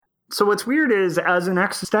So what's weird is, as an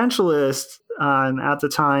existentialist at the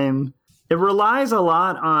time, it relies a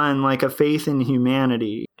lot on like a faith in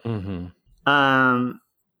humanity. Mm-hmm.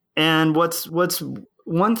 And what's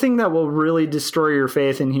one thing that will really destroy your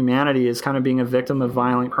faith in humanity is kind of being a victim of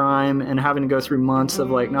violent crime and having to go through months of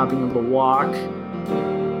like not being able to walk.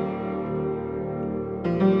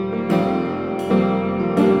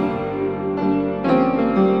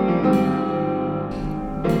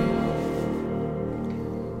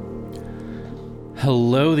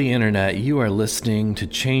 Hello, the internet. You are listening to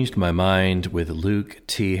Changed My Mind with Luke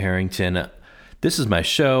T. Harrington. This is my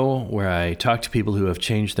show where I talk to people who have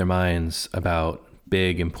changed their minds about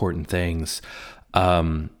big, important things.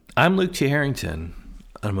 I'm Luke T. Harrington.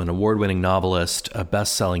 I'm an award-winning novelist, a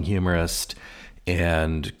best-selling humorist,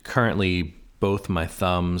 and currently both my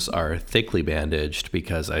thumbs are thickly bandaged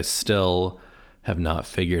because I still have not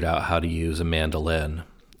figured out how to use a mandolin.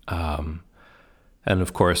 And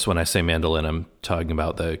of course, when I say mandolin, I'm talking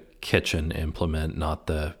about the kitchen implement, not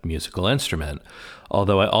the musical instrument.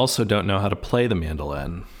 Although I also don't know how to play the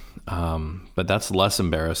mandolin. But that's less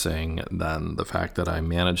embarrassing than the fact that I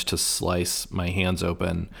managed to slice my hands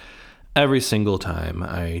open every single time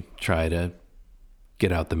I try to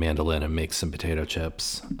get out the mandolin and make some potato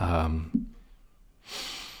chips.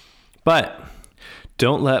 But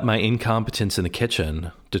don't let my incompetence in the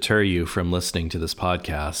kitchen deter you from listening to this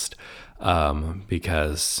podcast.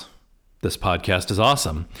 Because this podcast is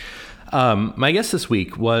awesome. My guest this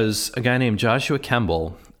week was a guy named Joshua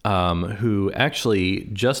Kemble, who actually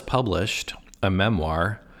just published a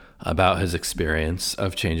memoir about his experience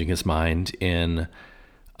of changing his mind in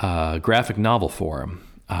graphic novel form.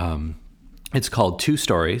 It's called Two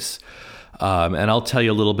Stories, and I'll tell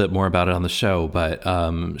you a little bit more about it on the show, but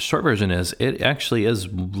short version is it actually is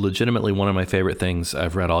legitimately one of my favorite things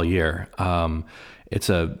I've read all year. It's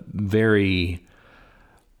a very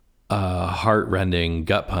heart-rending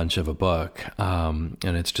gut punch of a book, and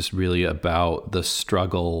it's just really about the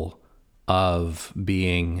struggle of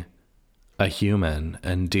being a human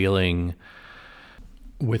and dealing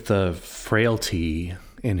with the frailty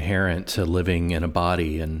inherent to living in a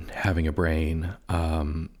body and having a brain.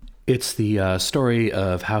 It's the story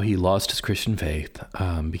of how he lost his Christian faith,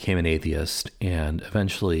 became an atheist, and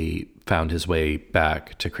eventually found his way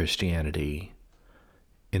back to Christianity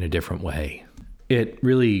in a different way. It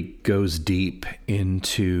really goes deep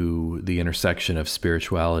into the intersection of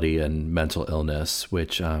spirituality and mental illness,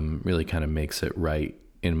 which really kind of makes it right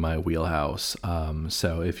in my wheelhouse.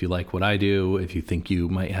 So if you like what I do, if you think you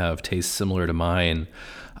might have tastes similar to mine,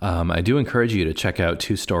 I do encourage you to check out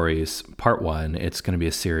Two Stories, Part 1. It's going to be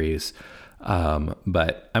a series.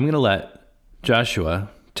 But I'm going to let Joshua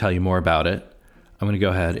tell you more about it. I'm going to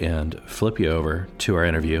go ahead and flip you over to our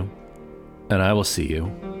interview, and I will see you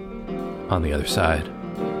on the other side.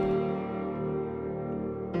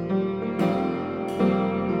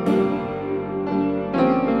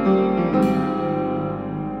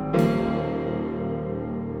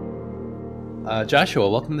 Joshua,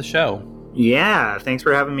 welcome to the show. Yeah, thanks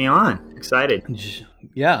for having me on. Excited.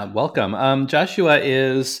 Yeah, welcome. Joshua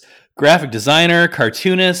is graphic designer,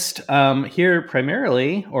 cartoonist, here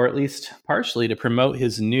primarily, or at least partially, to promote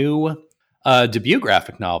his new debut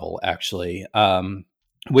graphic novel, actually,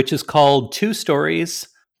 which is called Two Stories,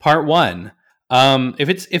 Part 1. If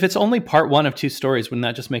it's only Part 1 of Two Stories, wouldn't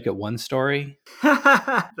that just make it one story?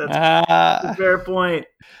 That's a fair point.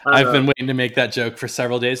 I've been waiting to make that joke for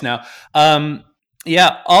several days now.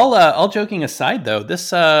 Yeah, all joking aside, though,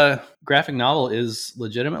 this graphic novel is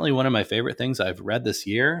legitimately one of my favorite things I've read this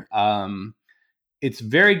year. It's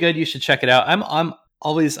very good. You should check it out. I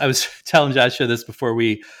was telling Joshua this before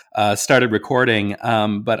we started recording,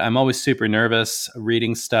 but I'm always super nervous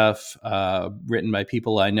reading stuff written by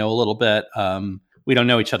people I know a little bit. We don't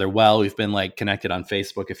know each other well. We've been like connected on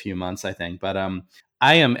Facebook a few months, I think, but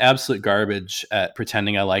I am absolute garbage at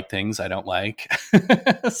pretending I like things I don't like.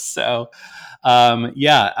 So,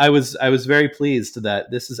 yeah, I was very pleased that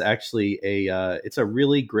this is actually it's a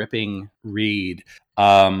really gripping read.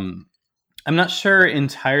 I'm not sure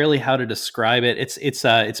entirely how to describe it.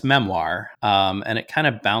 It's memoir, and it kind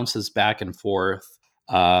of bounces back and forth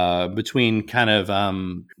between kind of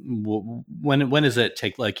when does it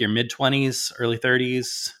take, like your mid-20s, early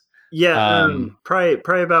 30s? Yeah,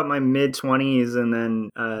 probably about my mid-20s, and then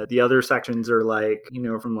the other sections are like,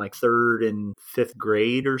 from like 3rd and 5th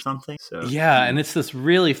grade or something. So yeah, and it's this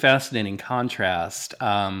really fascinating contrast.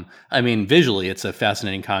 I mean, visually, it's a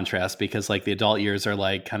fascinating contrast because like the adult years are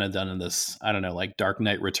like kind of done in this, I don't know, like Dark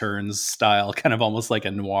Knight Returns style, kind of almost like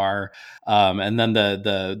a noir. And then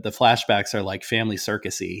the flashbacks are like family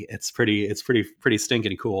circusy. It's pretty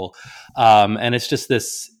stinking cool. And it's just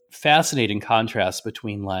this fascinating contrast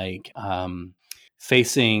between like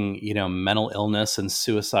facing, mental illness and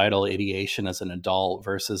suicidal ideation as an adult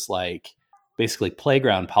versus like basically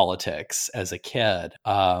playground politics as a kid.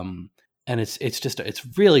 And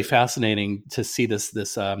it's really fascinating to see this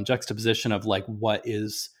juxtaposition of like what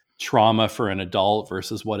is trauma for an adult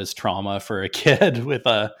versus what is trauma for a kid with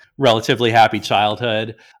a relatively happy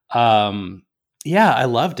childhood. Yeah, I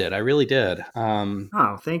loved it. I really did.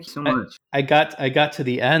 Oh, thank you so much. I got to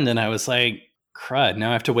the end and I was like, crud, now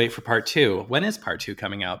I have to wait for part 2. When is part 2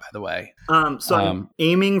 coming out, by the way? So I'm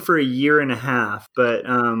aiming for a year and a half, but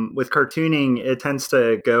with cartooning, it tends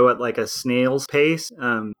to go at like a snail's pace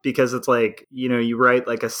because it's like, you write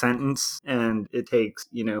like a sentence and it takes,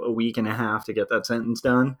 a week and a half to get that sentence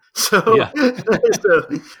done. So, Yeah.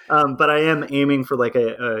 But I am aiming for like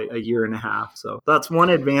a year and a half. So that's one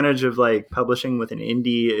advantage of like publishing with an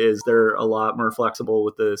indie is they're a lot more flexible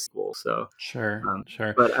with the sequel. So sure.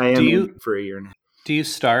 But I am aiming for a year and a half. Do you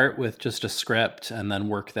start with just a script and then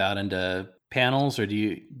work that into panels, or do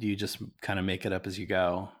you just kind of make it up as you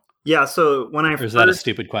go? Yeah, so or is that a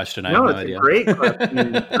stupid question? I have no idea. It's a great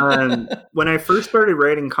question. When I first started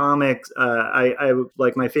writing comics, I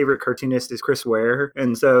like my favorite cartoonist is Chris Ware,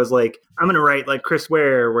 and so I was like, I'm going to write like Chris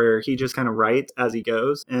Ware, where he just kind of writes as he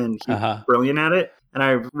goes, and he's brilliant at it. And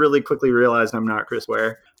I really quickly realized I'm not Chris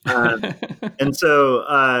Ware. And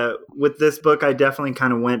so with this book, I definitely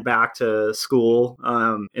kind of went back to school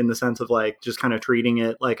in the sense of like just kind of treating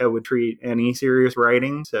it like I would treat any serious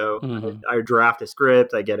writing. So I draft a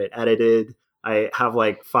script, I get it edited. I have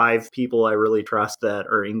like 5 people I really trust that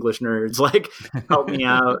are English nerds, like help me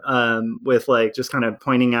out with like just kind of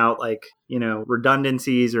pointing out like,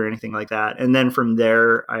 redundancies or anything like that. And then from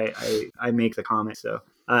there, I make the comic. So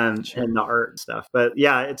and the art and stuff. But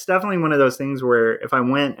yeah, it's definitely one of those things where if I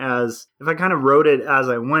kind of wrote it as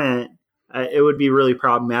I went, it would be really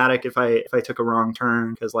problematic if I took a wrong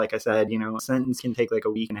turn. Cause like I said, a sentence can take like a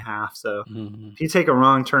week and a half. So if you take a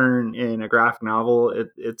wrong turn in a graphic novel,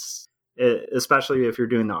 it's especially if you're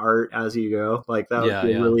doing the art as you go, like that would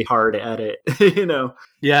be really hard to edit,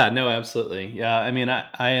 Yeah, no, absolutely. Yeah. I mean,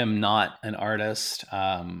 I am not an artist.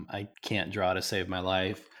 I can't draw to save my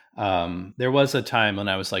life. There was a time when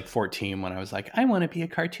I was like 14 when I was like, I want to be a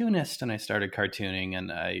cartoonist. And I started cartooning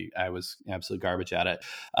and I was absolute garbage at it,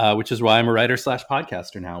 which is why I'm a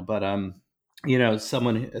writer/podcaster now. But,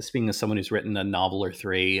 speaking of someone who's written a novel or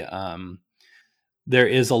 3, there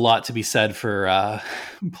is a lot to be said for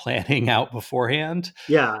planning out beforehand.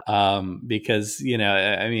 Yeah. Because,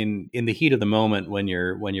 I mean, in the heat of the moment when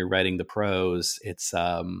you're writing the prose, it's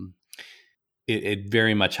it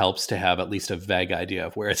very much helps to have at least a vague idea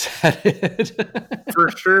of where it's headed. For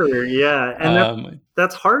sure. Yeah. And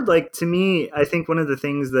that's hard. Like to me, I think one of the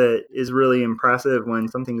things that is really impressive when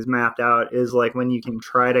something's mapped out is like when you can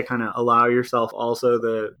try to kind of allow yourself also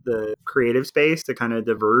the creative space to kind of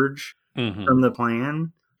diverge from the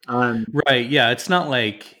plan. Right. Yeah. It's not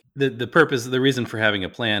like the reason for having a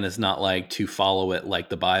plan is not like to follow it like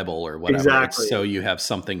the Bible or whatever. Exactly. It's so you have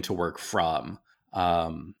something to work from.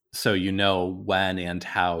 So when and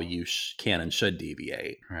how you can and should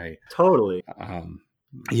deviate, right? Totally.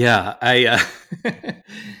 Yeah, I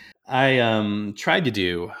tried to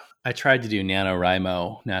do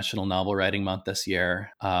NaNoWriMo, National Novel Writing Month this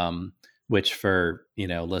year, which for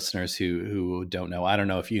listeners who don't know, I don't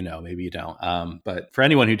know if you know, maybe you don't, but for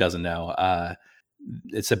anyone who doesn't know,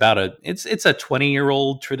 it's about it's a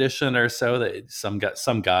 20-year-old tradition or so that some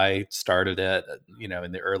guy started it,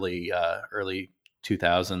 in the early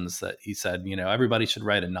 2000s, that he said, everybody should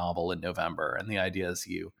write a novel in November. And the idea is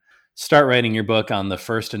you start writing your book on the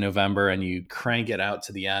 1st of November and you crank it out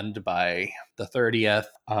to the end by the 30th.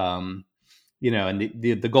 And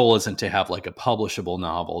the goal isn't to have like a publishable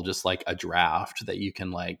novel, just like a draft that you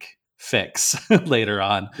can like fix later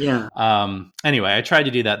on. Yeah. Anyway, I tried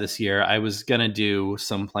to do that this year. I was going to do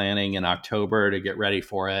some planning in October to get ready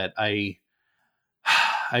for it.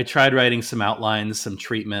 I tried writing some outlines, some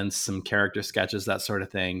treatments, some character sketches, that sort of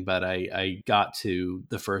thing. But I got to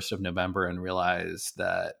the 1st of November and realized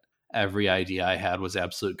that every idea I had was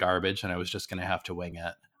absolute garbage and I was just going to have to wing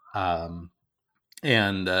it.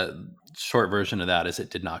 And the short version of that is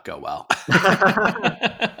it did not go well.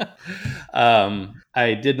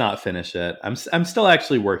 I did not finish it. I'm still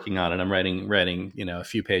actually working on it. I'm writing, a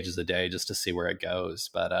few pages a day just to see where it goes.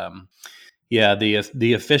 But, yeah,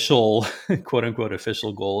 the official quote unquote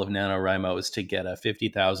official goal of NaNoWriMo is to get a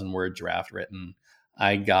 50,000 word draft written.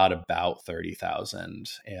 I got about 30,000,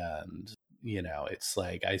 and it's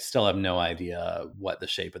like I still have no idea what the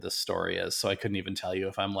shape of this story is. So I couldn't even tell you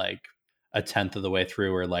if I'm like a 10th of the way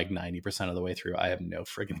through or like 90% of the way through. I have no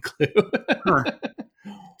friggin' clue.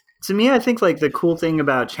 To me, I think like the cool thing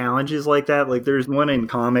about challenges like that, like there's one in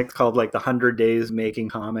comics called like the 100 Days Making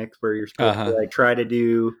Comics, where you're supposed to Uh-huh. like try to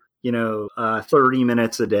do 30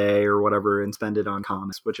 minutes a day or whatever and spend it on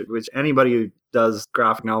comics, which anybody who does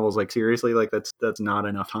graphic novels, like seriously, like that's not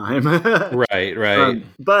enough time. Right, right.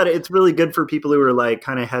 But it's really good for people who are like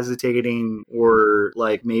kind of hesitating or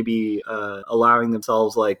like maybe allowing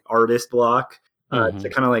themselves like artist block, to Hmm.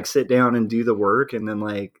 kind of like sit down and do the work and then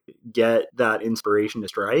like get that inspiration to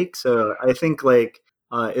strike. So I think like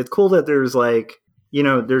it's cool that there's like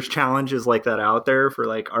there's challenges like that out there for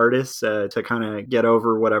like artists to kind of get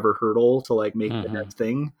over whatever hurdle to like make the Hmm. next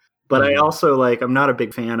thing. But I Hmm. also like I'm not a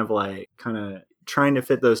big fan of like kind of trying to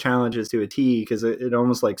fit those challenges to a T because it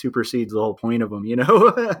almost like supersedes the whole point of them, you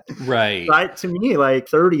know. Right. But to me, like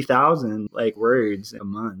 30,000 like words a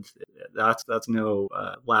month, that's no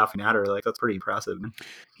laughing matter. Like that's pretty impressive.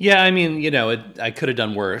 Yeah, I mean, I could have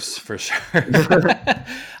done worse for sure.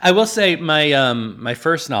 I will say my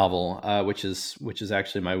first novel, which is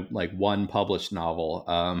actually my like one published novel.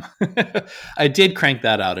 I did crank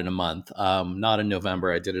that out in a month. Not in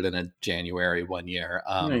November. I did it in a January one year.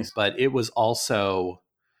 Nice. But it was also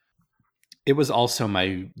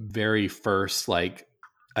my very first like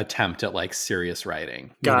attempt at like serious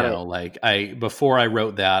writing. Got it. Like I before I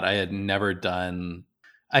wrote that, I had never done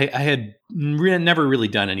I had never really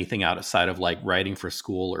done anything outside of like writing for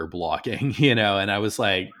school or blogging, and I was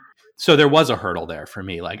like, so there was a hurdle there for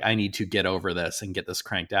me. Like, I need to get over this and get this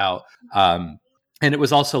cranked out. And it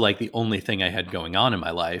was also like the only thing I had going on in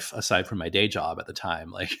my life aside from my day job at the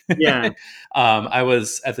time. Like, Yeah. I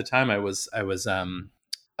was at the time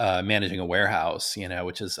managing a warehouse,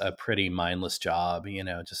 which is a pretty mindless job,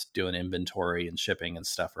 just doing inventory and shipping and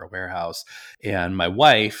stuff for a warehouse. And my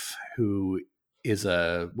wife, who at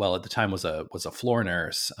the time was a floor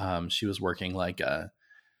nurse. She was working like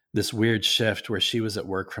this weird shift where she was at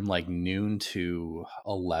work from like noon to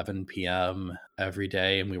 11 p.m. every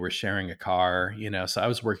day, and we were sharing a car. So I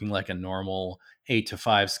was working like a normal 8 to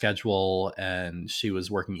 5 schedule, and she was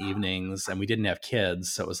working evenings, and we didn't have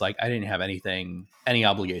kids, so it was like I didn't have any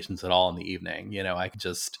obligations at all in the evening. I could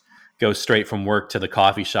just go straight from work to the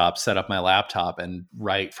coffee shop, set up my laptop, and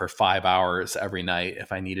write for 5 hours every night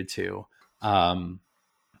if I needed to. And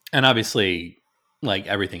obviously, like,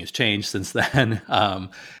 everything has changed since then.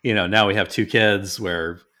 Now we have 2 kids.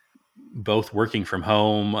 We're both working from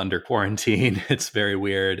home under quarantine. It's very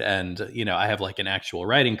weird. And, I have like an actual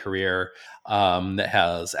writing career that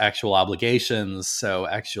has actual obligations. So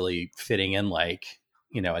actually fitting in like,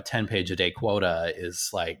 a 10-page a day quota is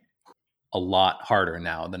like a lot harder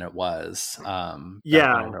now than it was back when I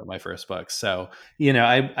Yeah. wrote my first book. So,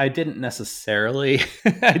 I didn't necessarily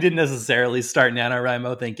I didn't necessarily start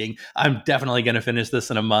NaNoWriMo thinking I'm definitely going to finish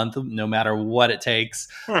this in a month, no matter what it takes,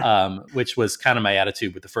 which was kind of my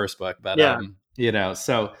attitude with the first book. But, Yeah.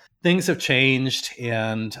 so things have changed,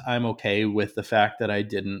 and I'm okay with the fact that I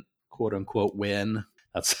didn't quote unquote win.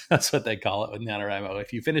 That's what they call it with NaNoWriMo.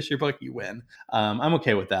 If you finish your book, you win. I'm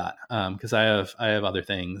okay with that because I have other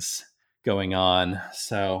things going on.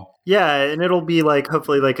 So Yeah, and it'll be like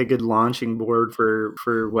hopefully like a good launching board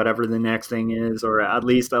for whatever the next thing is, or at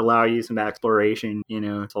least allow you some exploration,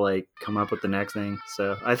 to like come up with the next thing.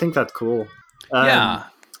 So I think that's cool. yeah.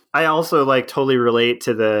 I also like totally relate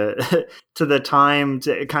to the to the time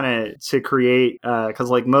to kind of to create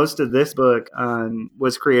because like most of this book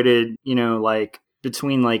was created like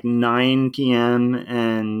between like 9 p.m.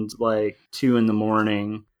 and like 2 in the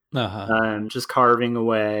morning, Uh-huh. just carving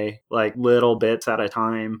away like little bits at a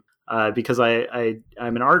time. Because I'm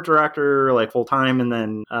an art director like full time, and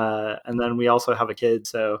then we also have a kid,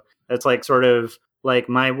 so it's like sort of like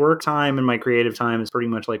my work time and my creative time is pretty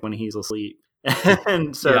much like when he's asleep,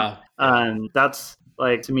 and so Yeah. Yeah. that's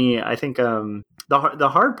like to me, I think the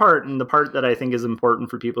hard part and the part that I think is important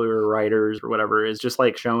for people who are writers or whatever is just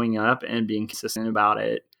like showing up and being consistent about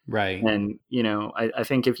it. Right. And I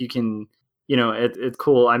think if you can, it's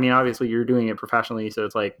cool. I mean, obviously you're doing it professionally, so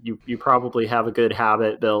it's like you probably have a good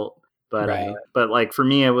habit built. Right. But like for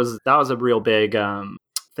me, that was a real big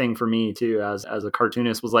thing for me too, as a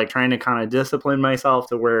cartoonist, was like trying to kind of discipline myself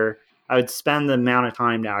to where I would spend the amount of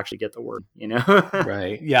time to actually get the work.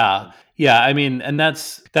 Right. Yeah. Yeah. I mean, and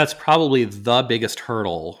that's probably the biggest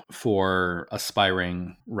hurdle for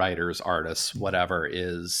aspiring writers, artists, whatever,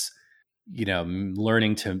 is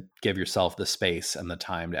learning to give yourself the space and the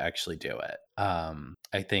time to actually do it.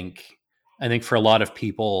 I think for a lot of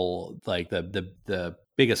people, like the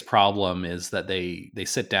biggest problem is that they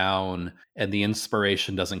sit down and the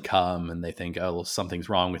inspiration doesn't come, and they think, oh, well, something's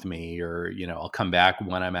wrong with me, or I'll come back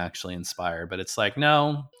when I'm actually inspired. But it's like,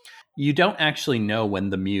 no, you don't actually know when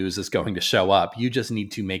the muse is going to show up. You just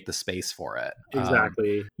need to make the space for it.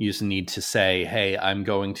 Exactly. You just need to say, hey, I'm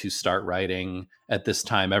going to start writing at this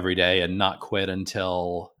time every day and not quit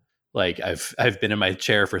until like I've been in my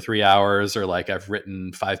chair for 3 hours, or like I've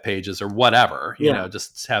written 5 pages or whatever, you know,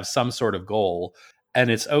 just have some sort of goal. And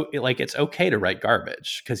it's okay to write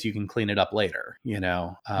garbage because you can clean it up later. You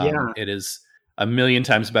know, it is a million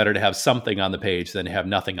times better to have something on the page than to have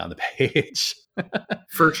nothing on the page.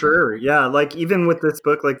 For sure. Yeah. Like even with this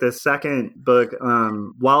book, like the second book,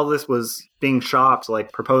 while this was being shopped,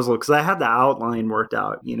 like proposal, because I had the outline worked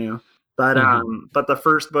out, you know, but but the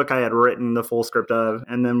first book I had written the full script of,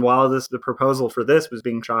 and then while the proposal for this was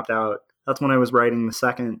being chopped out, that's when I was writing the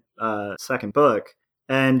second book.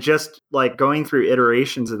 And just like going through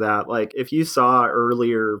iterations of that, like if you saw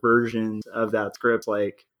earlier versions of that script,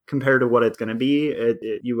 like compared to what it's going to be,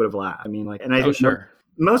 you would have laughed. I mean, like, and I think sure.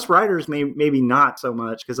 most writers maybe not so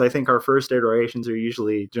much, because I think our first iterations are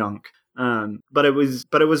usually junk. But it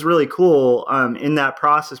was really cool in that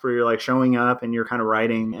process where you're like showing up and you're kind of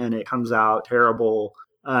writing and it comes out terrible.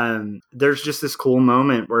 There's just this cool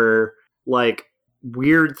moment where like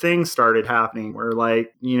weird things started happening, where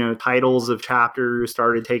like, you know, titles of chapters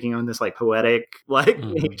started taking on this like poetic like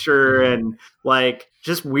nature, and like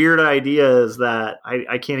just weird ideas that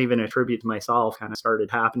I can't even attribute to myself kind of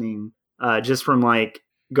started happening just from like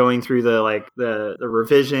going through the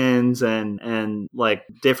revisions and like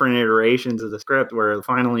different iterations of the script, where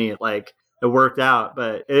finally it worked out.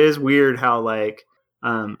 But it is weird how like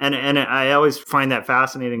and I always find that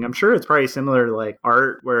fascinating. I'm sure it's probably similar to like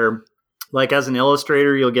art, where like as an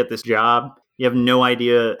illustrator, you'll get this job, you have no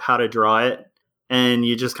idea how to draw it, and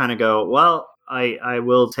you just kind of go, well, I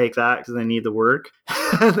will take that because I need the work.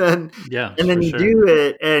 and then you do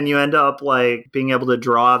it and you end up like being able to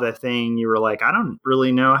draw the thing you were like, I don't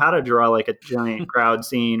really know how to draw like a giant crowd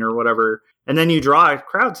scene or whatever. And then you draw a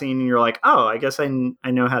crowd scene and you're like, oh, I guess I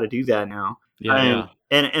know how to do that now.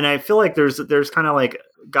 And I feel like there's kind of like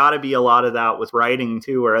got to be a lot of that with writing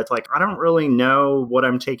too, where it's like, I don't really know what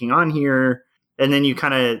I'm taking on here. And then you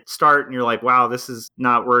kind of start and you're like, wow, this is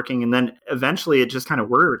not working. And then eventually it just kind of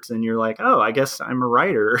works. And you're like, oh, I guess I'm a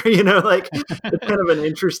writer. You know, like it's kind of an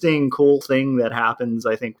interesting, cool thing that happens,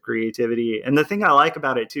 I think, creativity. And the thing I like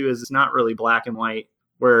about it too is it's not really black and white,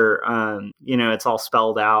 where, you know, it's all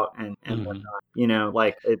spelled out and whatnot. You know,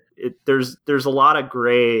 like there's a lot of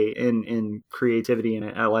gray in creativity.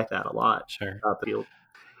 And I like that a lot. Sure. About the field.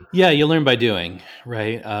 Yeah, you learn by doing,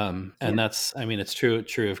 right? And that's, I mean, it's true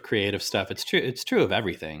of creative stuff. It's true of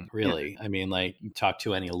everything, really. Yeah. I mean, like you talk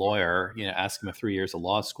to any lawyer, you know, ask them if 3 years of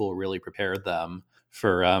law school really prepared them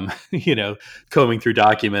for, you know, combing through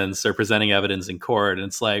documents or presenting evidence in court. And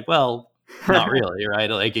it's like, well, not really, right?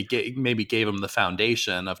 Like it maybe gave them the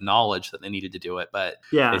foundation of knowledge that they needed to do it, but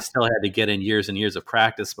they still had to get in years and years of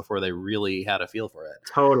practice before they really had a feel for it.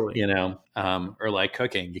 Totally. You know, or like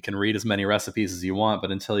cooking, you can read as many recipes as you want, but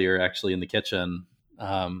until you're actually in the kitchen,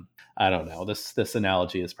 I don't know. This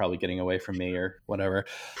analogy is probably getting away from me or whatever.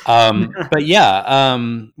 But yeah,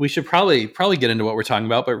 we should probably get into what we're talking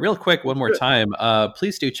about. But real quick, one more time,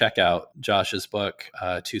 please do check out Josh's book,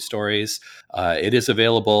 Two Stories. It is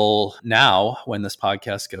available now when this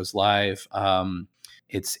podcast goes live.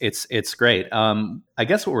 It's great. I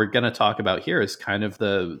guess what we're going to talk about here is kind of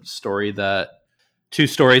the story that Two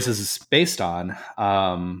Stories is based on,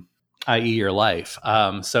 i.e. your life.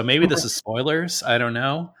 So maybe this is spoilers. I don't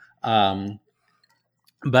know.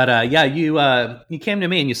 But yeah, you came to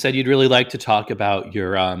me and you said you'd really like to talk about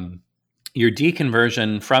your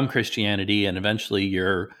deconversion from Christianity and eventually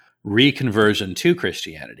your reconversion to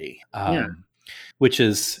Christianity, which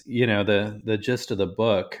is, you know, the gist of the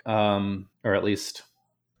book, or at least,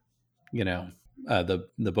 you know,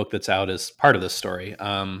 the book that's out is part of this story.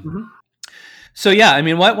 So yeah, I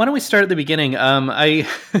mean, why don't we start at the beginning? I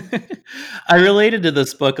related to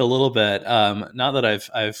this book a little bit. Not that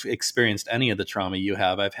I've experienced any of the trauma you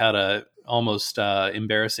have. I've had a almost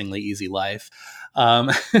embarrassingly easy life,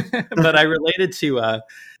 but I related to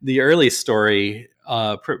the early story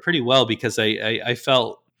pretty well because I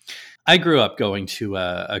felt I grew up going to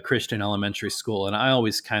a Christian elementary school, and I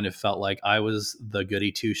always kind of felt like I was the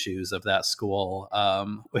goody two shoes of that school,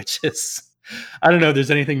 which is. I don't know if there's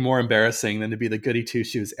anything more embarrassing than to be the goody two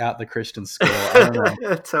shoes at the Christian school. I don't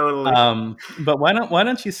know. Totally. But why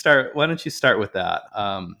don't you start with that?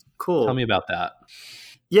 Cool. Tell me about that.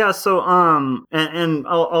 Yeah. So, and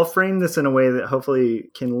I'll frame this in a way that hopefully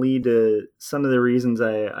can lead to some of the reasons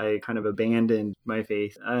I kind of abandoned my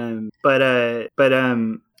faith.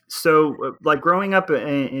 like growing up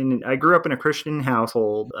I grew up in a Christian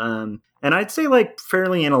household, and I'd say like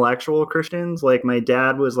fairly intellectual Christians. Like my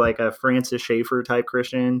dad was like a Francis Schaeffer type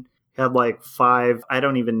Christian, had like five, I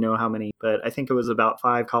don't even know how many, but I think it was about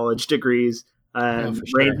 5 college degrees, Oh, for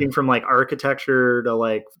sure. ranging from like architecture to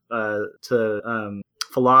like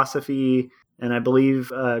philosophy, and I believe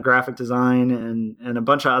graphic design and a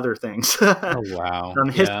bunch of other things. Oh, wow.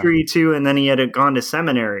 Yeah. History too, and then he had gone to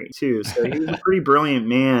seminary too. So he was a pretty brilliant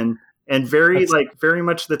man, and That's very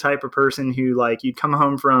much the type of person who like you'd come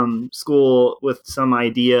home from school with some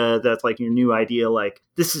idea that's like your new idea, like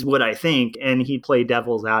this is what I think, and he'd play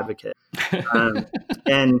devil's advocate,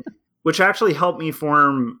 and which actually helped me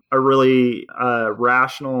form a really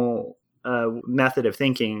rational method of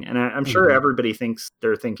thinking. And I'm sure everybody thinks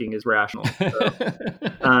their thinking is rational.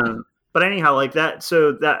 So, but anyhow, like that,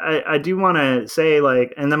 so that I do want to say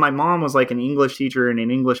like, and then my mom was like an English teacher and an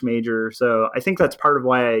English major. So I think that's part of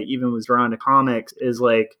why I even was drawn to comics is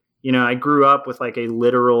like, you know, I grew up with like a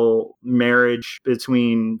literal marriage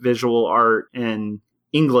between visual art and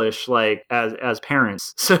English, like as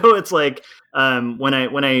parents. So it's like,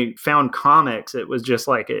 when I found comics, it was just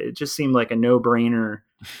like, it just seemed like a no brainer,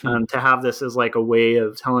 to have this as like a way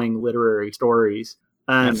of telling literary stories.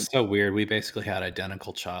 That's so weird. We basically had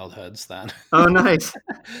identical childhoods then. Oh, nice.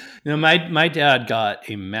 You know, my dad got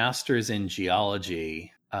a master's in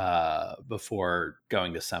geology before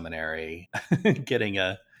going to seminary, getting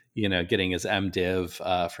his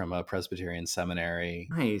MDiv from a Presbyterian seminary.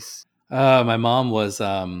 Nice. My mom was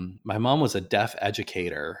a deaf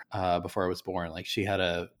educator before I was born. Like she had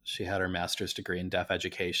her master's degree in deaf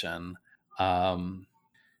education.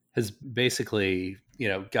 Has basically, you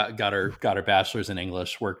know, got her bachelor's in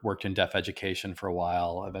English, worked in deaf education for a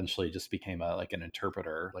while, eventually just became an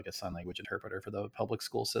interpreter, like a sign language interpreter for the public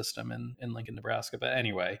school system in Lincoln, Nebraska. But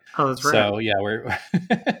anyway, oh, that's right. So yeah, we're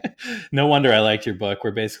no wonder I liked your book.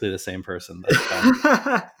 We're basically the same person.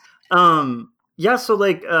 Yeah, so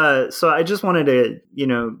like so I just wanted to, you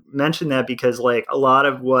know, mention that because like a lot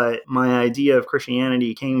of what my idea of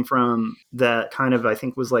Christianity came from, that kind of I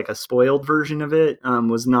think was like a spoiled version of it,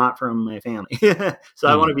 was not from my family. So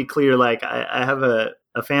I want to be clear, like I have a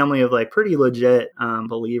family of like pretty legit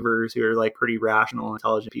believers who are like pretty rational,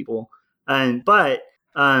 intelligent people. But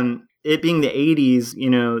it being the 80s, you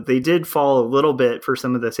know, they did fall a little bit for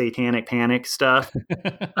some of the satanic panic stuff.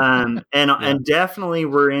 And definitely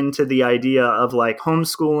we're into the idea of like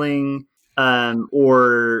homeschooling,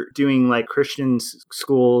 or doing like Christian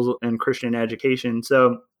schools and Christian education.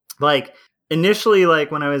 So like initially, like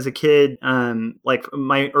when I was a kid, like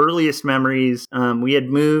my earliest memories, we had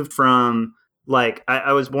moved from like,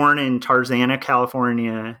 I was born in Tarzana,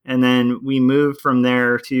 California, and then we moved from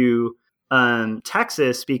there to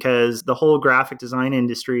Texas because the whole graphic design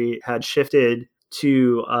industry had shifted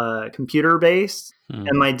to computer based.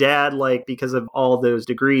 And my dad, like, because of all those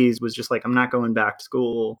degrees, was just like, I'm not going back to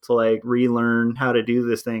school to like relearn how to do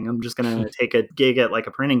this thing. I'm just going to take a gig at like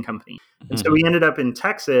a printing company. And so we ended up in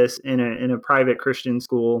Texas in a private Christian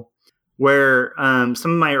school where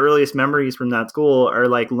some of my earliest memories from that school are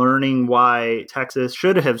like learning why Texas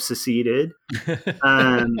should have seceded.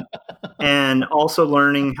 And also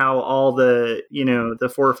learning how all the, you know, the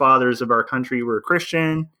forefathers of our country were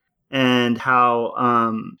Christian, and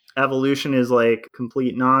how evolution is like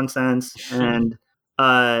complete nonsense, and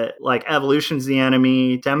like evolution's the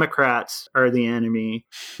enemy, Democrats are the enemy,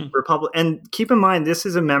 and keep in mind this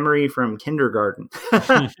is a memory from kindergarten.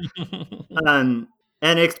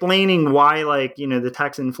 And explaining why, like, you know, the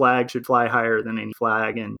Texan flag should fly higher than any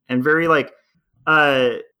flag, and very like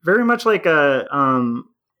very much like a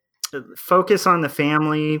focus on the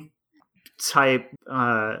family type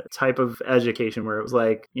of education, where it was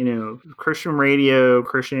like, you know, Christian radio,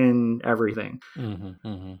 Christian everything.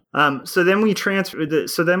 So then we transferred.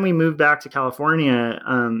 So then we moved back to California.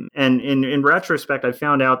 And in retrospect, I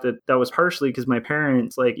found out that was partially because my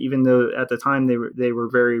parents, like, even though at the time they were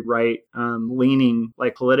very right leaning,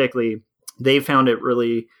 like politically, they found it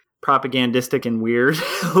really propagandistic and weird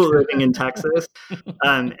living in Texas.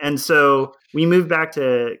 And so we moved back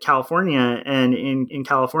to California, and in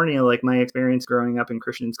California, like my experience growing up in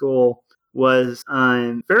Christian school was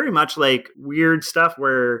very much like weird stuff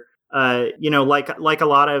where, you know, like a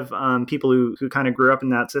lot of people who kind of grew up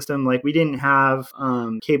in that system, like we didn't have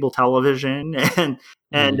cable television,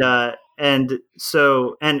 and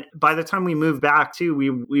so, and by the time we moved back too,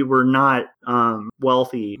 we were not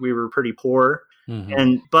wealthy. We were pretty poor.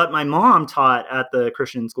 But my mom taught at the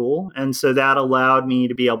Christian school, and so that allowed me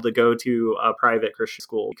to be able to go to a private Christian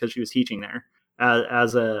school because she was teaching there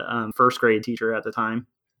as a first grade teacher at the time.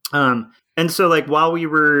 And so, like, while we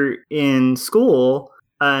were in school,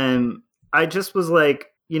 I just was like,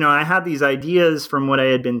 I had these ideas from what I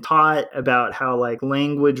had been taught about how like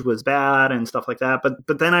language was bad and stuff like that.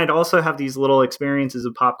 But then I'd also have these little experiences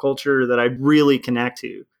of pop culture that I'd really connect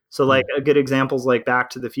to. So like a good example is like Back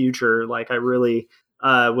to the Future. Like I really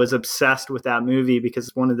was obsessed with that movie because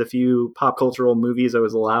it's one of the few pop cultural movies I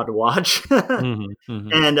was allowed to watch.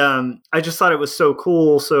 And I just thought it was so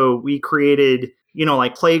cool. So we created,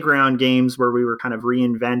 like playground games where we were kind of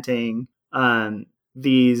reinventing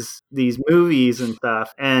these movies and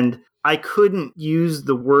stuff, and I couldn't use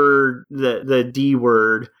the D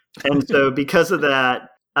word, and so because of that,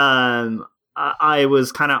 I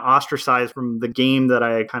was kind of ostracized from the game that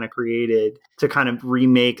I had kind of created to kind of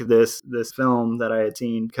remake this film that I had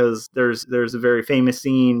seen, because there's a very famous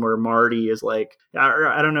scene where Marty is like,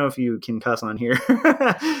 I don't know if you can cuss on here.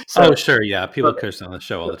 Oh, sure, yeah, people curse on the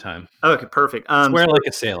show all the time. Okay, perfect. Swear like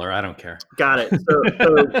a sailor, I don't care. Got it.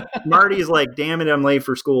 So Marty's like, damn it, I'm late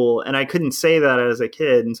for school, and I couldn't say that as a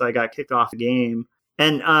kid, and so I got kicked off the game.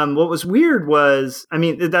 And what was weird was, I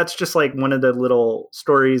mean, that's just like one of the little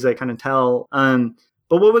stories I kind of tell.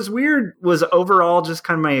 But what was weird was overall just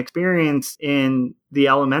kind of my experience in the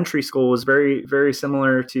elementary school was very, very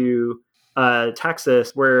similar to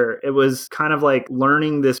Texas, where it was kind of like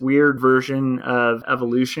learning this weird version of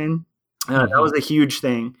evolution. That was a huge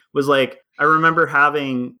thing. Was like, I remember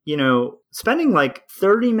having, spending like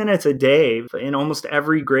 30 minutes a day in almost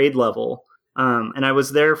every grade level. And I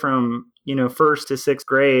was there from, first to sixth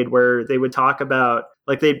grade, where they would talk about,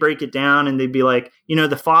 like, they'd break it down and they'd be like,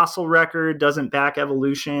 the fossil record doesn't back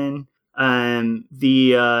evolution.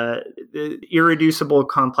 The irreducible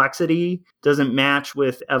complexity doesn't match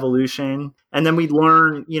with evolution. And then we'd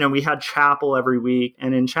learn, we had chapel every week.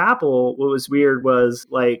 And in chapel, what was weird was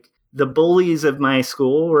like the bullies of my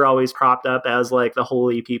school were always propped up as like the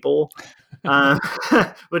holy people,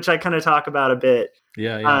 which I kind of talk about a bit.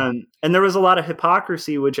 Yeah. And there was a lot of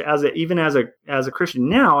hypocrisy, which even as a Christian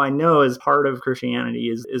now, I know is part of Christianity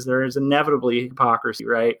is there is inevitably hypocrisy,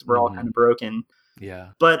 right? We're all kind of broken.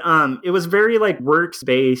 Yeah. But it was very like works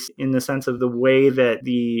based in the sense of the way that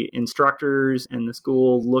the instructors and the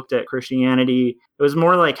school looked at Christianity. It was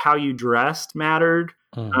more like how you dressed mattered,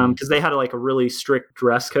 because they had like a really strict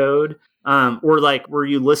dress code. Or like, were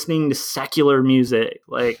you listening to secular music?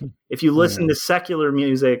 Like, if you listen to secular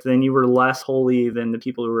music, then you were less holy than the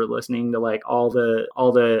people who were listening to like all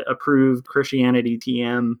the approved Christianity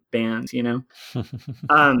TM bands,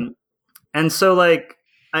 and so like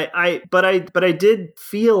but I did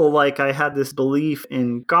feel like I had this belief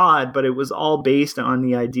in God, but it was all based on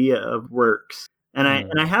the idea of works. And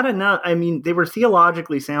I had enough. I mean, they were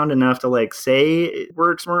theologically sound enough to like say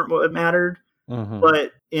works weren't what mattered.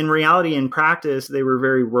 But in reality, in practice, they were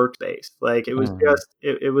very work-based. Like it was just,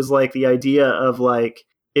 it was like the idea of like,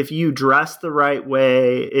 if you dress the right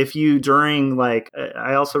way, if you during like,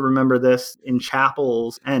 I also remember this in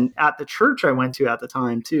chapels and at the church I went to at the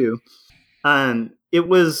time too. It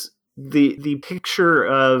was the picture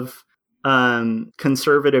of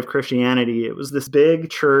conservative Christianity. It was this big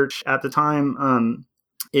church at the time.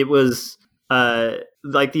 It was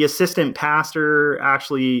like the assistant pastor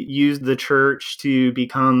actually used the church to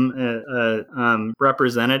become a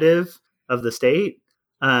representative of the state.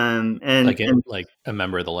 And like a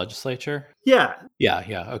member of the legislature. Yeah.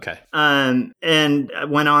 Okay. And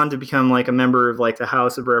went on to become like a member of like the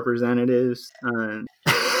House of Representatives. And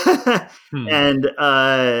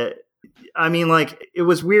I mean, like, it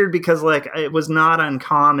was weird because like it was not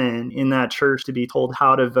uncommon in that church to be told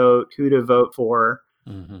how to vote, who to vote for.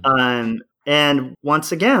 And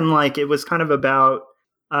once again, like it was kind of about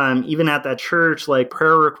even at that church, like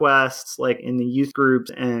prayer requests, like in the youth groups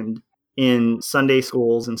and in Sunday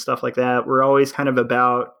schools and stuff like that, were always kind of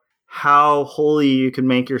about how holy you could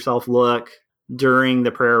make yourself look during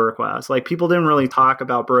the prayer request. Like people didn't really talk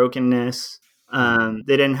about brokenness. They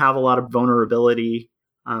didn't have a lot of vulnerability.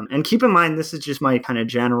 And keep in mind, this is just my kind of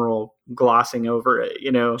general glossing over it,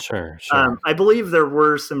 Sure. I believe there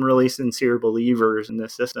were some really sincere believers in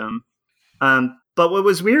this system. But what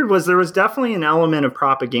was weird was there was definitely an element of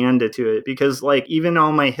propaganda to it, because like even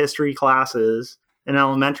all my history classes in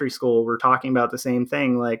elementary school were talking about the same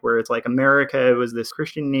thing, like where it's like America was this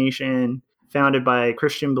Christian nation founded by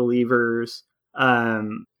Christian believers.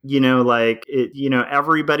 Like it,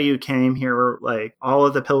 everybody who came here, like all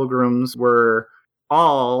of the pilgrims were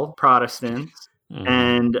all Protestants.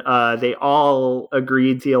 And they all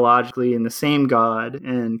agreed theologically in the same God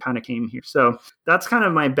and kind of came here. So that's kind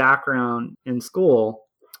of my background in school.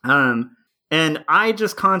 And And I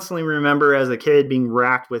just constantly remember as a kid being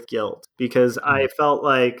racked with guilt because I felt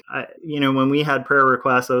like, when we had prayer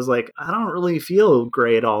requests, I was like, I don't really feel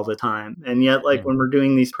great all the time. And yet, like, when we're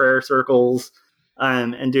doing these prayer circles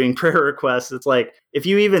and doing prayer requests, it's like, if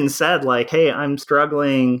you even said, like, hey, I'm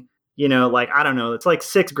struggling, like, I don't know, it's like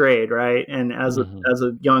sixth grade, right? And as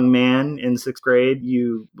a young man in sixth grade,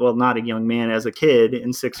 not a young man, as a kid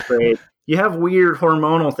in sixth grade, you have weird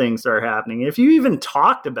hormonal things that are happening. If you even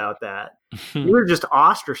talked about that, you were just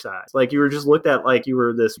ostracized. Like, you were just looked at like you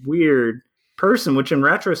were this weird person, which in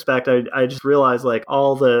retrospect, I just realized like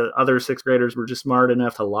all the other sixth graders were just smart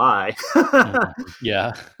enough to lie.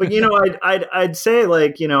 Yeah. But, I'd say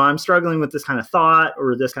like, I'm struggling with this kind of thought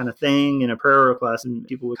or this kind of thing in a prayer request. And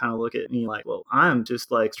people would kind of look at me like, well, I'm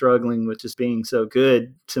just like struggling with just being so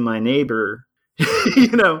good to my neighbor,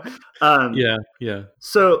 Yeah.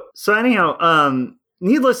 So anyhow,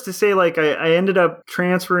 needless to say, like I ended up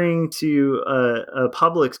transferring to a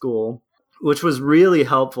public school, which was really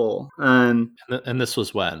helpful. And this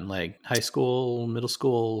was when, like high school, middle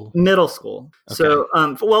school? Middle school. Okay. So,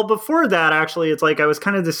 well, before that, actually, it's like I was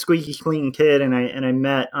kind of this squeaky clean kid, and I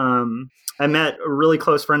met a really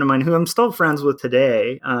close friend of mine who I'm still friends with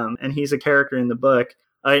today, and he's a character in the book.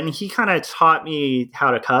 And he kind of taught me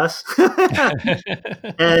how to cuss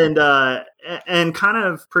and kind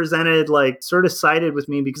of presented, like, sort of sided with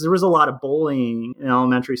me because there was a lot of bullying in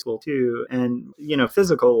elementary school too. And,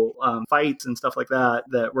 physical fights and stuff like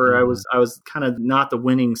that where I was kind of not the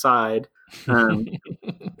winning side.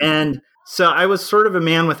 And so I was sort of a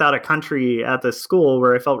man without a country at the school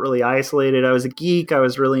where I felt really isolated. I was a geek. I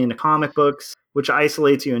was really into comic books, which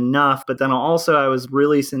isolates you enough. But then also I was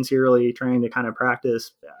really sincerely trying to kind of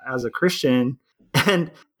practice as a Christian,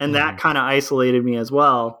 and that kind of isolated me as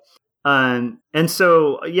well. And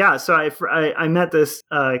so I met this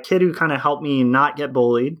kid who kind of helped me not get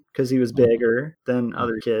bullied because he was bigger than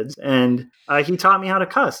other kids, and he taught me how to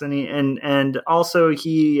cuss, and also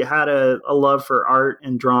he had a love for art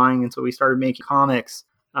and drawing, and so we started making comics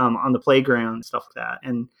on the playground and stuff like that,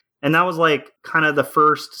 and that was like kind of the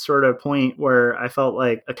first sort of point where I felt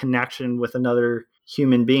like a connection with another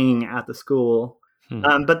human being at the school.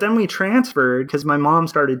 But then we transferred because my mom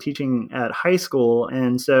started teaching at high school.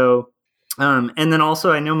 And so, and then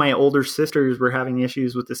also I know my older sisters were having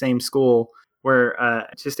issues with the same school where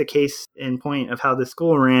just a case in point of how the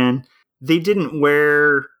school ran, they didn't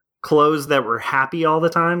wear clothes that were happy all the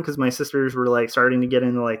time because my sisters were like starting to get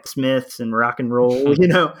into like Smiths and rock and roll,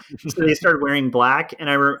 so they started wearing black. And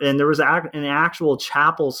and there was an actual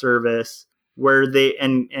chapel service where they,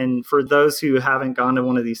 and for those who haven't gone to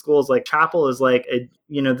one of these schools, like chapel is like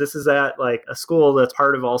this is at like a school that's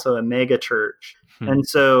part of also a mega church. And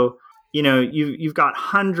so, you've got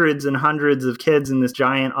hundreds and hundreds of kids in this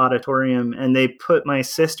giant auditorium, and they put my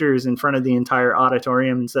sisters in front of the entire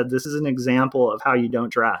auditorium and said, this is an example of how you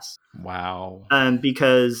don't dress. Wow.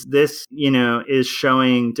 Because this, is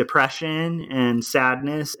showing depression and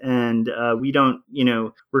sadness, and we don't,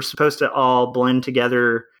 we're supposed to all blend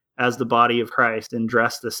together as the body of Christ and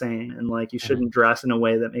dress the same. And like, you shouldn't dress in a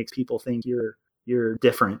way that makes people think you're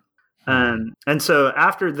different. And so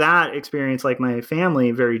after that experience, like my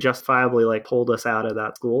family very justifiably like pulled us out of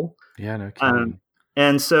that school. Yeah, no kidding.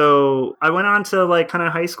 And so I went on to like kind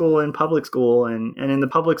of high school and public school, and in the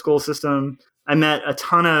public school system, I met a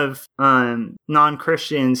ton of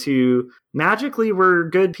non-Christians who magically were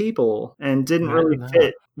good people and didn't really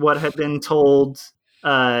fit what had been told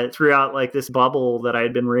throughout like this bubble that I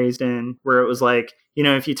had been raised in, where it was like,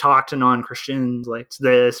 if you talk to non-Christians, like it's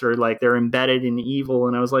this, or like they're embedded in evil.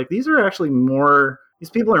 And I was like, these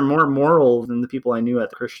people are more moral than the people I knew at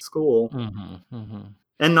the Christian school.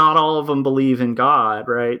 And not all of them believe in God.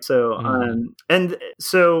 Right. So,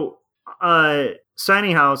 so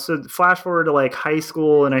anyhow, so flash forward to like high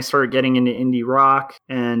school, and I started getting into indie rock,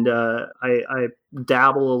 and I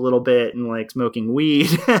dabble a little bit in like smoking weed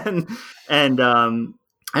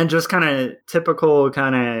and just kind of typical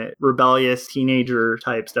kind of rebellious teenager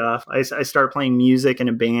type stuff. I started playing music in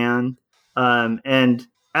a band, and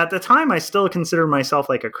at the time I still consider myself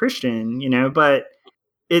like a Christian, but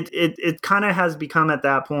it kind of has become at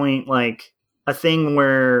that point like a thing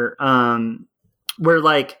where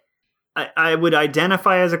like I would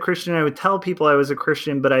identify as a Christian. I would tell people I was a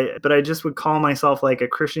Christian, but I just would call myself like a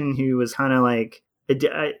Christian who was kind of like,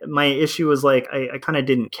 my issue was like, I kind of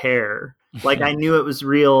didn't care. Like I knew it was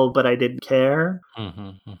real, but I didn't care.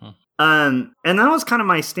 And that was kind of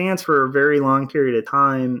my stance for a very long period of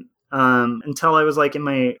time, until I was like in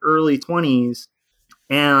my early 20s.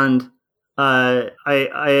 And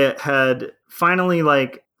I had finally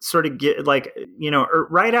like sort of get like,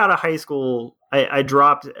 right out of high school, I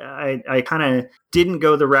dropped, I kind of didn't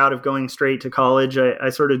go the route of going straight to college. I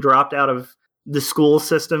sort of dropped out of the school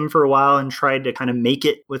system for a while and tried to kind of make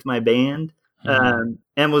it with my band.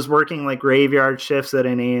 And was working like graveyard shifts at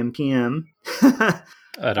an AM PM.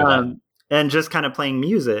 And just kind of playing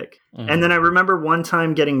music. And then I remember one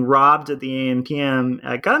time getting robbed at the AM PM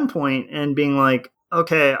at gunpoint and being like,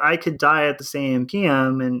 okay, I could die at the same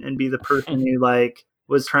PM and be the person who like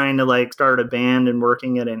was trying to like start a band and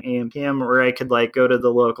working at an AM PM, or I could like go to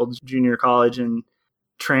the local junior college and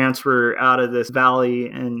transfer out of this valley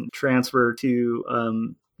and transfer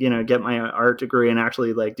to, get my art degree and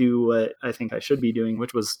actually like do what I think I should be doing,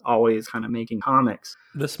 which was always kind of making comics.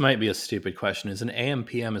 This might be a stupid question. Is an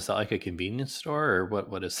AM/PM, is that like a convenience store or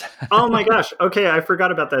what is that? Oh my gosh. Okay. I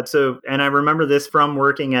forgot about that. So, and I remember this from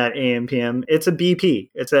working at AM/PM. It's a BP.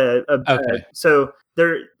 It's okay. So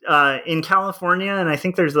there, in California, and I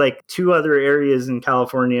think there's like 2 other areas in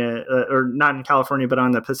California, or not in California, but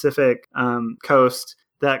on the Pacific coast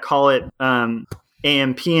that call it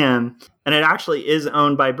AM/PM. And it actually is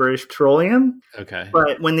owned by British Petroleum. Okay.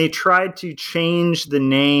 But when they tried to change the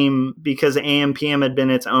name, because AM/PM had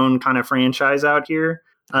been its own kind of franchise out here,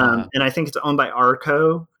 and I think it's owned by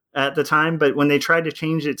Arco at the time. But when they tried to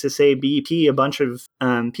change it to say BP, a bunch of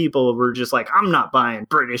people were just like, I'm not buying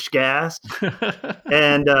British gas.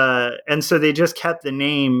 and so they just kept the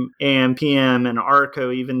name AM/PM and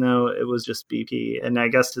Arco, even though it was just BP. And I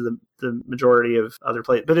guess to the majority of other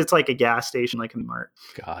places, but it's like a gas station, like a mart.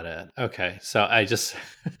 Got it. Okay. So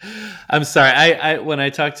I'm sorry. I when I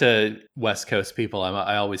talk to West Coast people,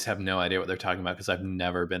 I always have no idea what they're talking about because I've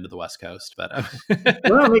never been to the West Coast, but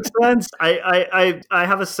well, it makes sense. I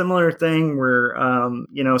have a similar thing where,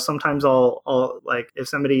 sometimes I'll like if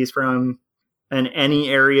somebody's from any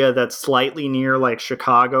area that's slightly near like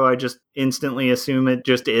Chicago, I just instantly assume it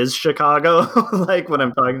just is Chicago, like when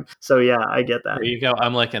I'm talking. So yeah, I get that. There you go.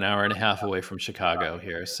 I'm like an hour and a half away from Chicago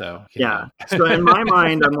here. So yeah. So in my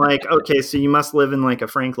mind, I'm like, okay, so you must live in like a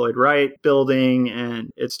Frank Lloyd Wright building,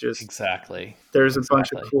 and it's just exactly. There's a bunch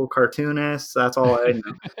of cool cartoonists. That's all I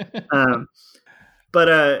know.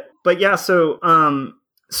 But yeah.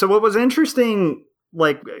 So what was interesting,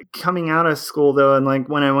 like coming out of school though, and like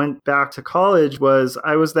when I went back to college, was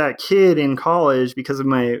I was that kid in college because of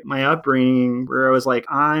my upbringing where I was like,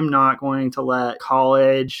 I'm not going to let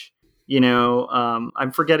college,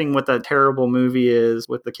 I'm forgetting what that terrible movie is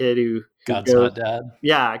with the kid who God's Not Dead.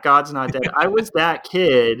 Yeah, God's Not Dead. I was that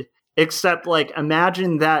kid, except like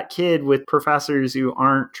imagine that kid with professors who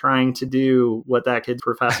aren't trying to do what that kid's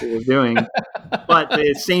professor was doing, but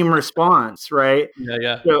the same response, right?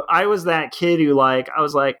 Yeah. So I was that kid who I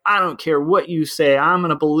was like, I don't care what you say. I'm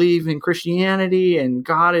going to believe in Christianity and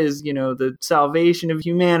God is, the salvation of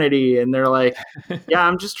humanity. And they're like, yeah,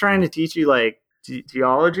 I'm just trying to teach you like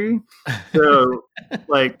theology. So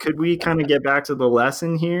could we kind of get back to the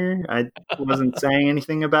lesson here? I wasn't saying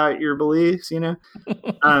anything about your beliefs,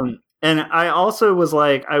 and I also was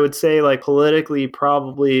like, I would say like politically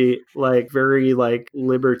probably like very like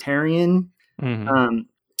libertarian. Mm-hmm.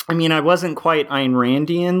 I mean, I wasn't quite Ayn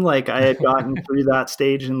Randian, like I had gotten through that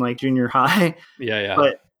stage in like junior high. Yeah.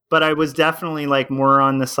 But I was definitely like more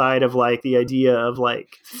on the side of like the idea of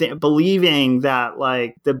like believing that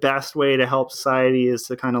like the best way to help society is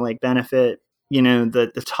to kind of like benefit,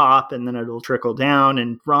 the top, and then it'll trickle down.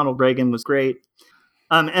 And Ronald Reagan was great.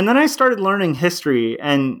 And then I started learning history.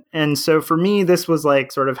 And so for me, this was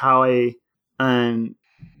like sort of how I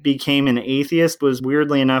became an atheist, was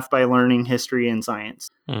weirdly enough by learning history and science.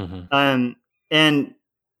 Mm-hmm. And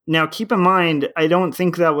now keep in mind, I don't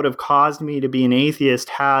think that would have caused me to be an atheist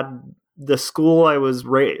had the school I was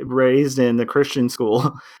raised in, the Christian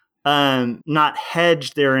school, not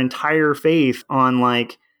hedged their entire faith on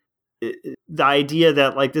like the idea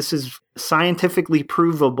that like this is scientifically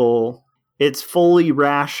provable. It's fully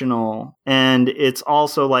rational, and it's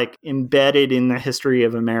also like embedded in the history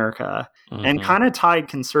of America, and kind of tied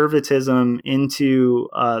conservatism into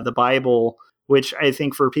the Bible, which I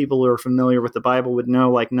think for people who are familiar with the Bible would know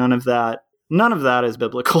like none of that is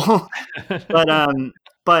biblical.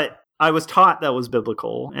 But I was taught that was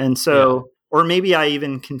biblical, and so. Yeah. Or maybe I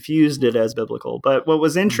even confused it as biblical. But what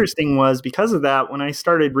was interesting was because of that, when I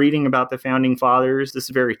started reading about the Founding Fathers, this is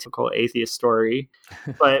a very typical atheist story.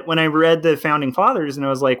 But when I read the Founding Fathers and I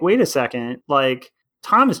was like, wait a second, like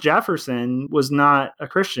Thomas Jefferson was not a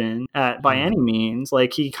Christian by any means.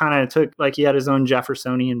 Like he kind of took, like he had his own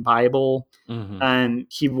Jeffersonian Bible. And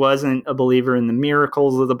he wasn't a believer in the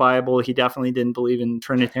miracles of the Bible. He definitely didn't believe in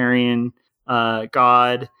Trinitarian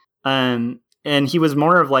God. and he was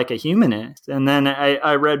more of like a humanist. And then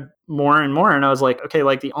I read more and more, and I was like, okay,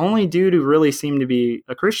 like the only dude who really seemed to be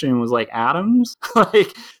a Christian was like Adams.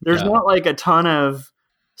 Like there's not like a ton of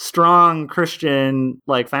strong Christian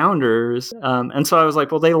like founders. And so I was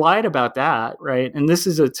like, well, they lied about that, right? And this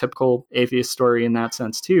is a typical atheist story in that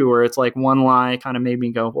sense too, where it's like one lie kind of made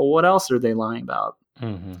me go, well, what else are they lying about?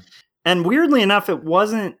 Mm-hmm. And weirdly enough, it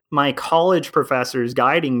wasn't my college professors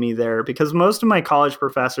guiding me there, because most of my college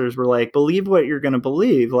professors were like, believe what you're going to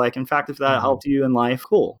believe. Like, in fact, if that helped you in life,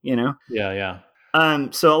 cool, you know? Yeah.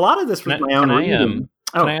 So a lot of this was my own reading.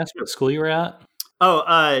 Can I ask what school you were at?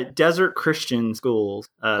 Desert Christian Schools.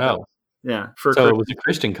 Yeah. So it was a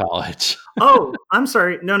Christian college. Oh, I'm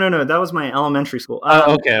sorry. No. That was my elementary school.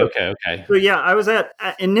 Okay. So yeah, I was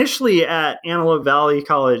initially at Antelope Valley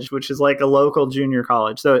College, which is like a local junior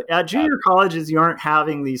college. So at junior colleges, you aren't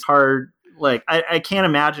having these hard, like, I can't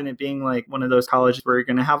imagine it being like one of those colleges where you're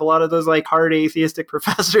going to have a lot of those like hard atheistic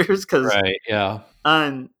professors. Right. Yeah.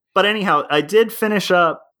 But anyhow, I did finish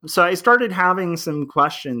up. So I started having some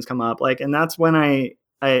questions come up, like, and that's when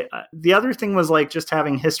the other thing was like just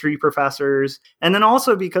having history professors. And then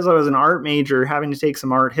also because I was an art major, having to take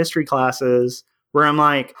some art history classes where I'm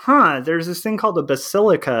like, there's this thing called a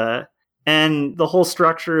basilica, and the whole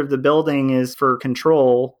structure of the building is for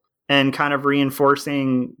control and kind of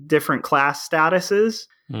reinforcing different class statuses.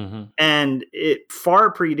 Mm-hmm. And it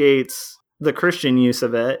far predates the Christian use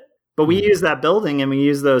of it. But we use that building and we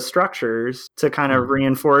use those structures to kind of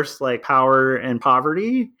reinforce like power and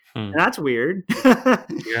poverty. And that's weird.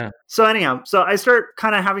 Yeah. So anyhow, so I start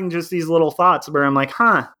kind of having just these little thoughts where I'm like,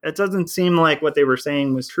 it doesn't seem like what they were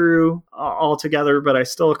saying was true altogether, but I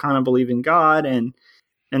still kind of believe in God and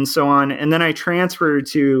so on. And then I transferred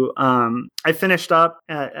to, I finished up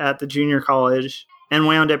at the junior college and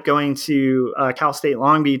wound up going to Cal State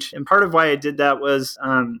Long Beach. And part of why I did that was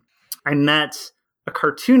I met a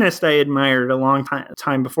cartoonist I admired a long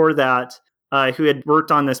time before that, who had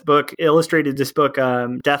worked on this book, illustrated this book,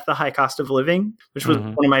 Death, the High Cost of Living, which was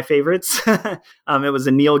one of my favorites. It was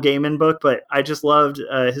a Neil Gaiman book, but I just loved,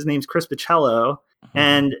 his name's Chris Bichello.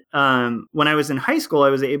 And when I was in high school, I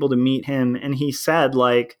was able to meet him, and he said,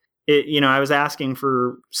 like, I was asking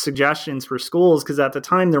for suggestions for schools, because at the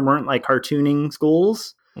time there weren't like cartooning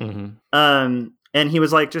schools. And he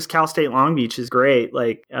was like, just Cal State Long Beach is great.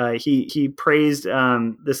 Like, he praised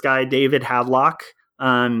this guy, David Hadlock,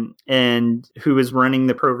 and who was running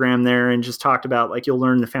the program there, and just talked about like, you'll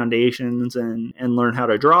learn the foundations and learn how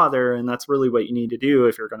to draw there. And that's really what you need to do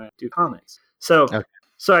if you're going to do comics. So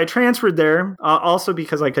I transferred there also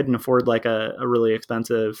because I couldn't afford like a really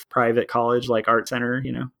expensive private college, like Art Center,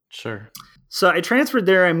 Sure. So I transferred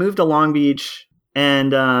there. I moved to Long Beach,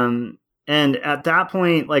 and at that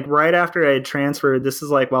point, like right after I had transferred, this is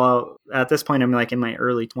like, well, at this point I'm like in my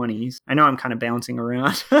early 20s. I know I'm kind of bouncing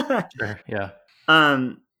around. Sure. Yeah.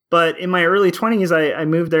 But in my early 20s, I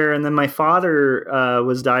moved there, and then my father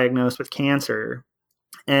was diagnosed with cancer,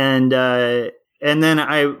 and then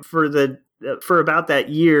for about that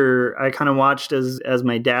year, I kind of watched as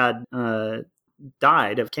my dad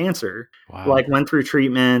died of cancer. Wow. Like went through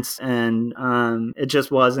treatments, and it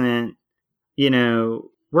just wasn't,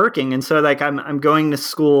 working. And so like I'm going to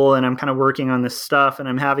school and I'm kind of working on this stuff, and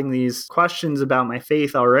I'm having these questions about my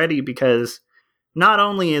faith already, because not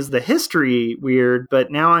only is the history weird, but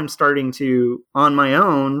now I'm starting to, on my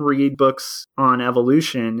own, read books on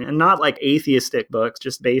evolution, and not like atheistic books,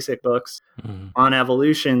 just basic books on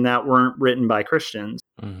evolution that weren't written by Christians.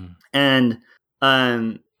 And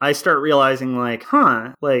I start realizing like,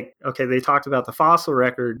 okay, they talked about the fossil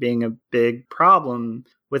record being a big problem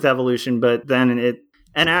with evolution, but then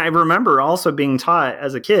and I remember also being taught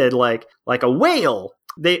as a kid, like a whale.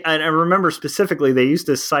 I remember specifically they used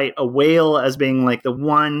to cite a whale as being like the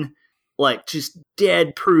one, like just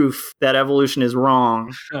dead proof that evolution is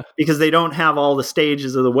wrong, because they don't have all the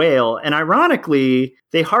stages of the whale. And ironically,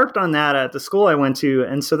 they harped on that at the school I went to.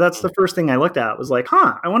 And so that's the first thing I looked at, was like,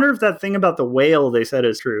 I wonder if that thing about the whale they said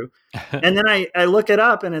is true. And then I look it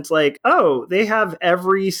up, and it's like, oh, they have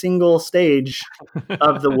every single stage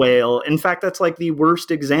of the whale. In fact, that's like the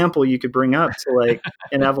worst example you could bring up to like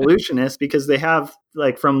an evolutionist, because they have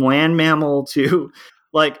like from land mammal to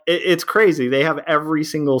like, it's crazy. They have every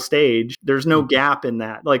single stage. There's no gap in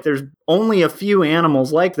that. Like, there's only a few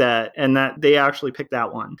animals like that, and that they actually picked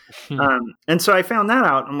that one. And so I found that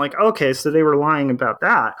out. I'm like, okay, so they were lying about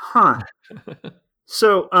that, huh?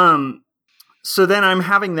 So so then I'm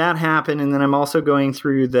having that happen, and then I'm also going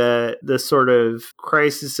through the sort of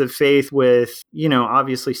crisis of faith with,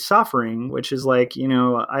 obviously suffering, which is like,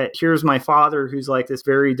 here's my father who's like this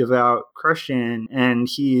very devout Christian, and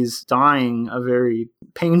he's dying a very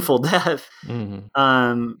painful death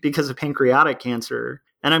because of pancreatic cancer.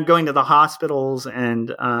 And I'm going to the hospitals,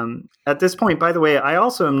 and at this point, by the way, I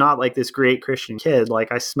also am not like this great Christian kid.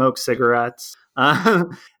 Like I smoke cigarettes,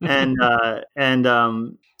 and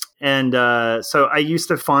so I used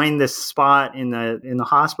to find this spot in the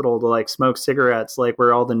hospital to like smoke cigarettes, like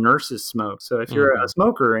where all the nurses smoke. So if you're a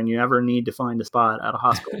smoker and you ever need to find a spot at a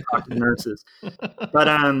hospital, talk to the nurses. But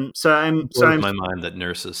it blows my mind that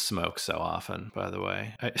nurses smoke so often, by the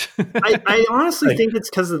way. I honestly think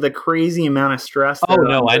it's because of the crazy amount of stress. Oh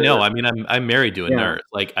no, I know. I mean, I'm married to a nurse.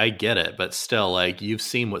 Like I get it, but still, like you've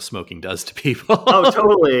seen what smoking does to people. Oh,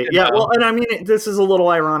 totally. Yeah. Well, and I mean, this is a little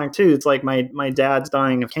ironic too. It's like my dad's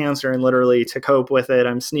dying of cancer, and literally to cope with it,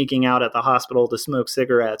 I'm sneaking out at the hospital to smoke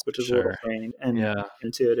cigarettes, which is a little strange and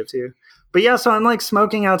intuitive too. But yeah, so I'm like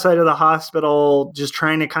smoking outside of the hospital, just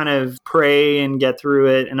trying to kind of pray and get through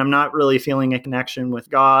it. And I'm not really feeling a connection with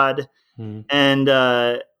God. And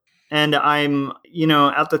I'm,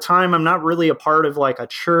 at the time, I'm not really a part of like a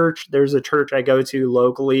church. There's a church I go to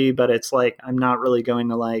locally, but it's like, I'm not really going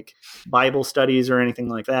to like Bible studies or anything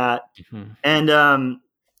like that. And,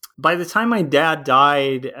 by the time my dad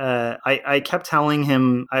died, I kept telling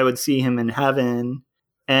him I would see him in heaven.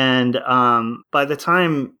 And by the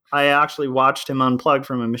time I actually watched him unplug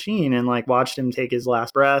from a machine and like watched him take his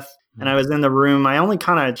last breath, and I was in the room, I only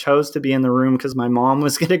kind of chose to be in the room because my mom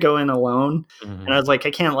was going to go in alone. And I was like,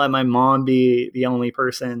 I can't let my mom be the only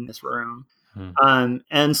person in this room.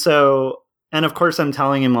 And of course, I'm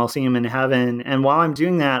telling him I'll see him in heaven. And while I'm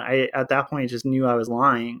doing that, I at that point just knew I was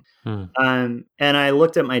lying. And I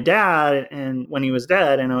looked at my dad, and when he was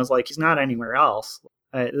dead, and I was like, he's not anywhere else.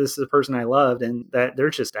 This is a person I loved, and that they're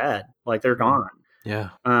just dead, like they're gone. Yeah.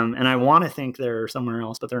 And I want to think they're somewhere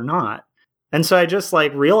else, but they're not. And so I just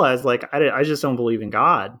like realized, like I just don't believe in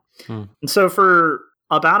God. And so for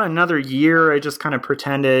about another year, I just kind of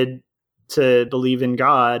pretended to believe in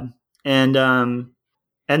God, and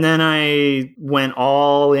then I went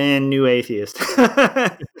all in new atheist.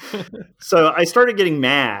 So I started getting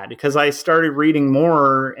mad because I started reading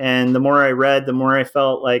more, and the more I read, the more I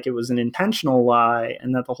felt like it was an intentional lie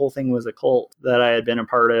and that the whole thing was a cult that I had been a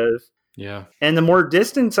part of. Yeah. And the more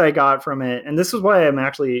distance I got from it, and this is why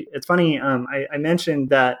it's funny, I mentioned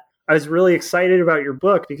that I was really excited about your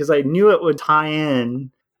book because I knew it would tie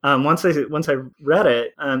in. Once I read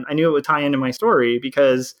it, I knew it would tie into my story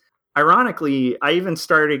because ironically, I even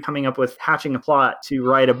started coming up with hatching a plot to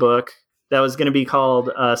write a book that was going to be called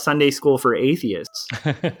Sunday School for Atheists.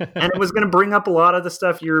 And it was going to bring up a lot of the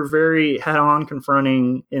stuff you're very head-on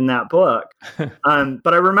confronting in that book.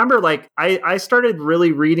 But I remember, like, I started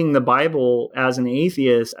really reading the Bible as an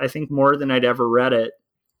atheist, I think more than I'd ever read it.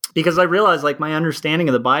 Because I realized, like, my understanding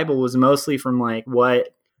of the Bible was mostly from, like,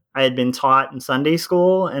 what I had been taught in Sunday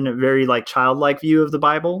school and a very, like, childlike view of the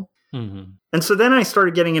Bible. And so then I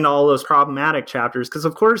started getting into all those problematic chapters because,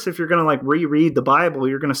 of course, if you're going to like reread the Bible,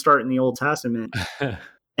 you're going to start in the Old Testament.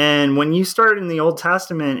 And when you start in the Old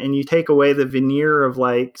Testament and you take away the veneer of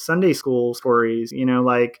like Sunday school stories,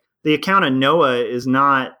 like the account of Noah is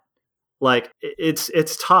not like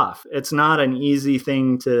it's tough. It's not an easy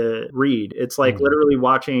thing to read. It's like literally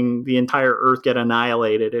watching the entire earth get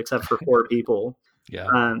annihilated except for 4 people. Yeah.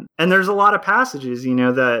 And there's a lot of passages,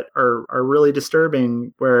 that are really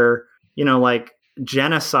disturbing where, like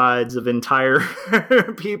genocides of entire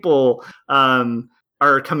people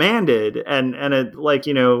are commanded. And it like,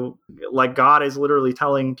 like God is literally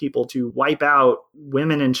telling people to wipe out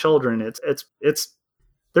women and children. It's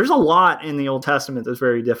there's a lot in the Old Testament that's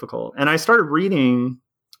very difficult. And I started reading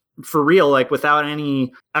for real, like without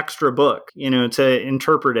any extra book, to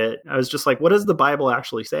interpret it. I was just like, what does the Bible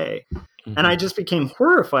actually say? And I just became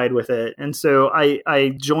horrified with it. And so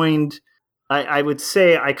I joined, I would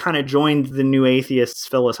say I kind of joined the new atheists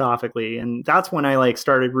philosophically. And that's when I like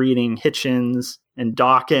started reading Hitchens and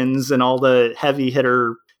Dawkins and all the heavy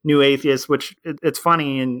hitter new atheists, which it's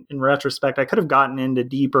funny in retrospect, I could have gotten into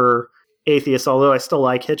deeper atheists, although I still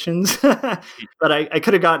like Hitchens, but I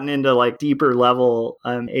could have gotten into like deeper level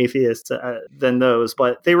atheists than those,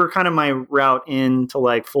 but they were kind of my route into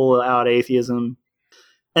like full out atheism.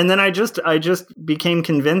 And then I just became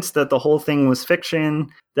convinced that the whole thing was fiction,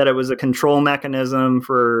 that it was a control mechanism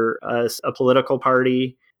for a political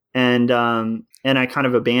party, and I kind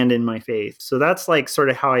of abandoned my faith. So that's like sort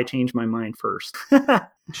of how I changed my mind first.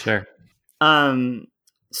 Sure.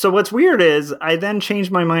 So what's weird is I then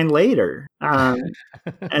changed my mind later.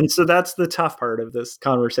 And so that's the tough part of this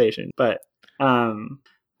conversation. But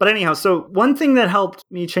anyhow, so one thing that helped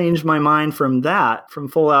me change my mind from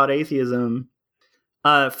full out atheism,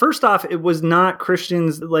 first off, it was not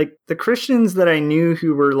Christians. Like the Christians that I knew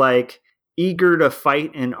who were like eager to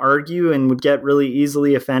fight and argue and would get really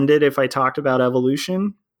easily offended if I talked about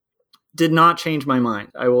evolution, did not change my mind.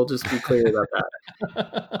 I will just be clear about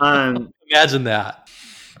that. Imagine that.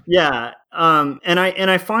 Yeah. And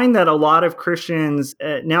I find that a lot of Christians,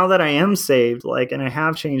 now that I am saved, like, and I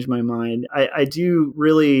have changed my mind, I do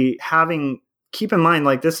really keep in mind,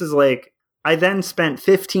 like, this is like, I then spent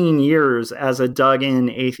 15 years as a dug in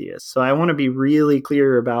atheist. So I want to be really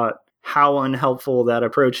clear about how unhelpful that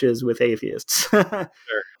approach is with atheists. Sure.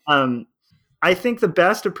 I think the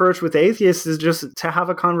best approach with atheists is just to have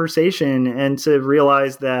a conversation and to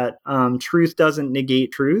realize that truth doesn't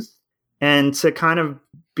negate truth, and to kind of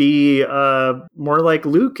be more like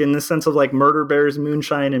Luke in the sense of like murder bears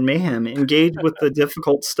moonshine and mayhem. Engage with the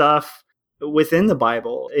difficult stuff within the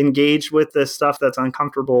Bible. Engage with the stuff that's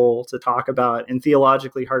uncomfortable to talk about and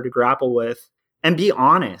theologically hard to grapple with, and be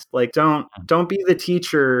honest. Like don't be the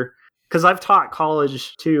teacher. Because I've taught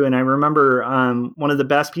college too, and I remember one of the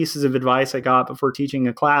best pieces of advice I got before teaching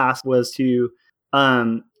a class was to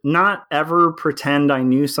not ever pretend I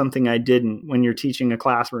knew something I didn't when you're teaching a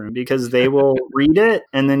classroom, because they will read it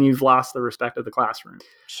and then you've lost the respect of the classroom.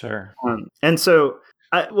 Sure. And so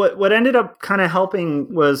what ended up kind of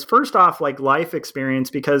helping was, first off, like life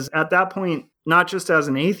experience, because at that point, not just as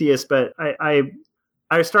an atheist, but I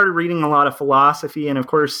started reading a lot of philosophy, and of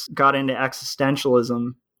course got into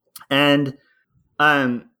existentialism. And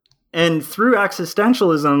through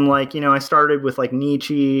existentialism, like, I started with like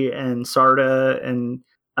Nietzsche and Sartre, and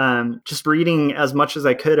just reading as much as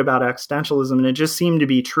I could about existentialism. And it just seemed to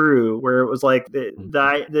be true, where it was like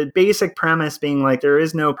the basic premise being like, there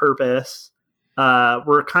is no purpose.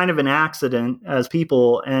 We're kind of an accident as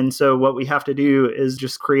people. And so what we have to do is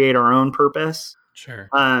just create our own purpose. Sure.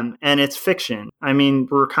 And it's fiction. I mean,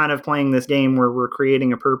 we're kind of playing this game where we're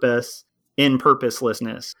creating a purpose in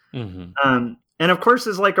purposelessness. Mm-hmm. And of course,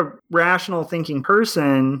 as like a rational thinking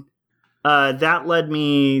person, that led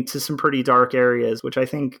me to some pretty dark areas, which I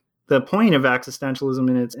think the point of existentialism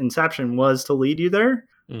in its inception was to lead you there.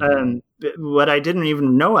 Mm-hmm. What I didn't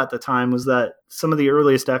even know at the time was that some of the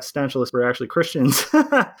earliest existentialists were actually Christians.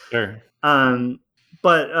 Sure.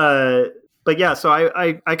 But yeah, so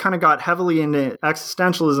I kind of got heavily into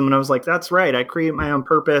existentialism, and I was like, that's right. I create my own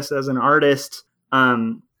purpose as an artist.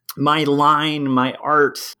 My line, my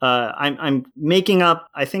art, I'm making up.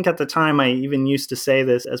 I think at the time I even used to say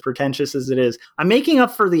this, as pretentious as it is, I'm making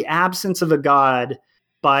up for the absence of a God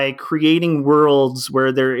by creating worlds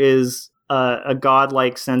where there is a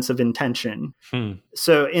godlike sense of intention.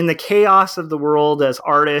 So in the chaos of the world, as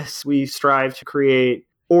artists, we strive to create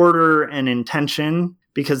order and intention,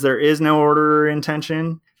 because there is no order or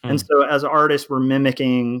intention. And so as artists, we're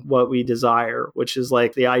mimicking what we desire, which is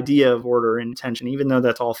like the idea of order and intention, even though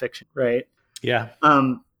that's all fiction, right? Yeah.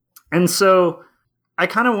 And so I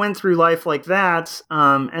kind of went through life like that.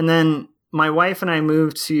 And then my wife and I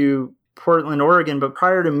moved to Portland, Oregon. But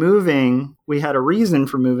prior to moving, we had a reason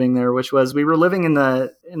for moving there, which was we were living in a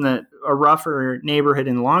rougher neighborhood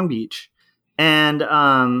in Long Beach. And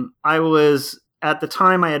I was... At the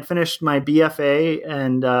time, I had finished my BFA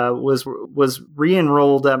and was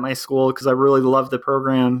re-enrolled at my school because I really loved the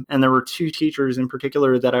program. And there were two teachers in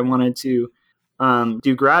particular that I wanted to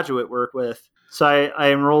do graduate work with. So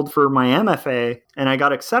I enrolled for my MFA, and I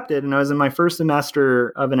got accepted. And I was in my first semester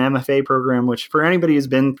of an MFA program, which for anybody who's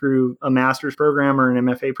been through a master's program or an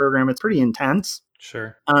MFA program, it's pretty intense.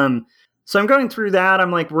 Sure. So I'm going through that.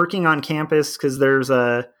 I'm like working on campus because there's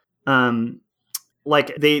a...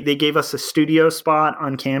 like they gave us a studio spot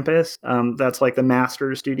on campus. That's like the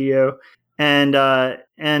master's studio. And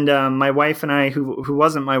my wife and I, who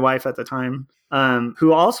wasn't my wife at the time,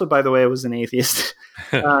 who also, by the way, was an atheist.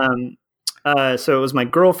 So it was my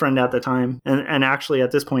girlfriend at the time. And actually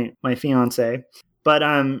at this point, my fiance. But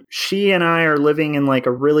she and I are living in like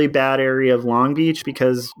a really bad area of Long Beach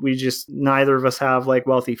because neither of us have like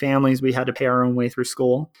wealthy families. We had to pay our own way through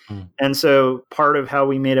school. And so part of how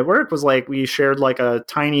we made it work was like we shared like a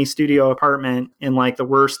tiny studio apartment in like the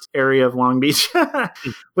worst area of Long Beach,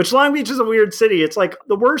 which Long Beach is a weird city. It's like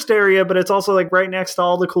the worst area, but it's also like right next to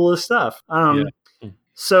all the coolest stuff.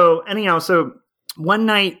 So anyhow, one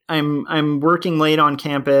night I'm working late on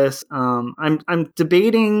campus. I'm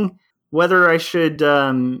debating whether I should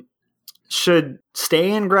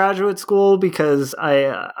stay in graduate school because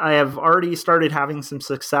I have already started having some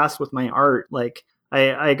success with my art. Like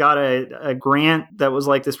I got a grant that was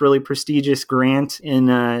like this really prestigious grant in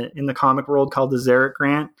the comic world called the Xeric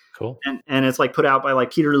Grant. Cool. And it's like put out by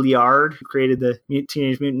like Peter Liard, who created the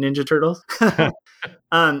Teenage Mutant Ninja Turtles.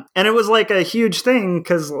 And it was like a huge thing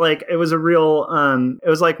because like it was a real, it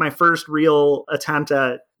was like my first real attempt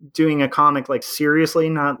at doing a comic like seriously,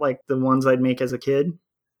 not like the ones I'd make as a kid.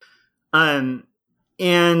 And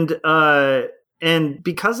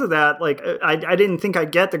because of that, like I didn't think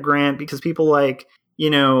I'd get the grant because people like,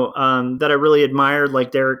 that I really admired,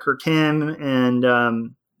 like Derek Kirkham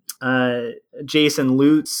and Jason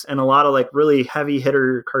Lutz and a lot of like really heavy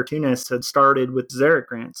hitter cartoonists had started with Xeric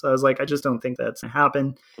Grant. So I was like, I just don't think that's gonna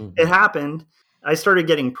happen. Mm-hmm. It happened. I started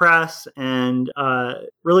getting press and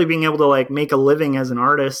really being able to like make a living as an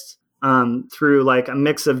artist through like a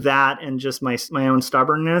mix of that and just my own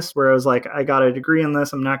stubbornness, where I was like, I got a degree in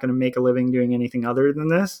this. I'm not going to make a living doing anything other than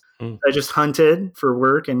this. I just hunted for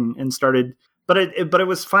work and started, but it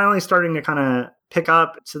was finally starting to kind of pick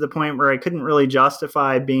up to the point where I couldn't really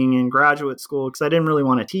justify being in graduate school because I didn't really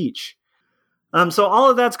want to teach. So all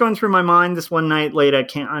of that's going through my mind this one night late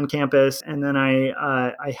on campus. And then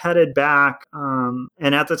I headed back.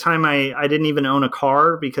 And at the time I didn't even own a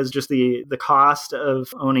car because just the cost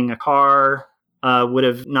of owning a car would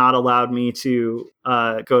have not allowed me to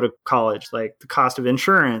go to college, like the cost of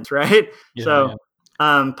insurance, right? Yeah,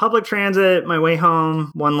 public transit, my way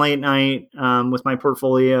home one late night with my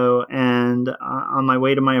portfolio. And on my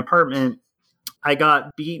way to my apartment, I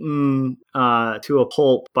got beaten to a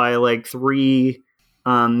pulp by like 3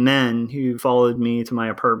 men who followed me to my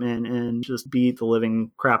apartment and just beat the living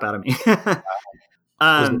crap out of me.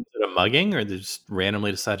 Was it a mugging, or they just randomly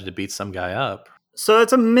decided to beat some guy up? So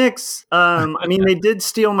it's a mix. I mean, they did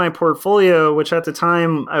steal my portfolio, which at the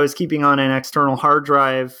time I was keeping on an external hard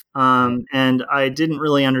drive. And I didn't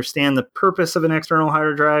really understand the purpose of an external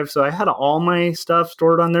hard drive. So I had all my stuff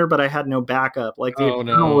stored on there, but I had no backup. Like the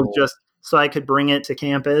external was just so I could bring it to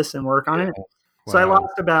campus and work on it. Wow. So I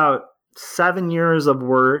lost about 7 years of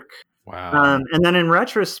work. Wow. And then in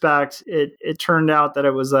retrospect, it turned out that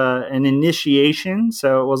it was an initiation.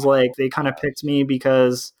 So it was like they kind of picked me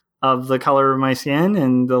because of the color of my skin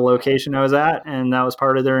and the location I was at. And that was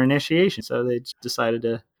part of their initiation. So they decided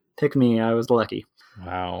to pick me. I was lucky.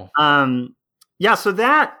 Wow. Yeah. So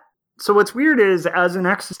what's weird is as an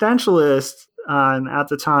existentialist at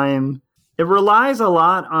the time, it relies a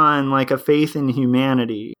lot on like a faith in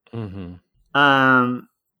humanity. Mm-hmm.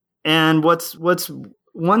 And what's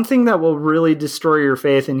one thing that will really destroy your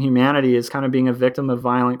faith in humanity is kind of being a victim of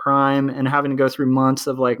violent crime and having to go through months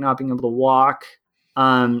of like not being able to walk,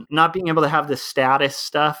 not being able to have the status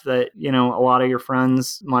stuff that, a lot of your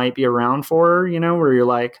friends might be around for, where you're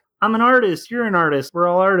like, I'm an artist, you're an artist, we're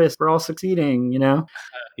all artists, we're all succeeding,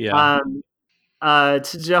 Yeah.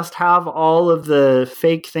 To just have all of the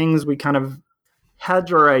fake things we kind of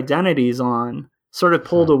hedge our identities on sort of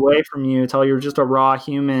pulled away from you until you're just a raw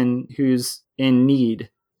human who's in need.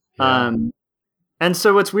 Yeah. And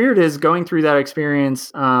so what's weird is going through that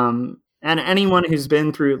experience, and anyone who's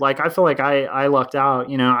been through, like, I feel like I lucked out,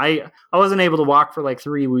 I wasn't able to walk for like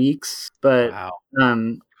 3 weeks, but, wow.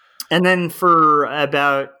 And then for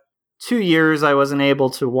about 2 years, I wasn't able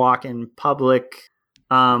to walk in public,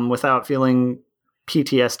 without feeling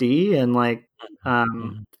PTSD and like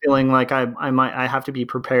feeling like I have to be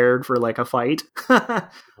prepared for like a fight.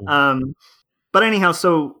 But anyhow,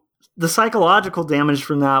 so the psychological damage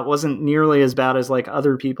from that wasn't nearly as bad as like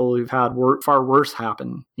other people who've had far worse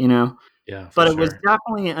happen, Yeah, but it was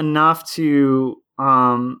definitely enough to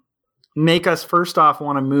make us first off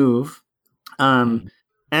want to move, and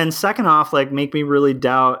second off like make me really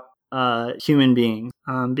doubt human beings,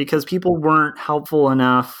 because people weren't helpful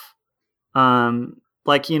enough. I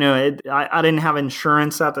didn't have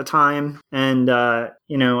insurance at the time, and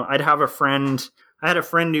I'd have a friend. I had a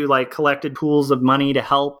friend who like collected pools of money to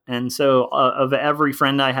help, and so of every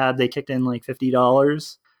friend I had, they kicked in like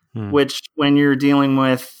 $50, which when you're dealing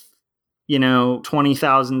with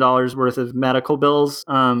 $20,000 worth of medical bills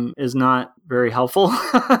is not very helpful.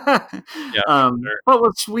 Sure. But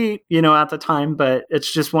was sweet, at the time. But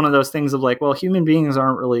it's just one of those things of like, well, human beings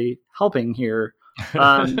aren't really helping here.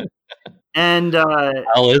 And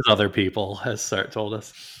hell is other people, as Sart told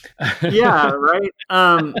us. Yeah, right.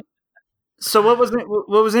 So what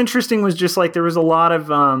was interesting was just like there was a lot of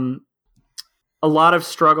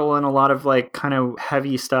struggle and a lot of like kind of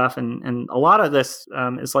heavy stuff, and a lot of this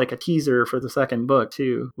is like a teaser for the second book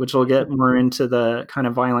too, which will get more into the kind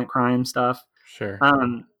of violent crime stuff. Sure.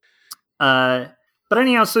 But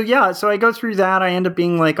anyhow, so I go through that. I end up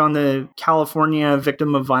being like on the California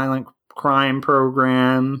Victim of Violent Crime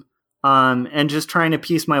program. and just trying to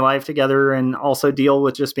piece my life together and also deal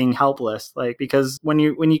with just being helpless. Like, because when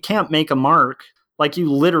you can't make a mark, like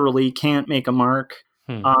you literally can't make a mark,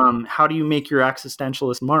 how do you make your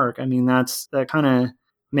existentialist mark? I mean, that kind of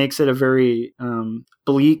makes it a very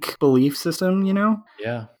bleak belief system, you know?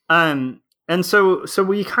 Yeah. And so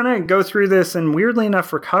we kind of go through this and weirdly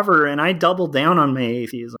enough recover, and I double down on my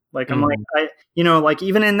atheism. Like, I'm like, like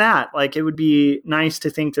even in that, like it would be nice to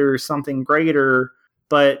think there's something greater,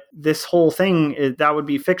 but this whole thing, that would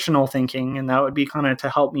be fictional thinking, and that would be kind of to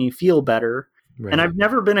help me feel better. Right. And I've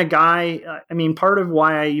never been a guy, I mean, part of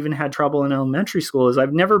why I even had trouble in elementary school is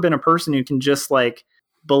I've never been a person who can just like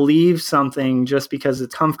believe something just because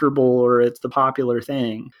it's comfortable or it's the popular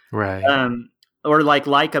thing. Right. Or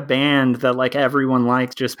like a band that like everyone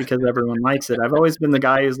likes just because everyone likes it. I've always been the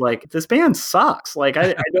guy who's like, this band sucks. Like,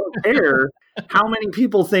 I don't care how many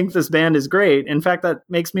people think this band is great. In fact, that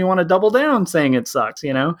makes me want to double down saying it sucks,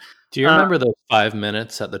 you know? Do you remember those 5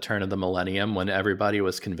 minutes at the turn of the millennium when everybody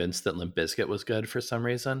was convinced that Limp Bizkit was good for some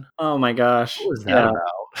reason? Oh my gosh. What was that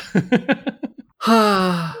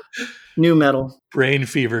about? New metal. Brain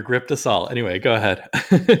fever gripped us all. Anyway, go ahead.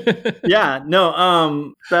 Yeah,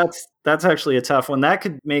 no, that's actually a tough one. That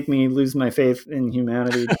could make me lose my faith in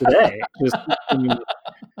humanity today.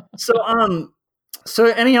 So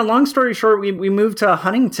anyhow, long story short, we moved to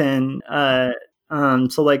Huntington, so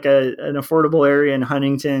like an affordable area in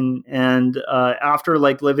Huntington, and after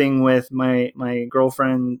like living with my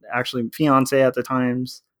girlfriend, actually fiance at the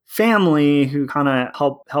time's family, who kind of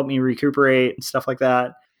helped me recuperate and stuff like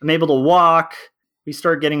that, I'm able to walk. We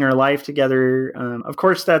start getting our life together. Of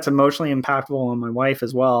course, that's emotionally impactful on my wife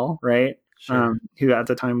as well, right? Sure. Who at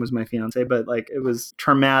the time was my fiance, but like it was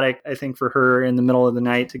traumatic, I think, for her in the middle of the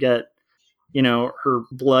night to get, her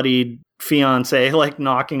bloodied fiance like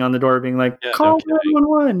knocking on the door, being like, "Call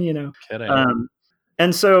 911,"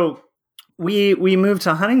 And so we moved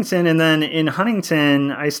to Huntington, and then in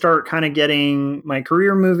Huntington, I start kind of getting my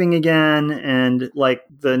career moving again, and like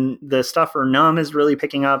the stuff for Numb is really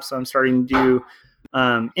picking up. So I'm starting to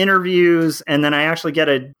do interviews, and then I actually get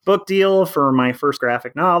a book deal for my first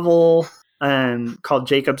graphic novel called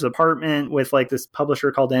Jacob's Apartment with like this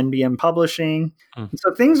publisher called NBM Publishing.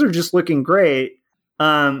 So things are just looking great.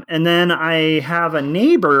 And then I have a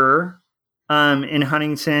neighbor in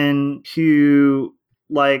Huntington who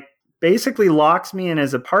like basically locks me in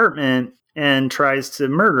his apartment and tries to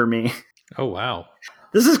murder me. Oh, wow.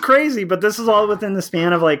 This is crazy, but this is all within the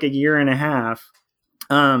span of like a year and a half.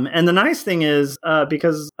 And the nice thing is,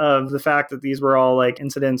 because of the fact that these were all like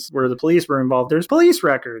incidents where the police were involved, there's police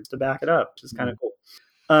records to back it up, which is kind of cool.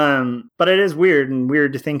 But it is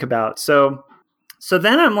weird to think about. So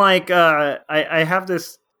then I'm like, I have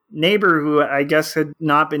this neighbor who I guess had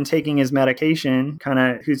not been taking his medication, kind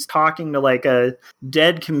of who's talking to like a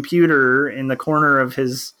dead computer in the corner of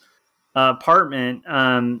his apartment,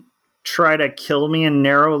 try to kill me, and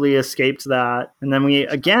narrowly escaped that. And then we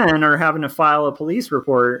again are having to file a police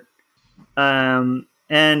report. And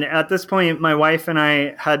at this point, my wife and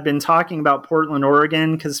I had been talking about Portland,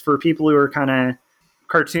 Oregon, because for people who are kind of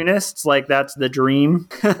cartoonists, like that's the dream.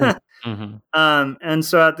 And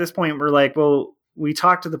so at this point, we're like, well, we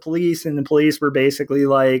talked to the police, and the police were basically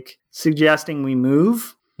like suggesting we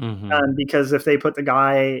move, because if they put the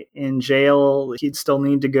guy in jail, he'd still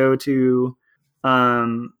need to go to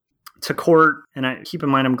court. And I keep in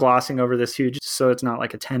mind, I'm glossing over this huge, so it's not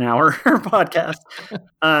like a 10-hour podcast.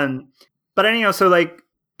 But anyhow, so like,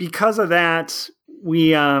 because of that,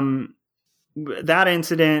 we, that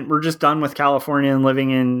incident, we're just done with California and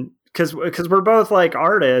living in, because we're both like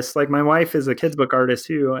artists. Like my wife is a kids book artist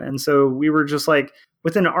too. And so we were just like,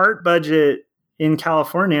 with an art budget in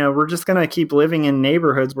California, we're just going to keep living in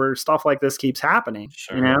neighborhoods where stuff like this keeps happening,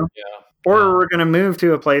 Yeah. Or we're going to move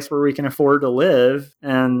to a place where we can afford to live.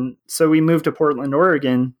 And so we moved to Portland,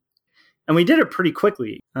 Oregon, and we did it pretty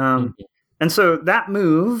quickly. And so that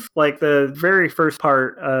move, like the very first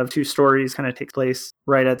part of Two Stories, kind of takes place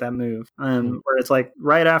right at that move, where it's like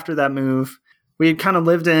right after that move. We had kind of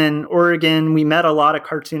lived in Oregon. We met a lot of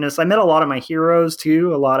cartoonists. I met a lot of my heroes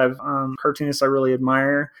too. A lot of cartoonists I really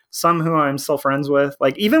admire. Some who I'm still friends with.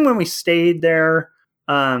 Like even when we stayed there,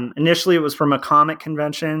 initially it was from a comic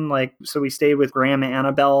convention. Like, so we stayed with Graham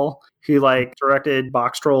Annabelle, who like directed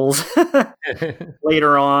Box Trolls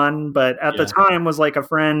later on. But at the time was like a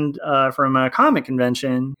friend from a comic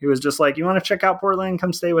convention who was just like, you want to check out Portland?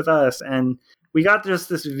 Come stay with us. And we got just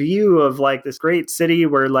this view of like this great city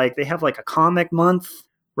where like they have like a comic month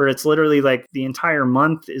where it's literally like the entire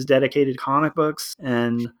month is dedicated to comic books,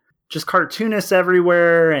 and just cartoonists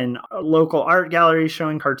everywhere, and local art galleries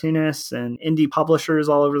showing cartoonists, and indie publishers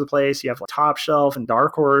all over the place. You have like Top Shelf and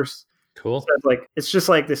Dark Horse. Cool. So it's like, it's just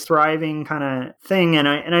like this thriving kind of thing. And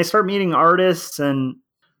I start meeting artists, and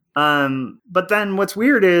but then what's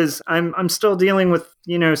weird is I'm still dealing with,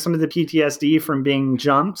 some of the PTSD from being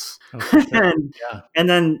jumps, Okay. and Yeah. and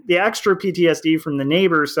then the extra PTSD from the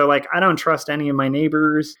neighbors. So like, I don't trust any of my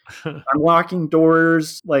neighbors. I'm locking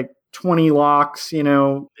doors, like 20 locks,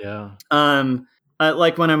 Yeah.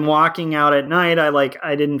 like when I'm walking out at night,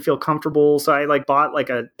 I didn't feel comfortable. So I like bought like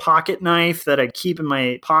a pocket knife that I keep in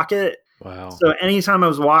my pocket. Wow. So anytime I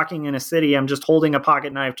was walking in a city, I'm just holding a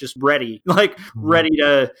pocket knife, just ready, like ready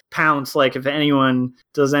to pounce. Like if anyone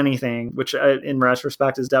does anything, which in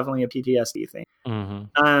retrospect is definitely a PTSD thing.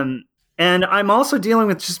 And I'm also dealing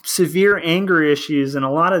with just severe anger issues. And a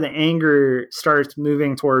lot of the anger starts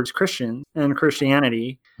moving towards Christian and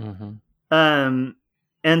Christianity. And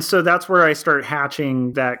so that's where I start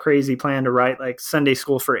hatching that crazy plan to write like Sunday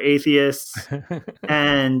School for Atheists.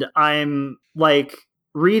 And I'm like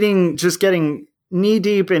reading, just getting knee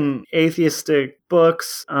deep in atheistic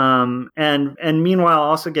books. And meanwhile,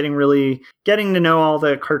 also getting to know all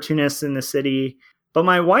the cartoonists in the city. But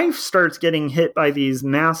my wife starts getting hit by these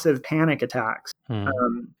massive panic attacks.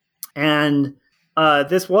 And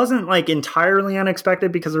this wasn't like entirely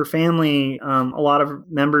unexpected, because her family, a lot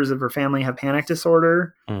of members of her family have panic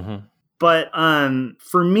disorder. But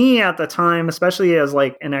for me at the time, especially as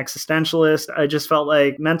like an existentialist, I just felt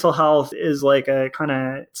like mental health is like a kind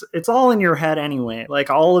of, it's all in your head anyway.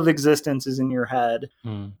 Like all of existence is in your head.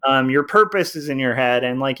 Your purpose is in your head.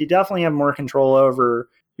 And like, you definitely have more control over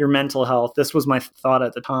your mental health. This was my thought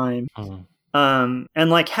at the time. And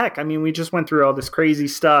like, heck, I mean, we just went through all this crazy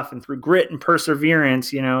stuff, and through grit and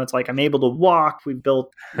perseverance, it's like I'm able to walk. We've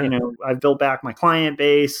built, I've built back my client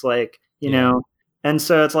base, like, and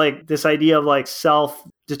so it's like this idea of like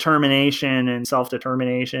self-determination, and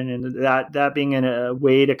that being a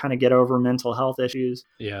way to kind of get over mental health issues.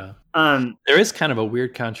 Yeah. There is kind of a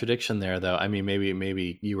weird contradiction there, though. I mean,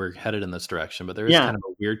 maybe you were headed in this direction, but there is kind of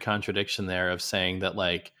a weird contradiction there of saying that,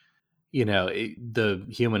 like, the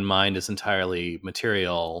human mind is entirely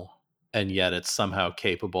material, and yet it's somehow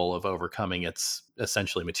capable of overcoming its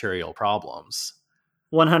essentially material problems.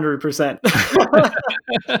 100%.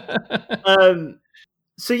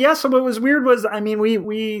 So yeah, so what was weird was, I mean,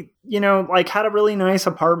 we like had a really nice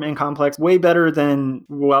apartment complex, way better than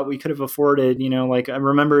what we could have afforded. Like I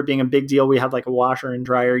remember it being a big deal. We had like a washer and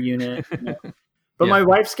dryer unit. But my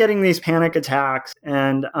wife's getting these panic attacks,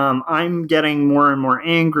 and I'm getting more and more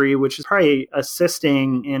angry, which is probably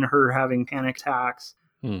assisting in her having panic attacks.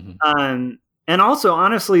 And also,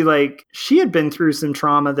 honestly, like she had been through some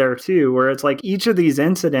trauma there too, where it's like each of these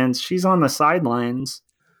incidents, she's on the sidelines,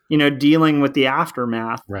 dealing with the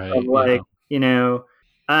aftermath of like,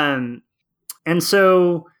 and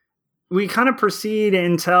so we kind of proceed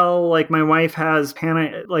until like my wife has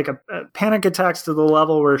panic attacks to the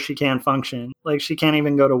level where she can't function. Like she can't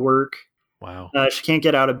even go to work. Wow. She can't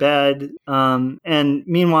get out of bed. And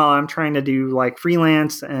meanwhile, I'm trying to do like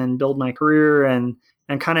freelance and build my career, and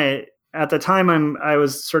kind of at the time I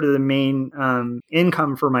was sort of the main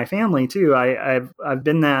income for my family too. I've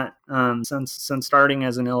been that since starting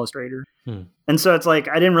as an illustrator. And so it's like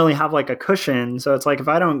I didn't really have like a cushion. So it's like if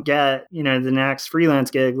I don't get, the next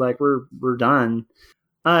freelance gig, like we're done.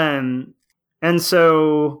 And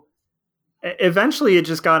so eventually it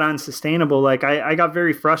just got unsustainable. Like I got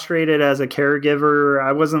very frustrated as a caregiver.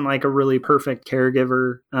 I wasn't like a really perfect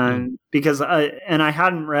caregiver because I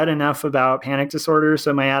hadn't read enough about panic disorder.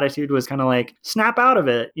 So my attitude was kind of like snap out of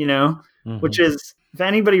it, which is, if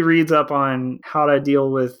anybody reads up on how to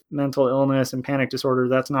deal with mental illness and panic disorder,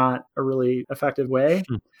 that's not a really effective way.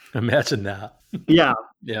 Imagine that. Yeah.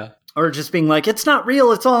 Yeah. Or just being like, it's not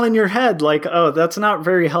real, it's all in your head. Like, oh, that's not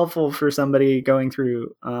very helpful for somebody going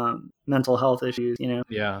through mental health issues,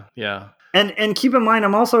 Yeah. Yeah. And keep in mind,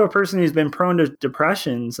 I'm also a person who's been prone to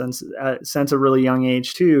depression since a really young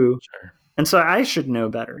age too. Sure. And so I should know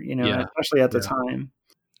better, especially at the time.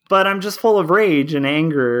 But I'm just full of rage and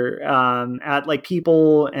anger at like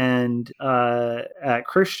people and at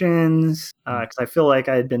Christians because I feel like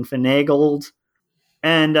I had been finagled.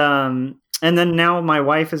 And then now my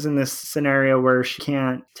wife is in this scenario where she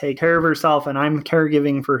can't take care of herself, and I'm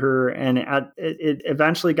caregiving for her. And it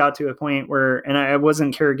eventually got to a point where, and I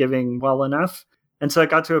wasn't caregiving well enough. And so it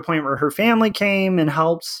got to a point where her family came and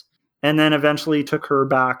helped, and then eventually took her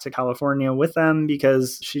back to California with them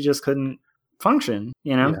because she just couldn't function,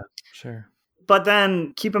 Yeah, sure. But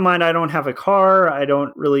then keep in mind, I don't have a car. I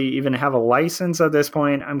don't really even have a license at this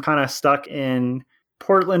point. I'm kind of stuck in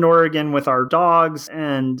Portland, Oregon with our dogs,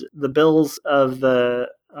 and the bills of the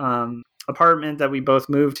apartment that we both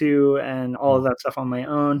moved to and all of that stuff on my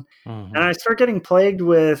own. Mhm. And I start getting plagued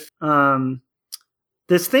with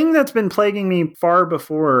this thing that's been plaguing me far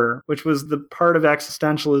before, which was the part of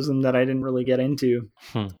existentialism that I didn't really get into.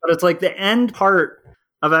 But it's like the end part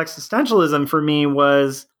of existentialism for me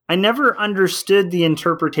was I never understood the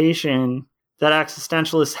interpretation that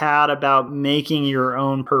existentialists had about making your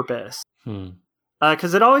own purpose.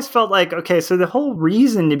 Because it always felt like, okay, so the whole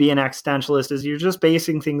reason to be an existentialist is you're just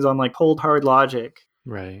basing things on like cold, hard logic.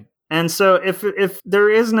 Right. And so if there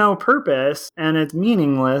is no purpose and it's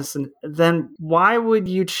meaningless, then why would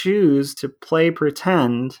you choose to play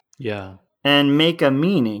pretend Yeah. and make a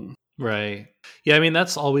meaning? Right. Yeah, I mean,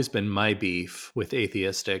 that's always been my beef with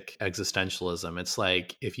atheistic existentialism. It's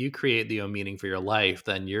like if you create the own meaning for your life,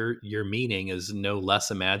 then your meaning is no less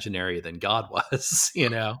imaginary than God was, you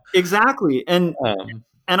know? Exactly. And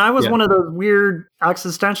I was one of those weird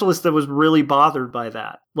existentialists that was really bothered by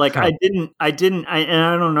that. Like I didn't, and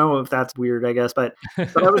I don't know if that's weird, I guess, but I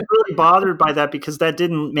was really bothered by that because that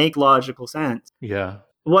didn't make logical sense. Yeah.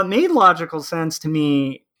 What made logical sense to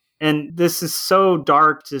me, and this is so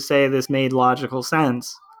dark to say this made logical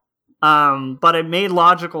sense, but it made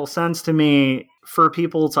logical sense to me for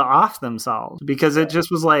people to off themselves because it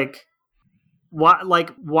just was like,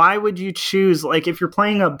 why would you choose, like if you're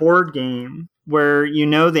playing a board game where you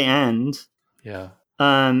know the end,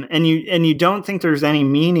 and you don't think there's any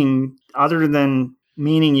meaning other than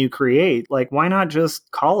meaning you create, like why not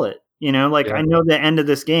just call it? You know, like I know the end of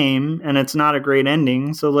this game and it's not a great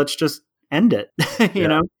ending, so let's just end it. You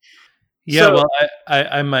know? Yeah, so, well,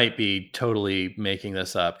 I might be totally making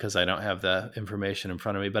this up because I don't have the information in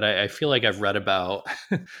front of me, but I feel like I've read about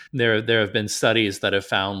there have been studies that have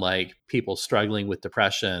found like people struggling with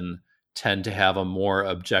depression tend to have a more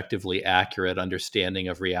objectively accurate understanding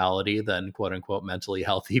of reality than quote unquote mentally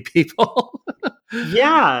healthy people.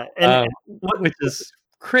 Yeah. And which is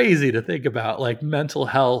crazy to think about. Like mental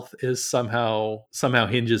health is somehow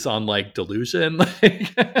hinges on like delusion.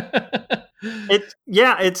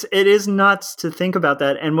 It is nuts to think about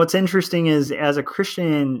that. And what's interesting is as a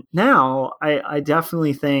Christian now, I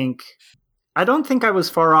definitely think I don't think I was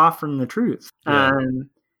far off from the truth.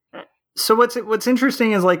 So what's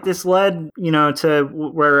interesting is like this led, you know, to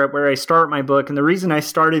where I start my book. And the reason I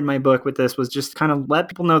started my book with this was just kind of let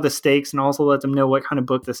people know the stakes and also let them know what kind of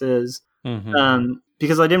book this is.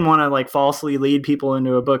 Because I didn't want to like falsely lead people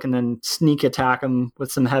into a book and then sneak attack them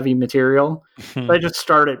with some heavy material. So I just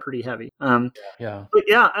started pretty heavy.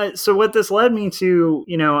 So what this led me to,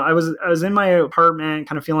 you know, I was in my apartment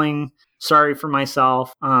kind of feeling sorry for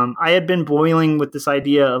myself. I had been boiling with this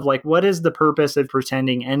idea of like, what is the purpose of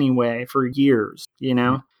pretending anyway for years, you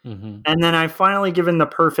know? And then I finally given the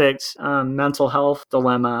perfect mental health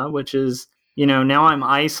dilemma, which is, you know, now I'm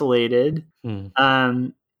isolated.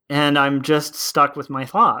 And I'm just stuck with my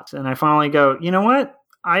thoughts. And I finally go, you know what?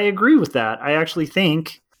 I agree with that. I actually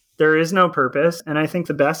think there is no purpose. And I think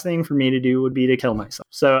the best thing for me to do would be to kill myself.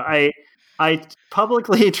 So I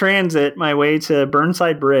publicly transit my way to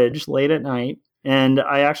Burnside Bridge late at night. And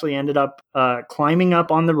I actually ended up climbing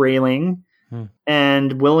up on the railing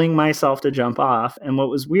and willing myself to jump off. And what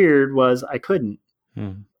was weird was I couldn't.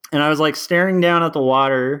 And I was like staring down at the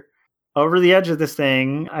water over the edge of this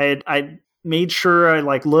thing. I made sure I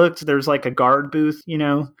like looked, there's like a guard booth, you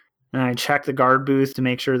know, and I checked the guard booth to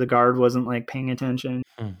make sure the guard wasn't like paying attention.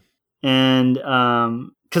 And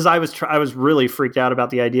because I was really freaked out about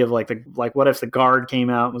the idea of like what if the guard came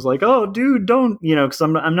out and was like, oh dude, don't, you know, because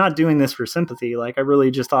I'm not doing this for sympathy. Like I really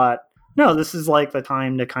just thought, no, this is like the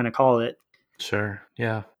time to kind of call it. Sure.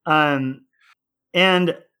 Yeah.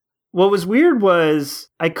 And what was weird was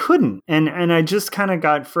I couldn't, and I just kind of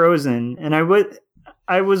got frozen, and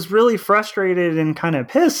I was really frustrated and kind of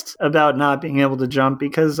pissed about not being able to jump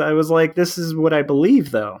because I was like, this is what I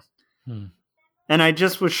believe though. And I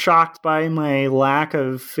just was shocked by my lack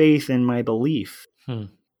of faith in my belief.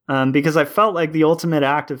 Because I felt like the ultimate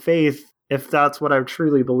act of faith, if that's what I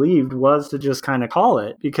truly believed, was to just kind of call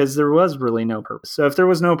it because there was really no purpose. So if there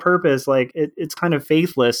was no purpose, like it's kind of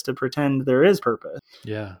faithless to pretend there is purpose.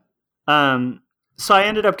 Yeah. So I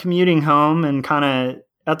ended up commuting home and kind of,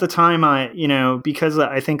 at the time, because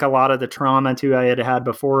I think a lot of the trauma too I had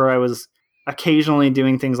before, I was occasionally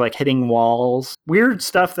doing things like hitting walls, weird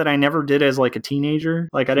stuff that I never did as like a teenager.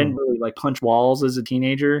 Like I didn't really like punch walls as a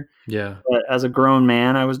teenager. Yeah. But as a grown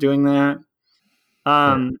man, I was doing that.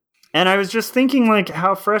 And I was just thinking like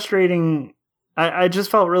how frustrating. I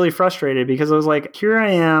just felt really frustrated because I was like, here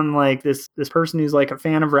I am, like this person who's like a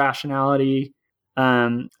fan of rationality.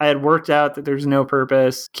 I had worked out that there's no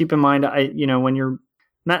purpose. Keep in mind, when you're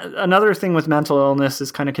another thing with mental illness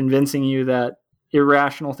is kind of convincing you that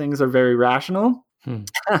irrational things are very rational.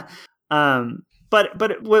 But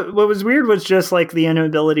what was weird was just like the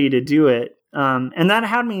inability to do it. And that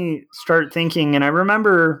had me start thinking. And I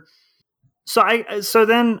remember, so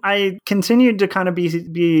then I continued to kind of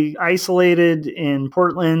be isolated in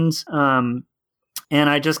Portland. And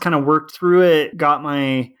I just kind of worked through it, got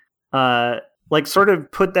my, like sort of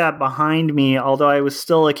put that behind me, although I was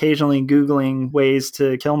still occasionally Googling ways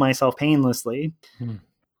to kill myself painlessly.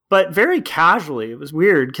 But very casually. It was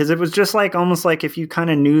weird because it was just like almost like if you kind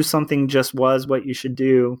of knew something just was what you should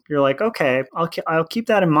do, you're like, okay, I'll keep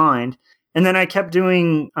that in mind. And then I kept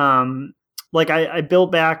doing, like I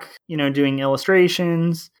built back, doing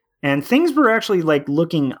illustrations, and things were actually like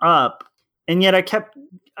looking up. And yet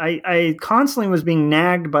I constantly was being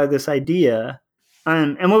nagged by this idea.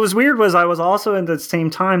 And what was weird was I was also at the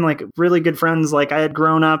same time like really good friends. Like I had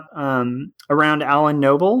grown up around Alan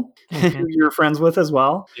Noble, who you were friends with as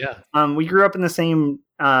well. Yeah. We grew up in the same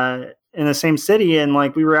city, and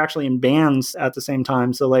like we were actually in bands at the same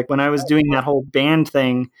time. So like when I was doing that whole band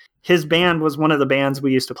thing, his band was one of the bands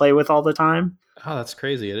we used to play with all the time. Oh, that's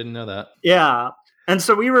crazy. I didn't know that. Yeah. And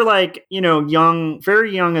so we were like,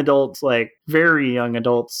 very young adults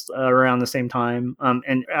around the same time.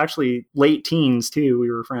 And actually late teens too,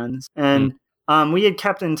 we were friends. And we had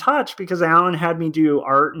kept in touch because Alan had me do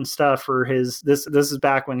art and stuff for this is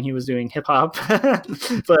back when he was doing hip hop,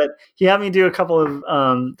 but he had me do a couple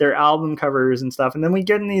of their album covers and stuff. And then we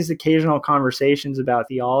get in these occasional conversations about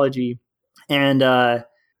theology.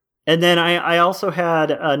 And then I also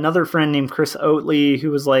had another friend named Chris Oatley,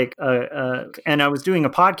 who was like, and I was doing a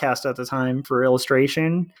podcast at the time for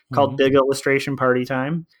illustration called Big Illustration Party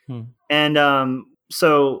Time. And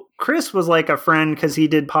so Chris was like a friend because he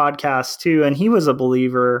did podcasts too, and he was a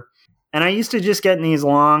believer. And I used to just get in these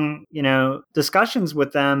long, discussions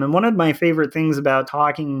with them. And one of my favorite things about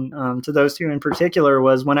talking to those two in particular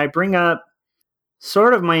was when I bring up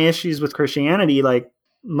sort of my issues with Christianity, like,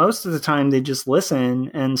 most of the time they just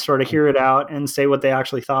listen and sort of hear it out and say what they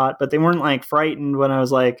actually thought, but they weren't like frightened when I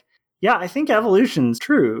was like, yeah, I think evolution's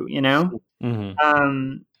true,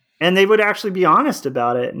 and they would actually be honest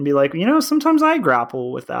about it and be like, sometimes I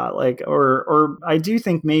grapple with that. Like, or I do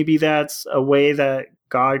think maybe that's a way that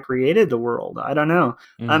God created the world. I don't know.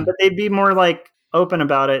 But they'd be more like open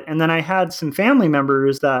about it. And then I had some family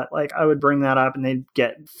members that like, I would bring that up and they'd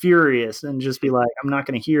get furious and just be like, I'm not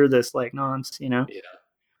going to hear this like nonsense, Yeah.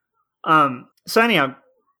 So anyhow,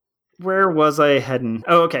 where was I heading?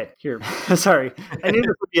 Oh, okay. Here. Sorry. I knew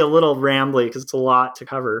this would be a little rambly because it's a lot to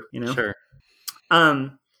cover, Sure.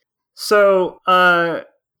 So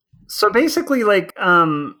basically like,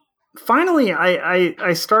 finally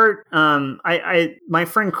I start, my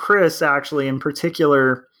friend Chris actually in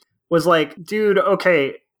particular was like, dude,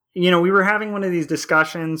 okay. We were having one of these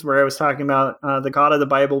discussions where I was talking about, the God of the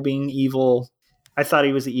Bible being evil. I thought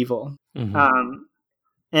he was evil.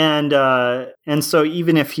 And so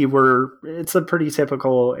even if he were, it's a pretty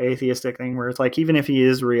typical atheistic thing where it's like, even if he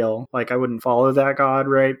is real, like I wouldn't follow that God,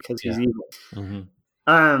 right? Because he's evil.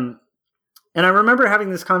 And I remember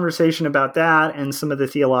having this conversation about that and some of the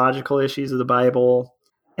theological issues of the Bible,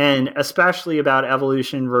 and especially about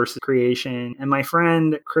evolution versus creation. And my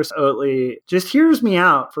friend Chris Oatley just hears me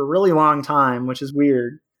out for a really long time, which is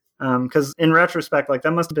weird. Because in retrospect, like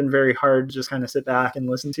that must have been very hard to just kind of sit back and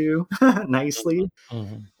listen to nicely.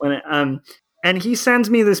 And he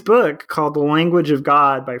sends me this book called The Language of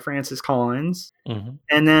God by Francis Collins.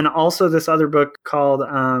 And then also this other book called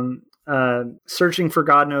Searching for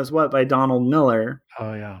God Knows What by Donald Miller.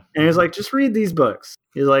 Oh, yeah. And he was like, just read these books.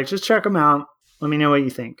 He's like, just check them out. Let me know what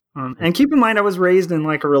you think. And keep in mind, I was raised in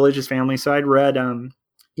like a religious family. So I'd read, a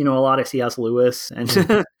lot of C.S. Lewis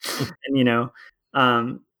and,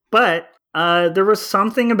 but there was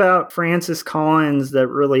something about Francis Collins that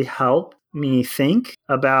really helped me think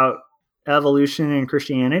about evolution and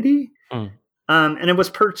Christianity. And it was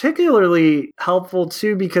particularly helpful,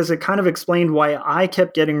 too, because it kind of explained why I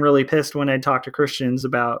kept getting really pissed when I talked to Christians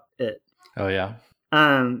about it. Oh, yeah.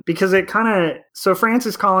 Because it kind of... So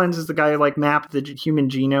Francis Collins is the guy who like mapped the human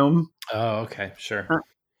genome. Oh, okay. Sure.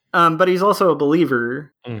 But he's also a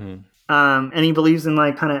believer. And he believes in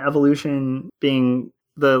like kind of evolution being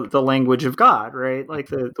the language of God, right? Like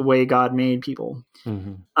the way God made people.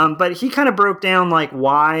 But he kind of broke down like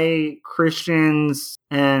why Christians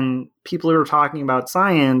and people who are talking about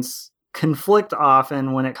science conflict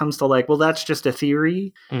often when it comes to like, well, that's just a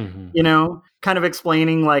theory, kind of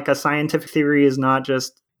explaining like a scientific theory is not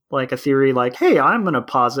just like a theory like, hey, I'm going to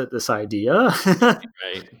posit this idea.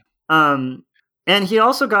 Right. And he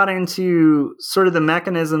also got into sort of the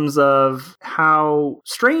mechanisms of how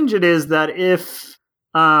strange it is that if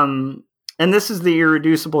and this is the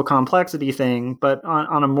irreducible complexity thing, but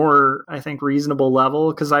on a more, I think, reasonable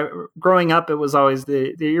level. Because growing up, it was always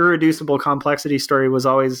the irreducible complexity story was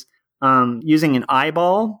always using an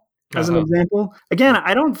eyeball as an example. Again,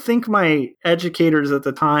 I don't think my educators at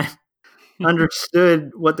the time understood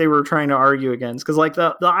what they were trying to argue against. Because like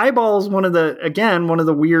the eyeball is one of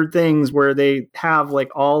the weird things where they have like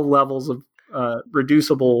all levels of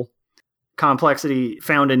reducible complexity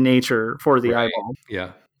found in nature for the eyeball.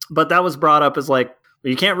 Yeah. But that was brought up as like,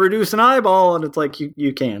 well, you can't reduce an eyeball, and it's like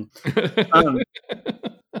you can.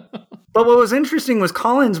 But what was interesting was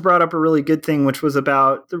Collins brought up a really good thing, which was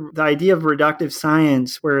about the idea of reductive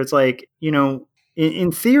science, where it's like,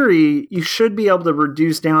 in theory, you should be able to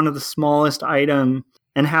reduce down to the smallest item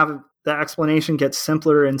and have the explanation get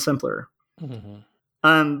simpler and simpler.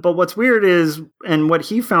 Mm-hmm. But what's weird is, and what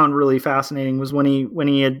he found really fascinating was when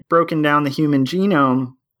he had broken down the human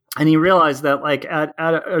genome, and he realized that like at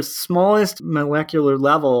a smallest molecular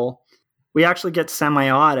level, we actually get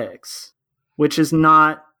semiotics, which is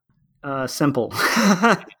not simple.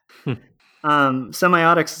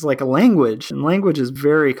 Semiotics is like a language, and language is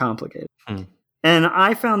very complicated. And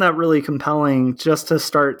I found that really compelling just to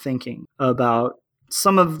start thinking about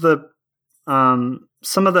some of the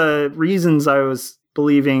reasons I was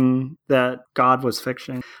believing that God was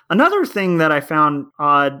fiction. Another thing that I found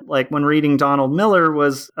odd, like when reading Donald Miller,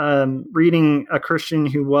 was reading a Christian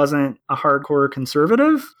who wasn't a hardcore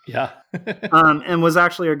conservative. Yeah. And was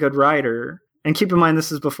actually a good writer. And keep in mind,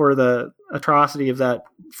 this is before the atrocity of that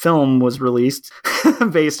film was released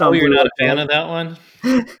based on... Oh, you're not a fan of that one?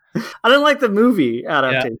 I didn't like the movie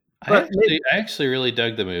adaptation. Yeah. I actually really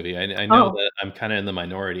dug the movie. I know that I'm kind of in the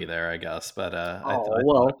minority there, I guess, but I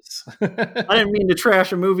didn't mean to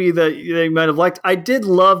trash a movie that they might have liked. I did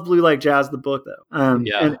love Blue Like Jazz, the book,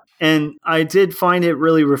 though. And I did find it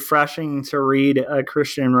really refreshing to read a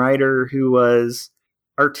Christian writer who was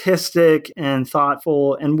artistic and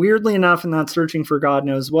thoughtful. And weirdly enough, in that Searching for God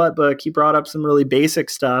Knows What book, he brought up some really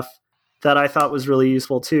basic stuff that I thought was really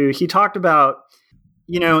useful too. He talked about,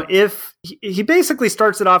 if he basically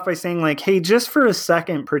starts it off by saying like, hey, just for a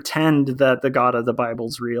second, pretend that the God of the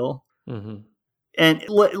Bible's real. Mm-hmm. And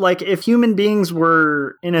like if human beings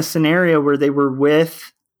were in a scenario where they were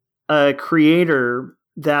with a creator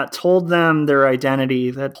that told them their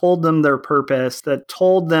identity, that told them their purpose, that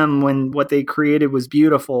told them when what they created was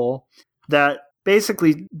beautiful, that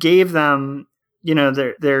basically gave them,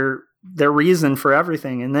 their reason for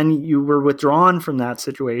everything. And then you were withdrawn from that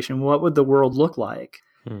situation. What would the world look like?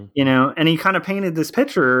 And he kind of painted this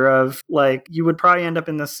picture of like, you would probably end up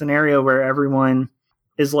in this scenario where everyone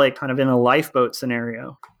is like kind of in a lifeboat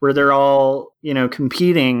scenario where they're all,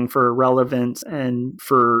 competing for relevance and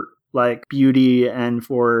for like beauty and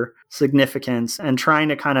for significance and trying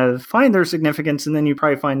to kind of find their significance. And then you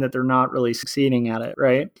probably find that they're not really succeeding at it.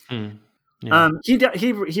 Right. Yeah.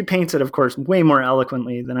 He paints it, of course, way more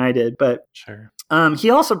eloquently than I did, but sure. He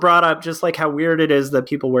also brought up just like how weird it is that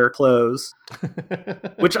people wear clothes,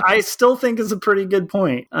 which I still think is a pretty good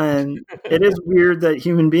point. And it is weird that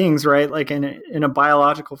human beings, right, like in a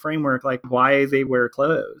biological framework, like why they wear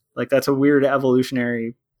clothes, like that's a weird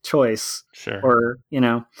evolutionary choice. Sure. Or,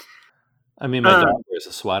 I mean, my dog wears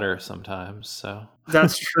a sweater sometimes, so.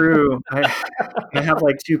 That's true. I have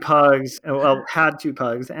like two pugs. Well, had two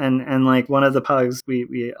pugs, and like one of the pugs,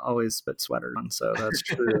 we always put sweaters on, so that's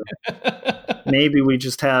true. Maybe we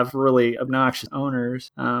just have really obnoxious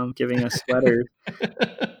owners giving us sweaters.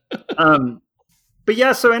 But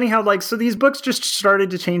yeah, so anyhow, like, so these books just started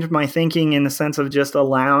to change my thinking in the sense of just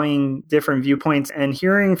allowing different viewpoints and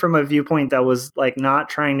hearing from a viewpoint that was like not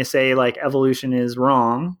trying to say like evolution is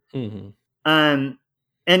wrong. Mm-hmm.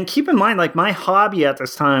 And keep in mind, like my hobby at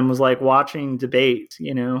this time was like watching debate,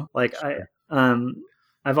 like sure.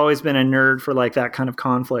 I've always been a nerd for like that kind of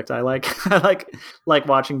conflict. I like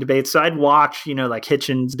watching debates. So I'd watch, like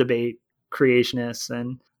Hitchens debate creationists.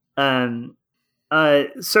 And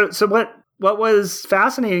so what was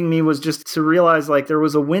fascinating me was just to realize like there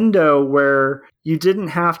was a window where you didn't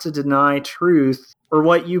have to deny truth or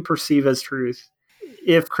what you perceive as truth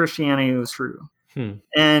if Christianity was true.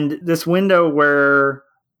 And this window where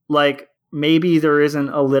like maybe there isn't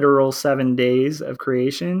a literal 7 days of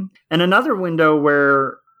creation, and another window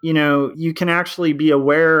where, you can actually be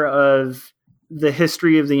aware of the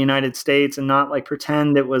history of the United States and not like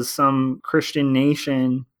pretend it was some Christian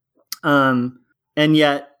nation, and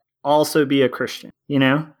yet also be a Christian,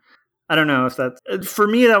 I don't know if that's, for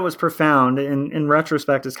me, that was profound. In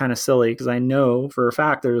retrospect, it's kind of silly because I know for a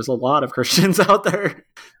fact there's a lot of Christians out there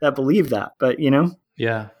that believe that, but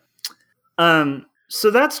Yeah. So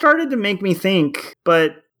that started to make me think,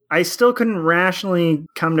 but I still couldn't rationally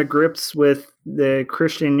come to grips with the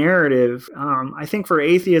Christian narrative. I think for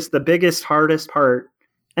atheists, the biggest, hardest part,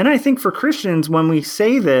 and I think for Christians, when we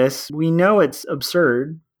say this, we know it's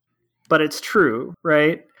absurd, but it's true,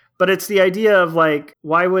 right? But it's the idea of like,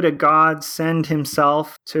 why would a God send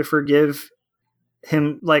himself to forgive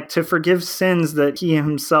him, like to forgive sins that he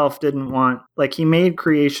himself didn't want? Like he made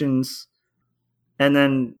creations and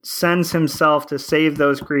then sends himself to save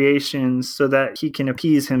those creations so that he can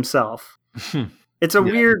appease himself. It's a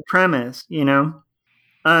weird premise, you know?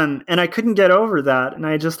 And I couldn't get over that. And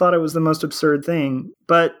I just thought it was the most absurd thing.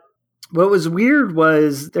 But what was weird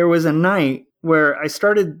was there was a night where I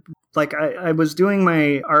started, like, I was doing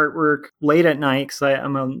my artwork late at night because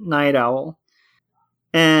I'm a night owl.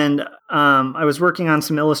 And I was working on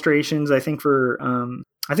some illustrations, I think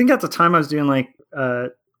I think at the time I was doing like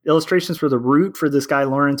illustrations for The Root for this guy,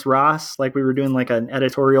 Lawrence Ross. Like we were doing like an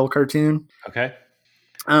editorial cartoon. Okay.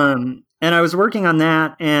 And I was working on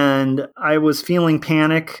that and I was feeling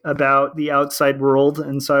panic about the outside world.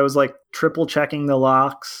 And so I was like triple checking the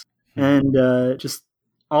locks and just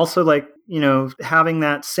also like, you know, having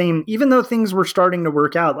that same, even though things were starting to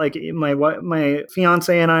work out, like my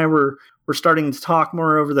fiance and I were starting to talk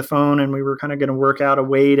more over the phone and we were kind of going to work out a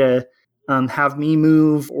way to have me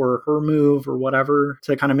move or her move or whatever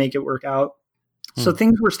to kind of make it work out. So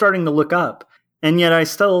things were starting to look up. And yet I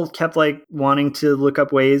still kept like wanting to look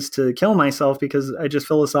up ways to kill myself because I just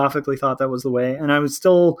philosophically thought that was the way. And I was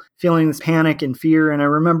still feeling this panic and fear. And I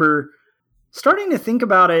remember starting to think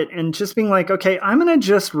about it and just being like, okay, I'm going to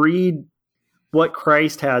just read what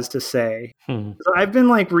Christ has to say. So I've been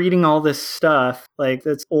like reading all this stuff, like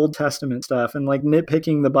that's Old Testament stuff and like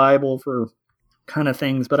nitpicking the Bible for kind of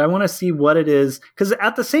things, but I want to see what it is. Because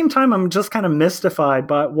at the same time, I'm just kind of mystified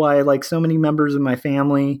by why like so many members of my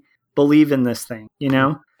family believe in this thing, you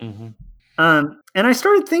know? And I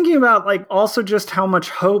started thinking about like also just how much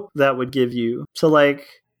hope that would give you to like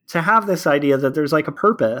to have this idea that there's like a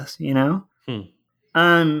purpose, you know?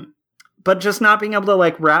 But just not being able to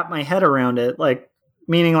like wrap my head around it, like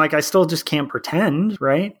meaning like I still just can't pretend,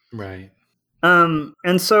 right? Right.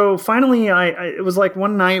 And so finally it was like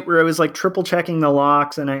one night where I was like triple checking the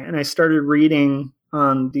locks and I started reading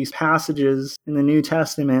these passages in the New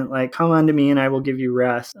Testament, like, come unto me and I will give you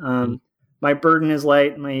rest. My burden is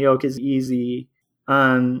light and my yoke is easy.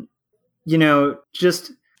 You know,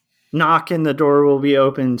 just knock and the door will be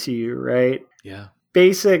open to you, right? Yeah.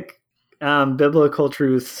 Basic biblical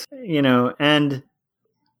truths, you know, and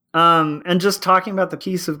just talking about the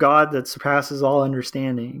peace of God that surpasses all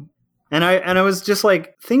understanding. And I was just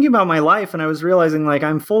like thinking about my life and I was realizing like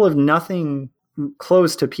I'm full of nothing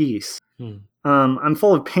close to peace. I'm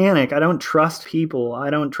full of panic. I don't trust people.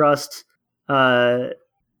 I don't trust, you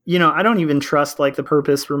know, I don't even trust like the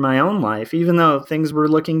purpose for my own life, even though things were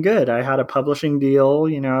looking good. I had a publishing deal,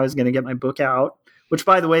 you know, I was going to get my book out, which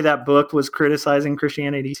by the way, that book was criticizing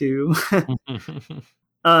Christianity too.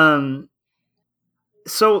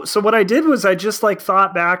 So what I did was I just like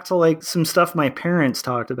thought back to like some stuff my parents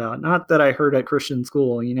talked about, not that I heard at Christian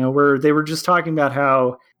school, you know, where they were just talking about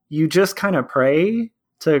how you just kind of pray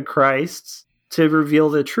to Christ to reveal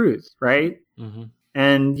the truth, right?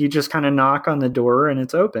 And you just kind of knock on the door and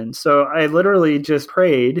it's open. So I literally just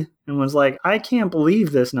prayed and was like, I can't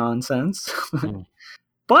believe this nonsense.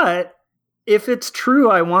 But if it's true,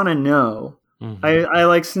 I want to know. I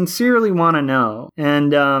like sincerely want to know.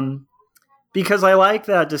 And because I like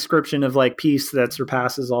that description of like peace that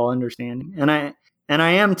surpasses all understanding. And I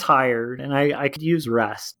am tired and I could use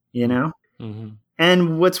rest, you know?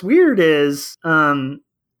 And what's weird is,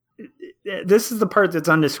 this is the part that's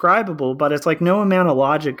undescribable, but it's like no amount of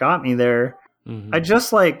logic got me there. I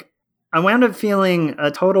just like, I wound up feeling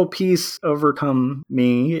a total peace overcome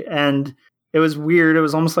me. And it was weird. It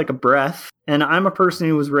was almost like a breath. And I'm a person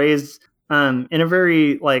who was raised in a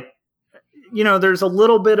very like, you know, there's a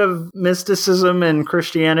little bit of mysticism in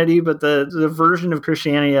Christianity, but the version of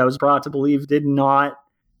Christianity I was brought to believe did not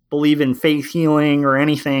believe in faith healing or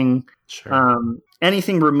anything.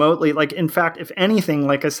 Anything remotely, like, in fact, if anything,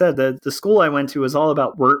 like I said, the school I went to was all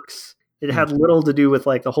about works. It had little to do with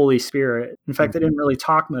like the Holy Spirit. In fact, they didn't really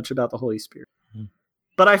talk much about the Holy Spirit.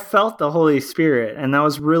 But I felt the Holy Spirit, and that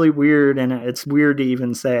was really weird. And it's weird to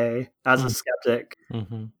even say as a skeptic.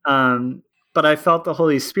 But I felt the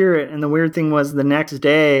Holy Spirit. And the weird thing was the next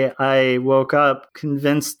day I woke up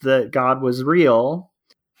convinced that God was real.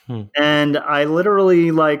 And I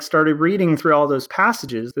literally like started reading through all those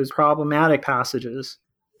passages, those problematic passages,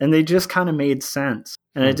 and they just kind of made sense.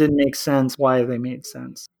 And it didn't make sense why they made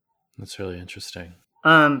sense. That's really interesting.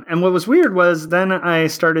 And what was weird was then I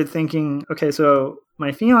started thinking, okay, so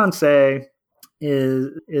my fiance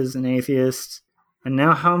is an atheist, and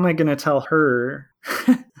now how am I going to tell her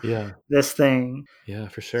Yeah. this thing? Yeah,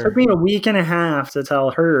 for It sure. took me a week and a half to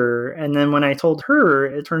tell her, and then when I told her,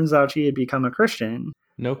 it turns out she had become a Christian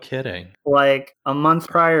No kidding. like a month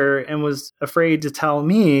prior and was afraid to tell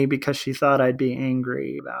me because she thought I'd be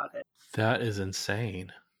angry about it. That is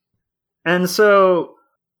insane. And so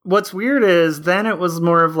what's weird is then it was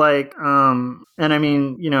more of like, and I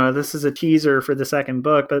mean, this is a teaser for the second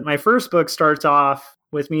book, but my first book starts off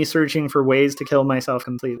with me searching for ways to kill myself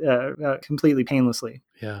completely painlessly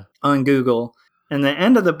on Google. And the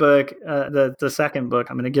end of the book, the second book,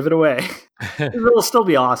 I'm going to give it away. It'll still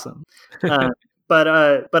be awesome.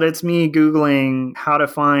 But it's me Googling how to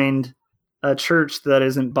find a church that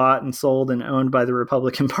isn't bought and sold and owned by the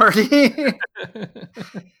Republican Party.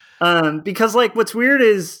 Because like what's weird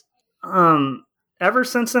is ever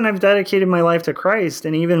since then I've dedicated my life to Christ,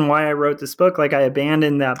 and even why I wrote this book, like I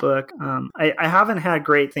abandoned that book. I haven't had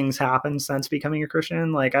great things happen since becoming a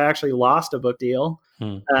Christian. Like I actually lost a book deal.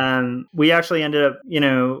 We actually ended up,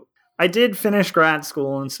 I did finish grad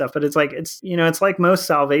school and stuff, but it's like most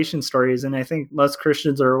salvation stories. And I think most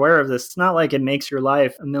Christians are aware of this. It's not like it makes your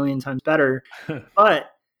life a million times better,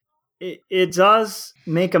 but it does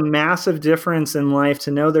make a massive difference in life to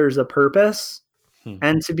know there's a purpose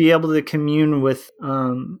and to be able to commune with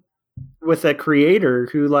a creator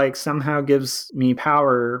who like somehow gives me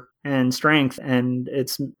power and strength. And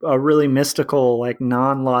it's a really mystical, like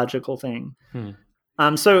non-logical thing.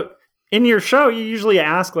 So in your show, you usually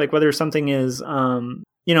ask like whether something is,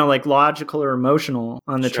 like logical or emotional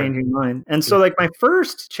on the changing mind. And so like my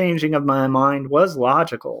first changing of my mind was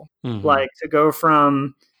logical, like to go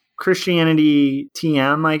from Christianity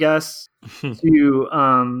TM, I guess,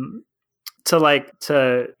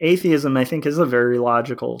 to atheism, I think is a very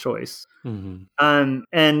logical choice.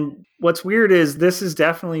 And what's weird is this is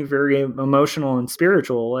definitely very emotional and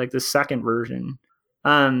spiritual, like the second version.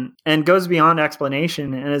 And goes beyond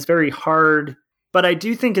explanation, and it's very hard. But I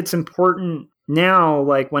do think it's important now,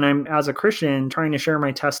 like when I'm as a Christian trying to share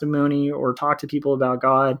my testimony or talk to people about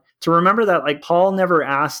God, to remember that like Paul never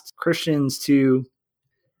asked Christians to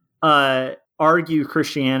argue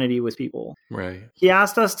Christianity with people. Right. He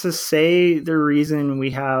asked us to say the reason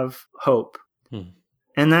we have hope.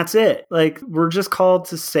 And that's it. Like, we're just called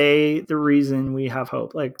to say the reason we have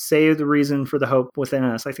hope, like say the reason for the hope within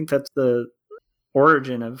us. I think that's the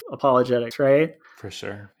origin of apologetics, right? For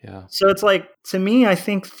sure. Yeah. So it's like, to me, I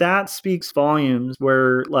think that speaks volumes,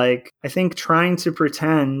 where like, I think trying to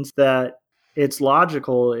pretend that it's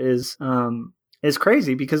logical is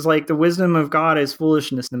crazy, because like the wisdom of God is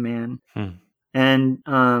foolishness to man. And,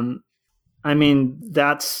 I mean,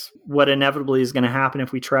 that's what inevitably is going to happen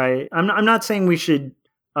if we try. I'm not saying we should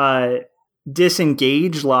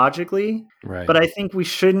disengage logically, right, but I think we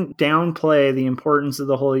shouldn't downplay the importance of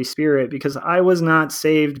the Holy Spirit, because I was not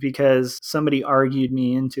saved because somebody argued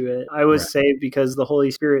me into it. I was saved because the Holy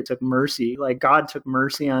Spirit took mercy. Like God took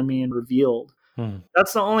mercy on me and revealed.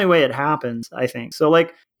 That's the only way it happens, I think. So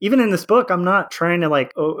like, even in this book, I'm not trying to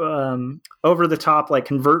like over the top, like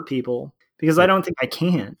convert people, because I don't think I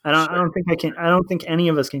can. I don't think I can. I don't think any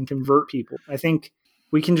of us can convert people. I think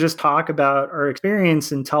we can just talk about our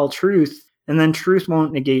experience and tell truth, and then truth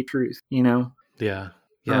won't negate truth, Yeah.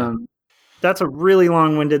 That's a really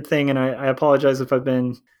long-winded thing, and I apologize if I've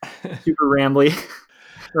been super rambly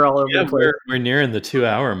or all over the place. We're nearing the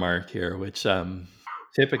 2-hour mark here, which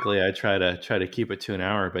typically I try to keep it to an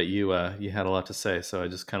hour, but you had a lot to say, so I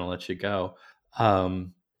just kind of let you go.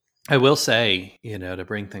 I will say, to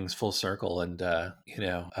bring things full circle and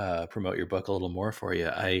promote your book a little more for you,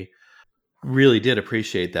 I really did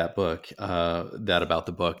appreciate that book, that about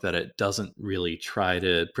the book, that it doesn't really try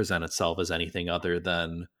to present itself as anything other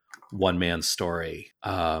than one man's story.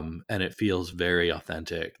 And it feels very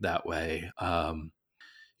authentic that way. I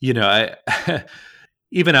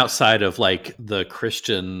even outside of like the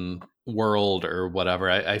Christian world or whatever,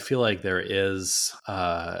 I feel like there is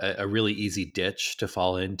a really easy ditch to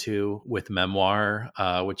fall into with memoir,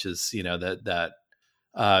 which is, that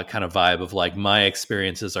kind of vibe of like, my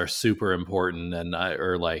experiences are super important, and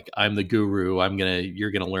I'm the guru.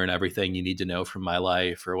 You're gonna learn everything you need to know from my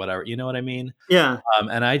life or whatever. You know what I mean? Yeah.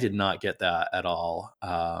 And I did not get that at all.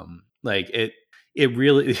 Like it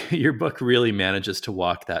really, your book really manages to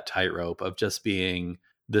walk that tightrope of just being,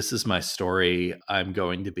 this is my story. I'm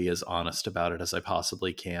going to be as honest about it as I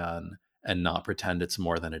possibly can and not pretend it's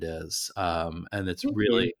more than it is. And it's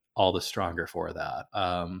really all the stronger for that.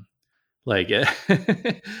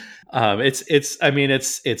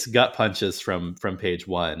 It's gut punches from page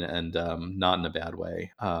one, and not in a bad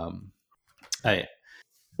way.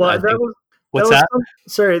 What's that?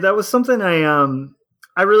 Sorry, that was something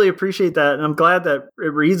I really appreciate that, and I'm glad that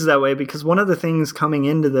it reads that way, because one of the things coming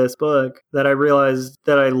into this book that I realized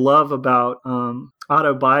that I love about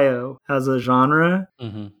autobio as a genre,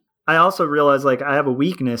 Mm-hmm. I also realized like I have a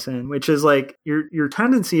weakness in, which is like your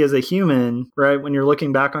tendency as a human, right? When you're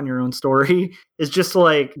looking back on your own story, is just to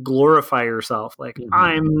like glorify yourself, like Mm-hmm.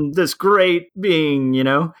 I'm this great being, you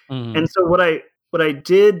know. Mm-hmm. And so what I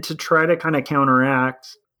did to try to kind of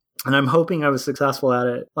counteract, and I'm hoping I was successful at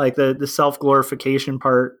it, like the self glorification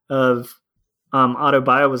part of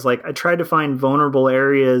autobio was like I tried to find vulnerable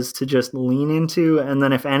areas to just lean into, and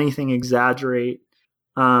then if anything exaggerate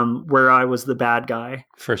where I was the bad guy,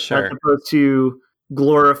 For as sure. opposed to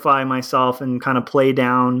glorify myself and kind of play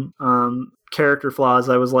down character flaws.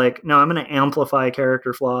 I was like, no, I'm going to amplify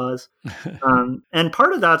character flaws. And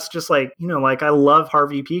part of that's just like, you know, like I love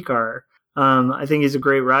Harvey Pekar. I think he's a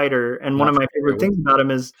great writer. And one of my favorite things about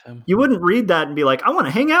him is you wouldn't read that and be like, I want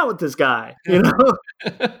to hang out with this guy, you know?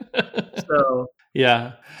 So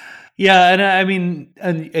yeah. Yeah, and I mean,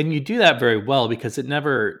 and you do that very well, because it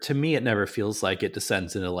never, to me, it never feels like it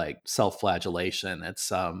descends into like self-flagellation.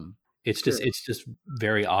 It's just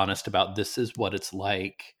very honest about this is what it's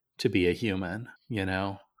like to be a human, you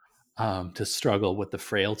know, to struggle with the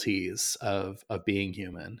frailties of being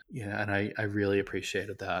human. Yeah, and I really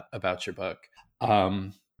appreciated that about your book.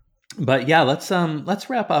 But yeah, let's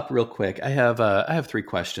wrap up real quick. I have 3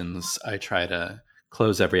 questions I try to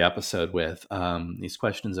close every episode with, these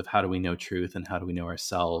questions of how do we know truth and how do we know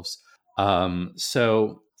ourselves.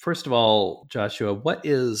 So first of all, Joshua, what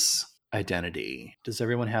is identity? Does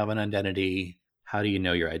everyone have an identity? How do you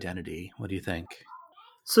know your identity? What do you think?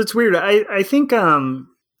 So it's weird. I think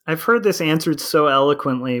I've heard this answered so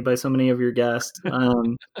eloquently by so many of your guests.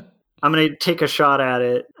 I'm going to take a shot at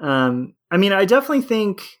it. I mean, I definitely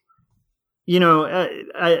think, you know,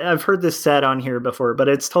 I've heard this said on here before, but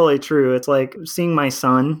it's totally true. It's like seeing my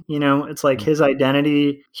son, you know, it's like his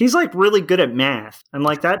identity. He's like really good at math. I'm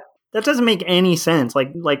like, that doesn't make any sense.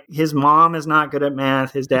 Like his mom is not good at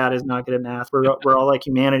math. His dad is not good at math. We're all like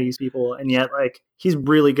humanities people. And yet like he's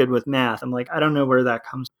really good with math. I'm like, I don't know where that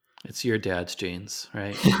comes from. It's your dad's genes,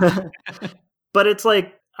 right? But it's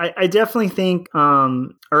like, I definitely think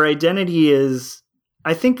our identity is,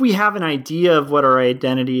 I think we have an idea of what our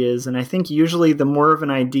identity is. And I think usually the more of an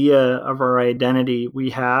idea of our identity we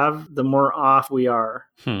have, the more off we are.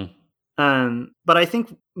 But I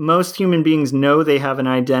think most human beings know they have an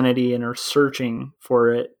identity and are searching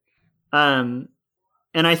for it. And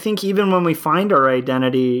I think even when we find our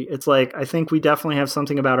identity, it's like, I think we definitely have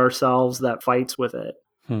something about ourselves that fights with it.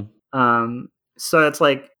 So it's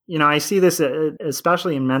like, you know, I see this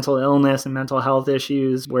especially in mental illness and mental health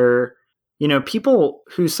issues where, you know, people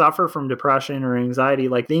who suffer from depression or anxiety,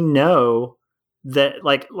 like they know that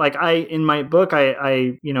like I, in my book,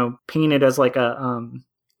 I, you know, paint it as like a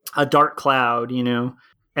dark cloud, you know,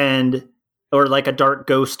 or like a dark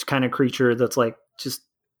ghost kind of creature that's like just,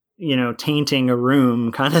 you know, tainting a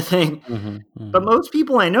room kind of thing. But most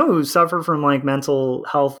people I know who suffer from like mental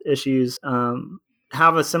health issues,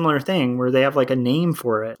 have a similar thing where they have like a name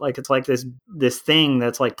for it. Like it's like this thing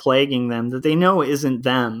that's like plaguing them that they know isn't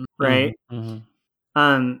them. Right. And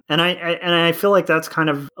I feel like that's kind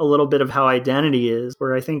of a little bit of how identity is,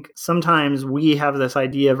 where I think sometimes we have this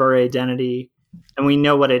idea of our identity and we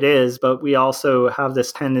know what it is, but we also have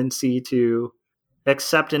this tendency to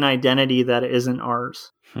accept an identity that isn't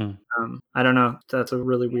ours. I don't know. That's a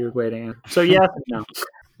really weird way to answer. So yes and no.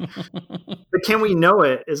 But can we know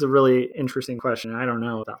it is a really interesting question. I don't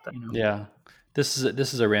know about that. You know? Yeah. This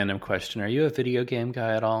is a random question. Are you a video game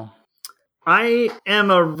guy at all? I am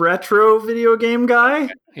a retro video game guy.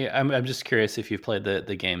 Yeah, I'm just curious if you've played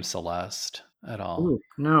the game Celeste at all. Ooh,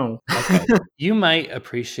 no. Okay. You might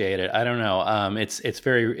appreciate it. I don't know. It's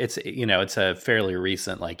you know, it's a fairly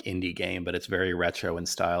recent like indie game, but it's very retro in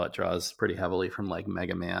style. It draws pretty heavily from like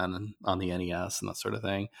Mega Man and on the NES and that sort of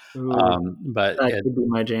thing. But that could be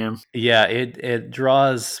my jam. Yeah, it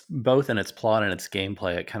draws both in its plot and its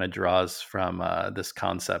gameplay. It kind of draws from this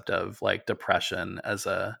concept of like depression as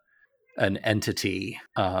an entity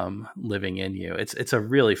living in you. It's a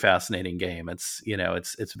really fascinating game. It's, you know,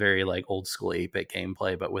 it's very like old school 8-bit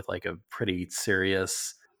gameplay, but with like a pretty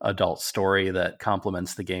serious adult story that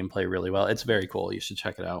complements the gameplay really well. It's very cool. You should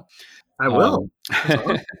check it out. I will.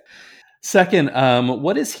 Second,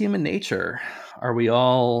 what is human nature? Are we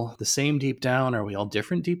all the same deep down? Are we all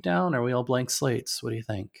different deep down? Are we all blank slates? What do you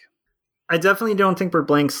think? I definitely don't think we're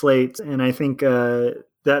blank slates, and I think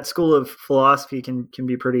that school of philosophy can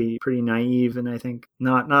be pretty naive, and I think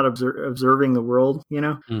not observing the world, you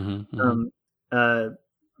know.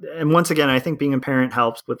 and once again, I think being a parent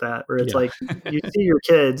helps with that, where it's Yeah. like you see your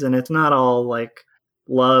kids and it's not all like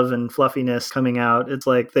love and fluffiness coming out. It's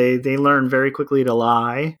like they learn very quickly to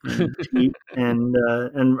lie and cheat and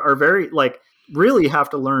are very like really have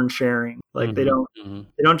to learn sharing. Like they don't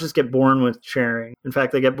just get born with sharing. In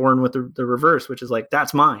fact, they get born with the reverse, which is like,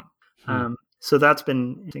 that's mine. So that's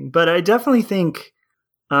been interesting. But I definitely think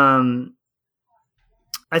I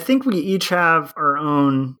think we each have our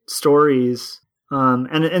own stories.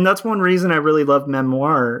 And that's one reason I really love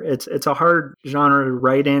memoir. It's a hard genre to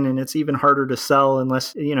write in, and it's even harder to sell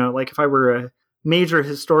unless, like if I were a major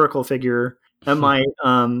historical figure, that might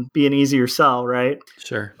be an easier sell, right?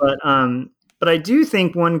 Sure. But I do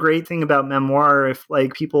think one great thing about memoir, if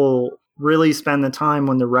like people really spend the time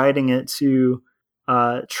when they're writing it to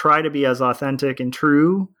try to be as authentic and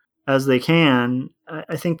true as they can,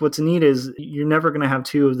 I think what's neat is you're never going to have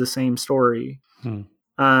two of the same story. And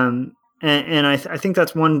I think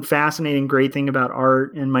that's one fascinating, great thing about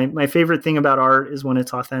art. And my favorite thing about art is when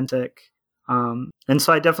it's authentic. And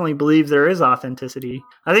so I definitely believe there is authenticity.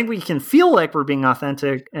 I think we can feel like we're being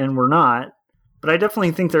authentic and we're not, but I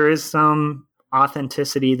definitely think there is some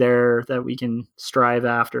authenticity there that we can strive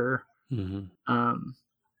after. And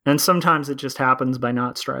sometimes it just happens by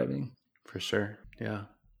not striving. For sure. Yeah.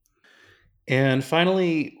 And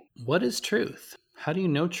finally, what is truth? How do you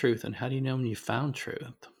know truth, and how do you know when you found truth?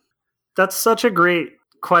 That's such a great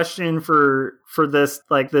question for this,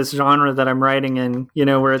 like this genre that I'm writing in,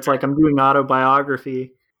 where it's like I'm doing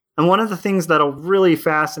autobiography. And one of the things that'll really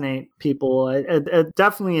fascinate people, it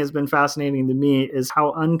definitely has been fascinating to me, is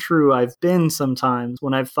how untrue I've been sometimes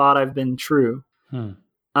when I've thought I've been true.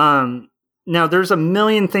 Now, there's a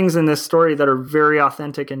million things in this story that are very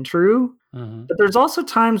authentic and true, but there's also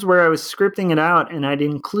times where I was scripting it out and I'd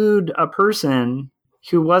include a person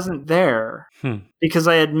who wasn't there because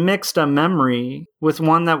I had mixed a memory with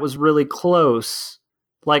one that was really close,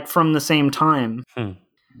 like from the same time.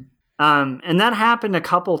 And that happened a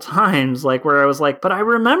couple times, like where I was like, but I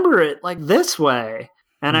remember it like this way.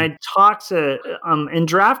 And I talked to, in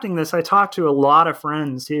drafting this, I talked to a lot of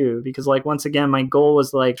friends too, because like, once again, my goal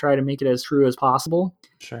was like, try to make it as true as possible.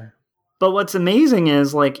 Sure. But what's amazing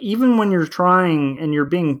is like, even when you're trying and you're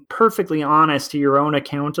being perfectly honest to your own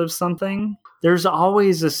account of something, there's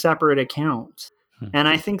always a separate account. And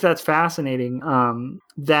I think that's fascinating,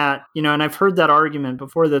 that, and I've heard that argument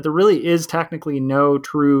before, that there really is technically no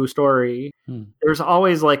true story. There's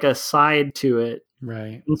always like a side to it.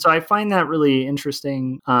 Right. And so I find that really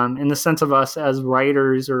interesting, in the sense of us as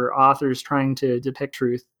writers or authors trying to depict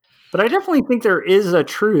truth. But I definitely think there is a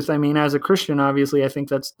truth. I mean, as a Christian, obviously, I think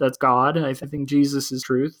that's God. I think Jesus is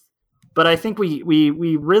truth. But I think we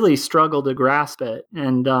really struggle to grasp it.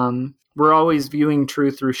 And we're always viewing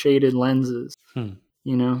truth through shaded lenses.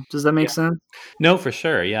 Does that make sense? No, for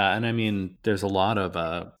sure. Yeah. And I mean, there's a lot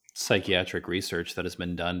of psychiatric research that has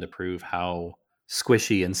been done to prove how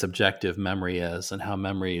squishy and subjective memory is, and how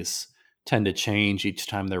memories tend to change each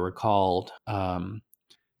time they're recalled. And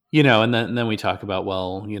then we talk about,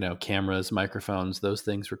 well, cameras, microphones, those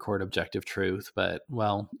things record objective truth, but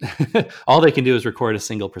well, all they can do is record a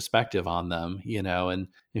single perspective on them, and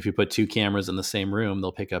if you put two cameras in the same room,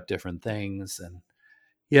 they'll pick up different things. And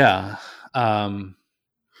yeah. I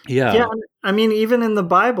mean, even in the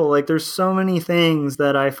Bible, like there's so many things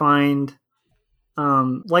that I find,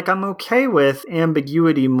 like I'm okay with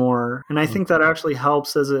ambiguity more. And I think that actually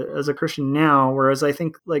helps as a Christian now. Whereas I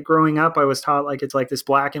think like growing up, I was taught like, it's like this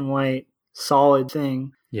black and white solid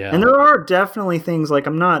thing. Yeah. And there are definitely things like,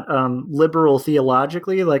 I'm not liberal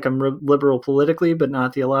theologically, like I'm liberal politically, but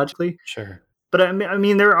not theologically. Sure. But I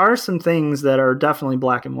mean, there are some things that are definitely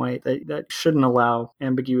black and white that shouldn't allow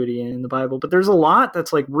ambiguity in the Bible. But there's a lot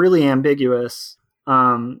that's like really ambiguous,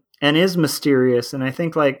 and is mysterious. And I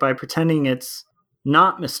think like by pretending it's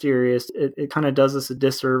not mysterious, it kind of does us a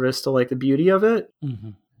disservice to like the beauty of it.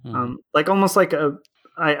 Like almost like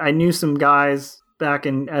I knew some guys back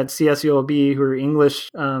at CSULB who were English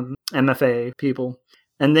MFA people,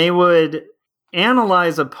 and they would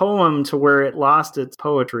analyze a poem to where it lost its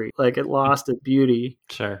poetry, like it lost its beauty.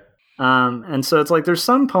 Sure. And so it's like there's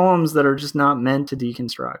some poems that are just not meant to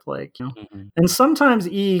deconstruct, like, and sometimes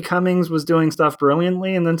E. Cummings was doing stuff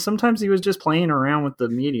brilliantly, and then sometimes he was just playing around with the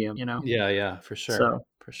medium, Yeah, for sure. So,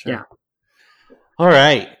 for sure. Yeah. All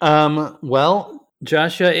right. Well,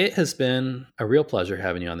 Joshua, it has been a real pleasure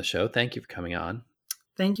having you on the show. Thank you for coming on.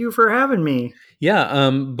 Thank you for having me. Yeah.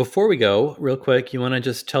 Before we go, real quick, you want to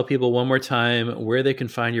just tell people one more time where they can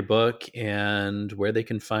find your book and where they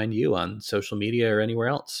can find you on social media or anywhere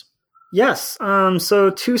else? Yes. So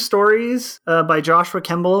two stories by Joshua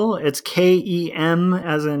Kemble. It's Kem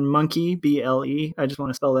as in monkey, BLE. I just want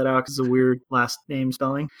to spell that out because it's a weird last name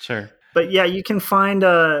spelling. Sure. But yeah, you can find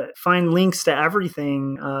links to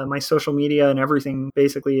everything, my social media and everything,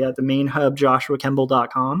 basically at the main hub,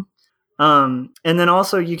 joshuakemble.com. And then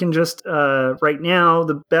also you can just, right now,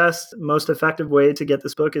 the best, most effective way to get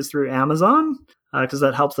this book is through Amazon, because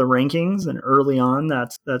that helps the rankings. And early on,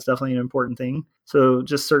 that's definitely an important thing. So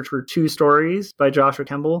just search for Two Stories by Joshua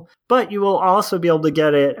Kemble. But you will also be able to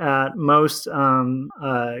get it at most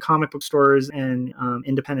comic book stores and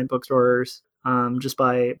independent bookstores just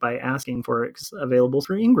by asking for it. It's available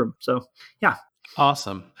through Ingram. So, yeah.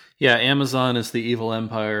 Awesome. Yeah, Amazon is the evil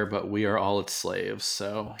empire, but we are all its slaves.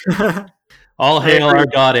 So all hail our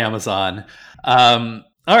god, Amazon.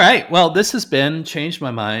 All right. Well, this has been Changed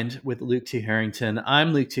My Mind with Luke T. Harrington.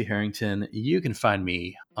 I'm Luke T. Harrington. You can find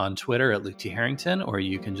me on Twitter at Luke T. Harrington, or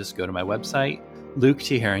you can just go to my website,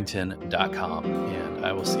 luketharrington.com, and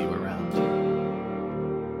I will see you around.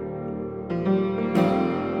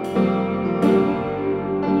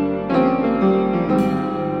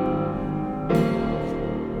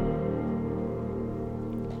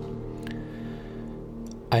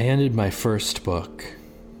 I ended my first book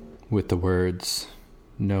with the words,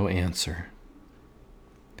 "No answer."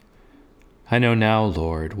 I know now,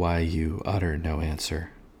 Lord, why you utter no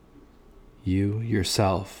answer. You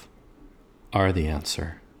yourself are the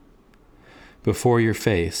answer. Before your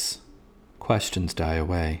face, questions die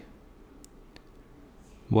away.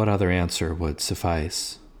 What other answer would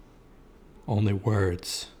suffice? Only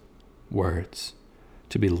words, words,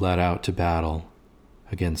 to be led out to battle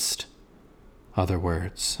against other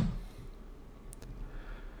words.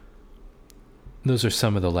 Those are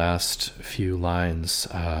some of the last few lines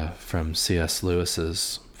from C.S.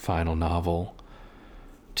 Lewis's final novel,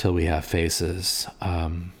 Till We Have Faces.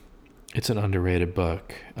 It's an underrated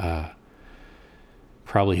book,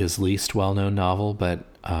 probably his least well-known novel, but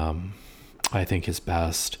I think his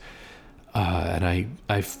best. And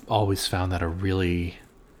I've always found that a really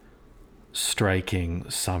striking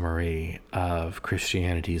summary of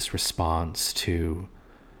Christianity's response to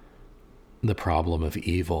the problem of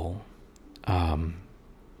evil.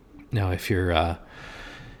 Now, if you're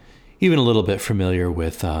even a little bit familiar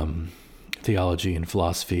with theology and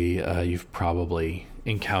philosophy, you've probably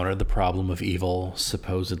encountered the problem of evil,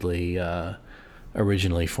 supposedly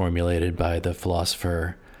originally formulated by the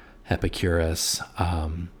philosopher Epicurus,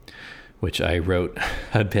 which I wrote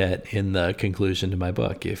a bit in the conclusion to my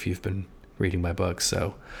book, if you've been reading my book,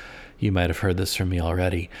 so you might have heard this from me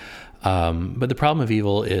already. But the problem of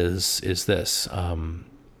evil is this.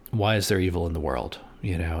 Why is there evil in the world?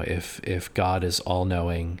 You know, if God is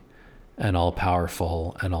all-knowing and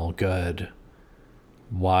all-powerful and all-good,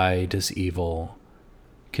 why does evil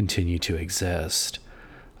continue to exist?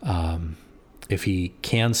 If he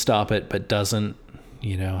can stop it but doesn't,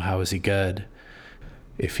 you know, how is he good?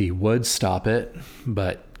 If he would stop it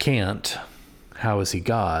but can't, how is he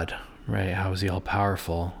God, right? How is he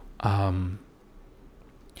all-powerful?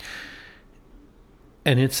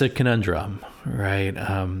 And it's a conundrum, right?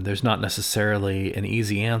 There's not necessarily an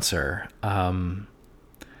easy answer. But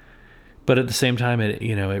at the same time,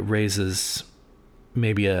 it raises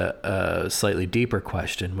maybe a slightly deeper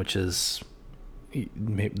question, which is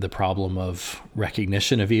the problem of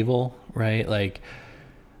recognition of evil, right? Like,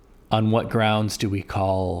 on what grounds do we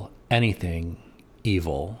call anything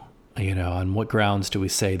evil? You know, on what grounds do we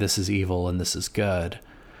say this is evil and this is good,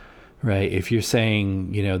 right? If you're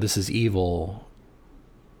saying, you know, this is evil,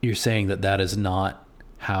 you're saying that is not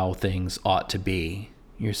how things ought to be.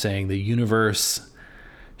 You're saying the universe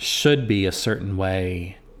should be a certain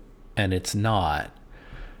way, and it's not.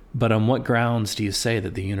 But on what grounds do you say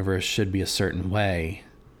that the universe should be a certain way,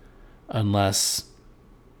 unless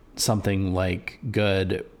something like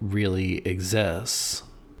good really exists?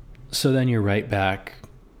 So then you're right back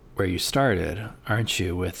where you started, aren't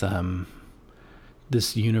you, with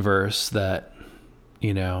this universe that,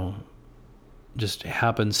 you know, just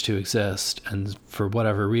happens to exist, and for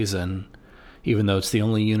whatever reason, even though it's the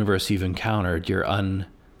only universe you've encountered, you're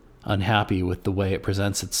unhappy with the way it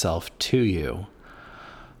presents itself to you,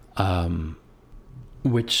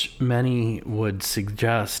 which many would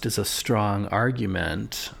suggest is a strong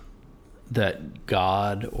argument that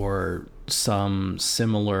God or some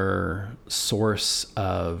similar source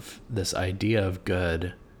of this idea of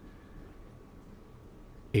good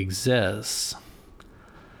exists.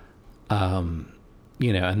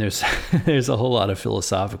 You know, and there's a whole lot of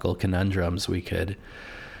philosophical conundrums we could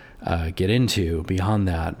get into beyond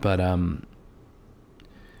that. But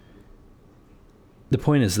the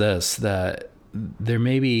point is this, that there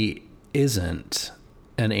may be isn't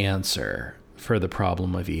an answer for the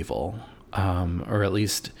problem of evil, or at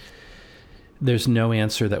least there's no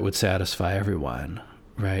answer that would satisfy everyone,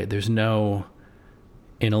 right? There's no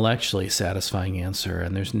intellectually satisfying answer,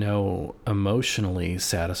 and there's no emotionally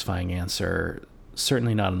satisfying answer,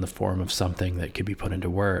 certainly not in the form of something that could be put into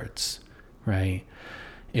words, right?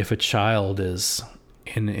 If a child is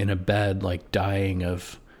in a bed, like dying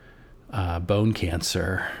of bone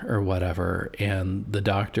cancer or whatever, and the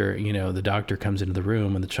doctor comes into the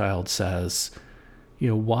room and the child says,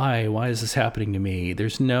 why is this happening to me?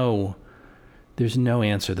 There's no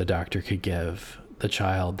answer the doctor could give the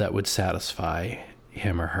child that would satisfy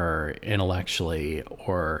him or her intellectually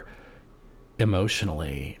or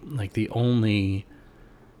emotionally. Like, the only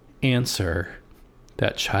answer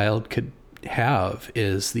that child could have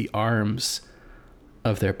is the arms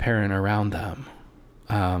of their parent around them.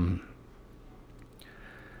 And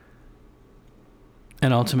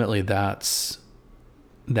ultimately that's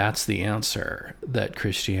the answer that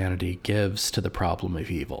Christianity gives to the problem of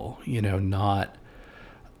evil, not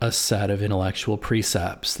a set of intellectual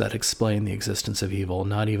precepts that explain the existence of evil,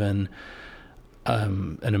 not even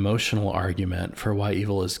an emotional argument for why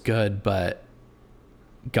evil is good, but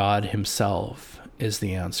God himself is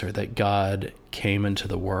the answer, that God came into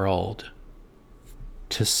the world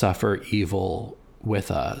to suffer evil with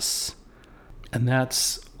us. And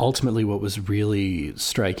that's ultimately what was really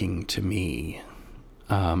striking to me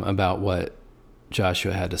about what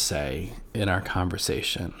Joshua had to say in our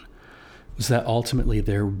conversation, was that ultimately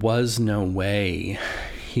there was no way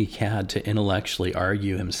he had to intellectually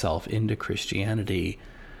argue himself into Christianity.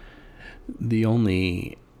 The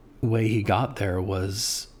only way he got there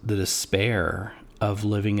was the despair of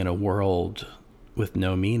living in a world with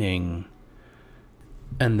no meaning,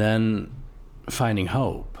 and then finding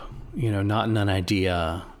hope, not in an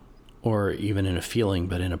idea or even in a feeling,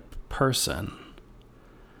 but in a person.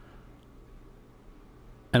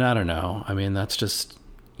 And I don't know. I mean, that's just,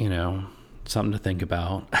 something to think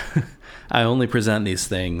about. I only present these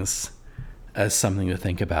things as something to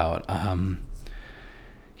think about.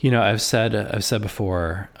 I've said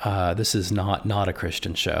before, this is not a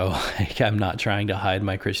Christian show. Like, I'm not trying to hide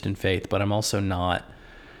my Christian faith, but I'm also not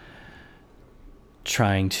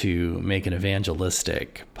trying to make an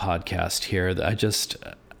evangelistic podcast here.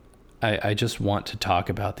 I just want to talk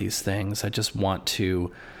about these things. I just want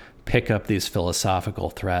to pick up these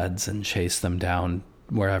philosophical threads and chase them down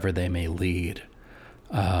wherever they may lead.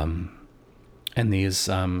 And these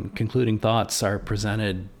concluding thoughts are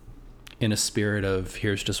presented in a spirit of,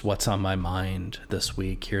 here's just what's on my mind this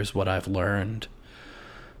week. Here's what I've learned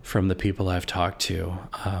from the people I've talked to.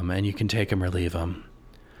 And you can take them or leave them.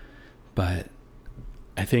 But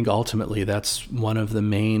I think ultimately that's one of the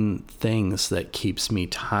main things that keeps me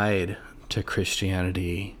tied to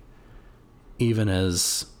Christianity, even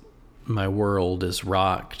as my world is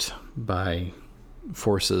rocked by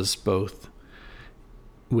forces both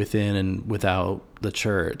within and without the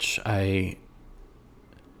church. I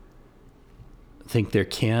think there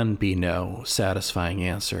can be no satisfying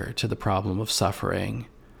answer to the problem of suffering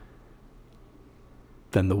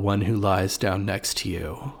than the one who lies down next to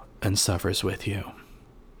you and suffers with you.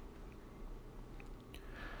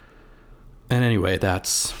 And anyway,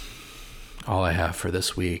 that's all I have for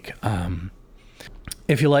this week.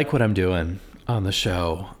 If you like what I'm doing on the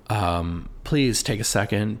show, please take a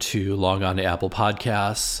second to log on to Apple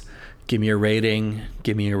Podcasts, give me a rating,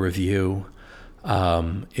 give me a review.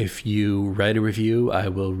 If you write a review, I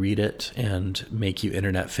will read it and make you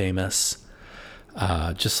internet famous,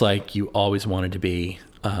 just like you always wanted to be.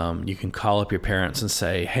 You can call up your parents and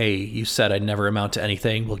say, hey, you said I'd never amount to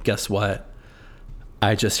anything. Well, guess what?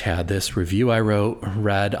 I just had this review I wrote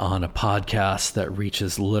read on a podcast that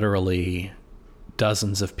reaches literally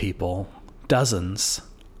dozens of people. Dozens.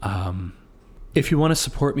 If you want to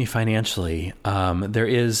support me financially, there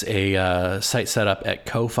is a site set up at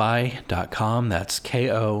ko-fi.com. That's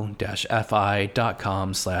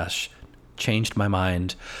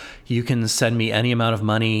ko-fi.com/changedmymind. You can send me any amount of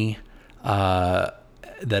money that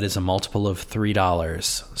is a multiple of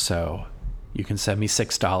 $3. So you can send me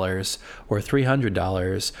 $6 or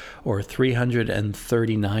 $300 or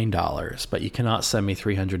 $339, but you cannot send me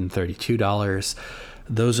 $332.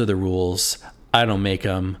 Those are the rules. I don't make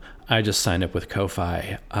them. I just signed up with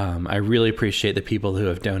Ko-Fi. I really appreciate the people who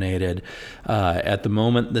have donated. At the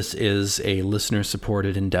moment, this is a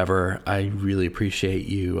listener-supported endeavor. I really appreciate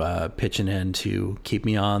you pitching in to keep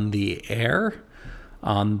me on the air,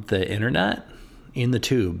 on the internet, in the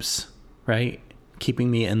tubes, right?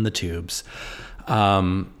 Keeping me in the tubes.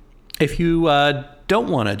 And If you don't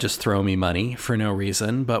want to just throw me money for no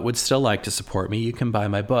reason, but would still like to support me, you can buy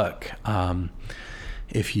my book.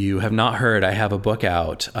 If you have not heard, I have a book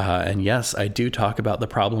out. And yes, I do talk about the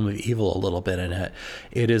problem of evil a little bit in it.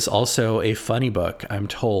 It is also a funny book, I'm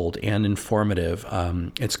told, and informative.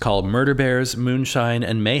 It's called Murder Bears, Moonshine,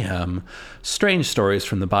 and Mayhem, Strange Stories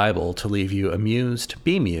from the Bible to leave you amused,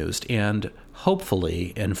 bemused, and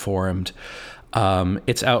hopefully informed.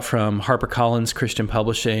 It's out from HarperCollins Christian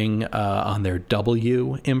Publishing on their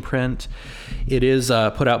W imprint. It is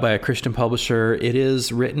put out by a Christian publisher. It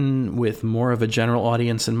is written with more of a general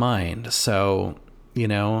audience in mind. So,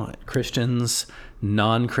 Christians,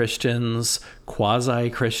 non-Christians,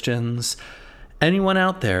 quasi-Christians, anyone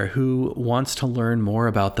out there who wants to learn more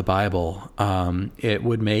about the Bible. It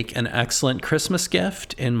would make an excellent Christmas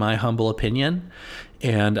gift, in my humble opinion.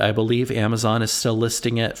 And I believe Amazon is still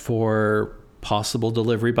listing it for possible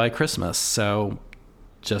delivery by Christmas. So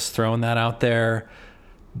just throwing that out there.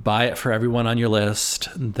 Buy it for everyone on your list.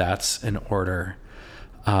 That's in order.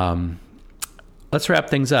 Let's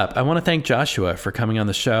wrap things up. I want to thank Joshua for coming on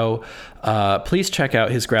the show. Please check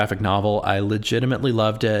out his graphic novel. I legitimately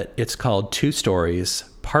loved it. It's called Two Stories,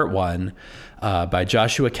 Part 1, by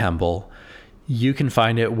Joshua Kemble. You can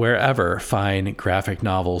find it wherever fine graphic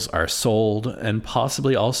novels are sold, and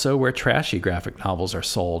possibly also where trashy graphic novels are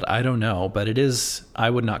sold. I don't know, but I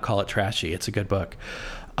would not call it trashy. It's a good book.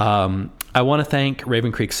 I want to thank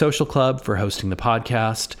Raven Creek Social Club for hosting the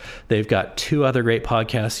podcast. They've got 2 other great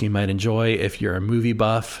podcasts you might enjoy. If you're a movie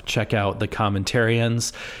buff, check out The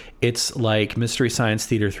Commentarians. It's like Mystery Science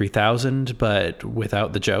Theater 3000, but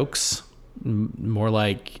without the jokes. More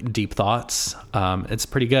like deep thoughts. It's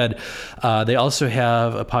pretty good. They also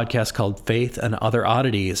have a podcast called Faith and Other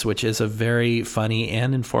Oddities, which is a very funny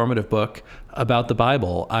and informative book about the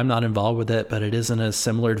Bible. I'm not involved with it, but it is in a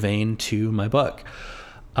similar vein to my book.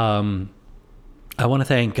 I want to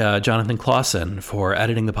thank Jonathan Clausen for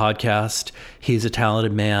editing the podcast. He's a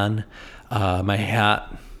talented man. My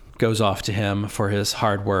hat goes off to him for his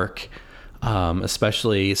hard work.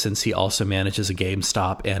 Especially since he also manages a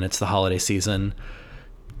GameStop and it's the holiday season.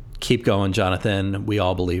 Keep going, Jonathan. We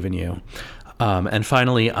all believe in you. And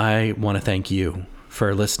finally, I want to thank you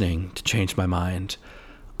for listening to Change My Mind.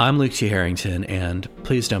 I'm Luke T. Harrington, and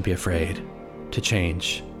please don't be afraid to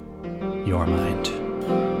change your mind.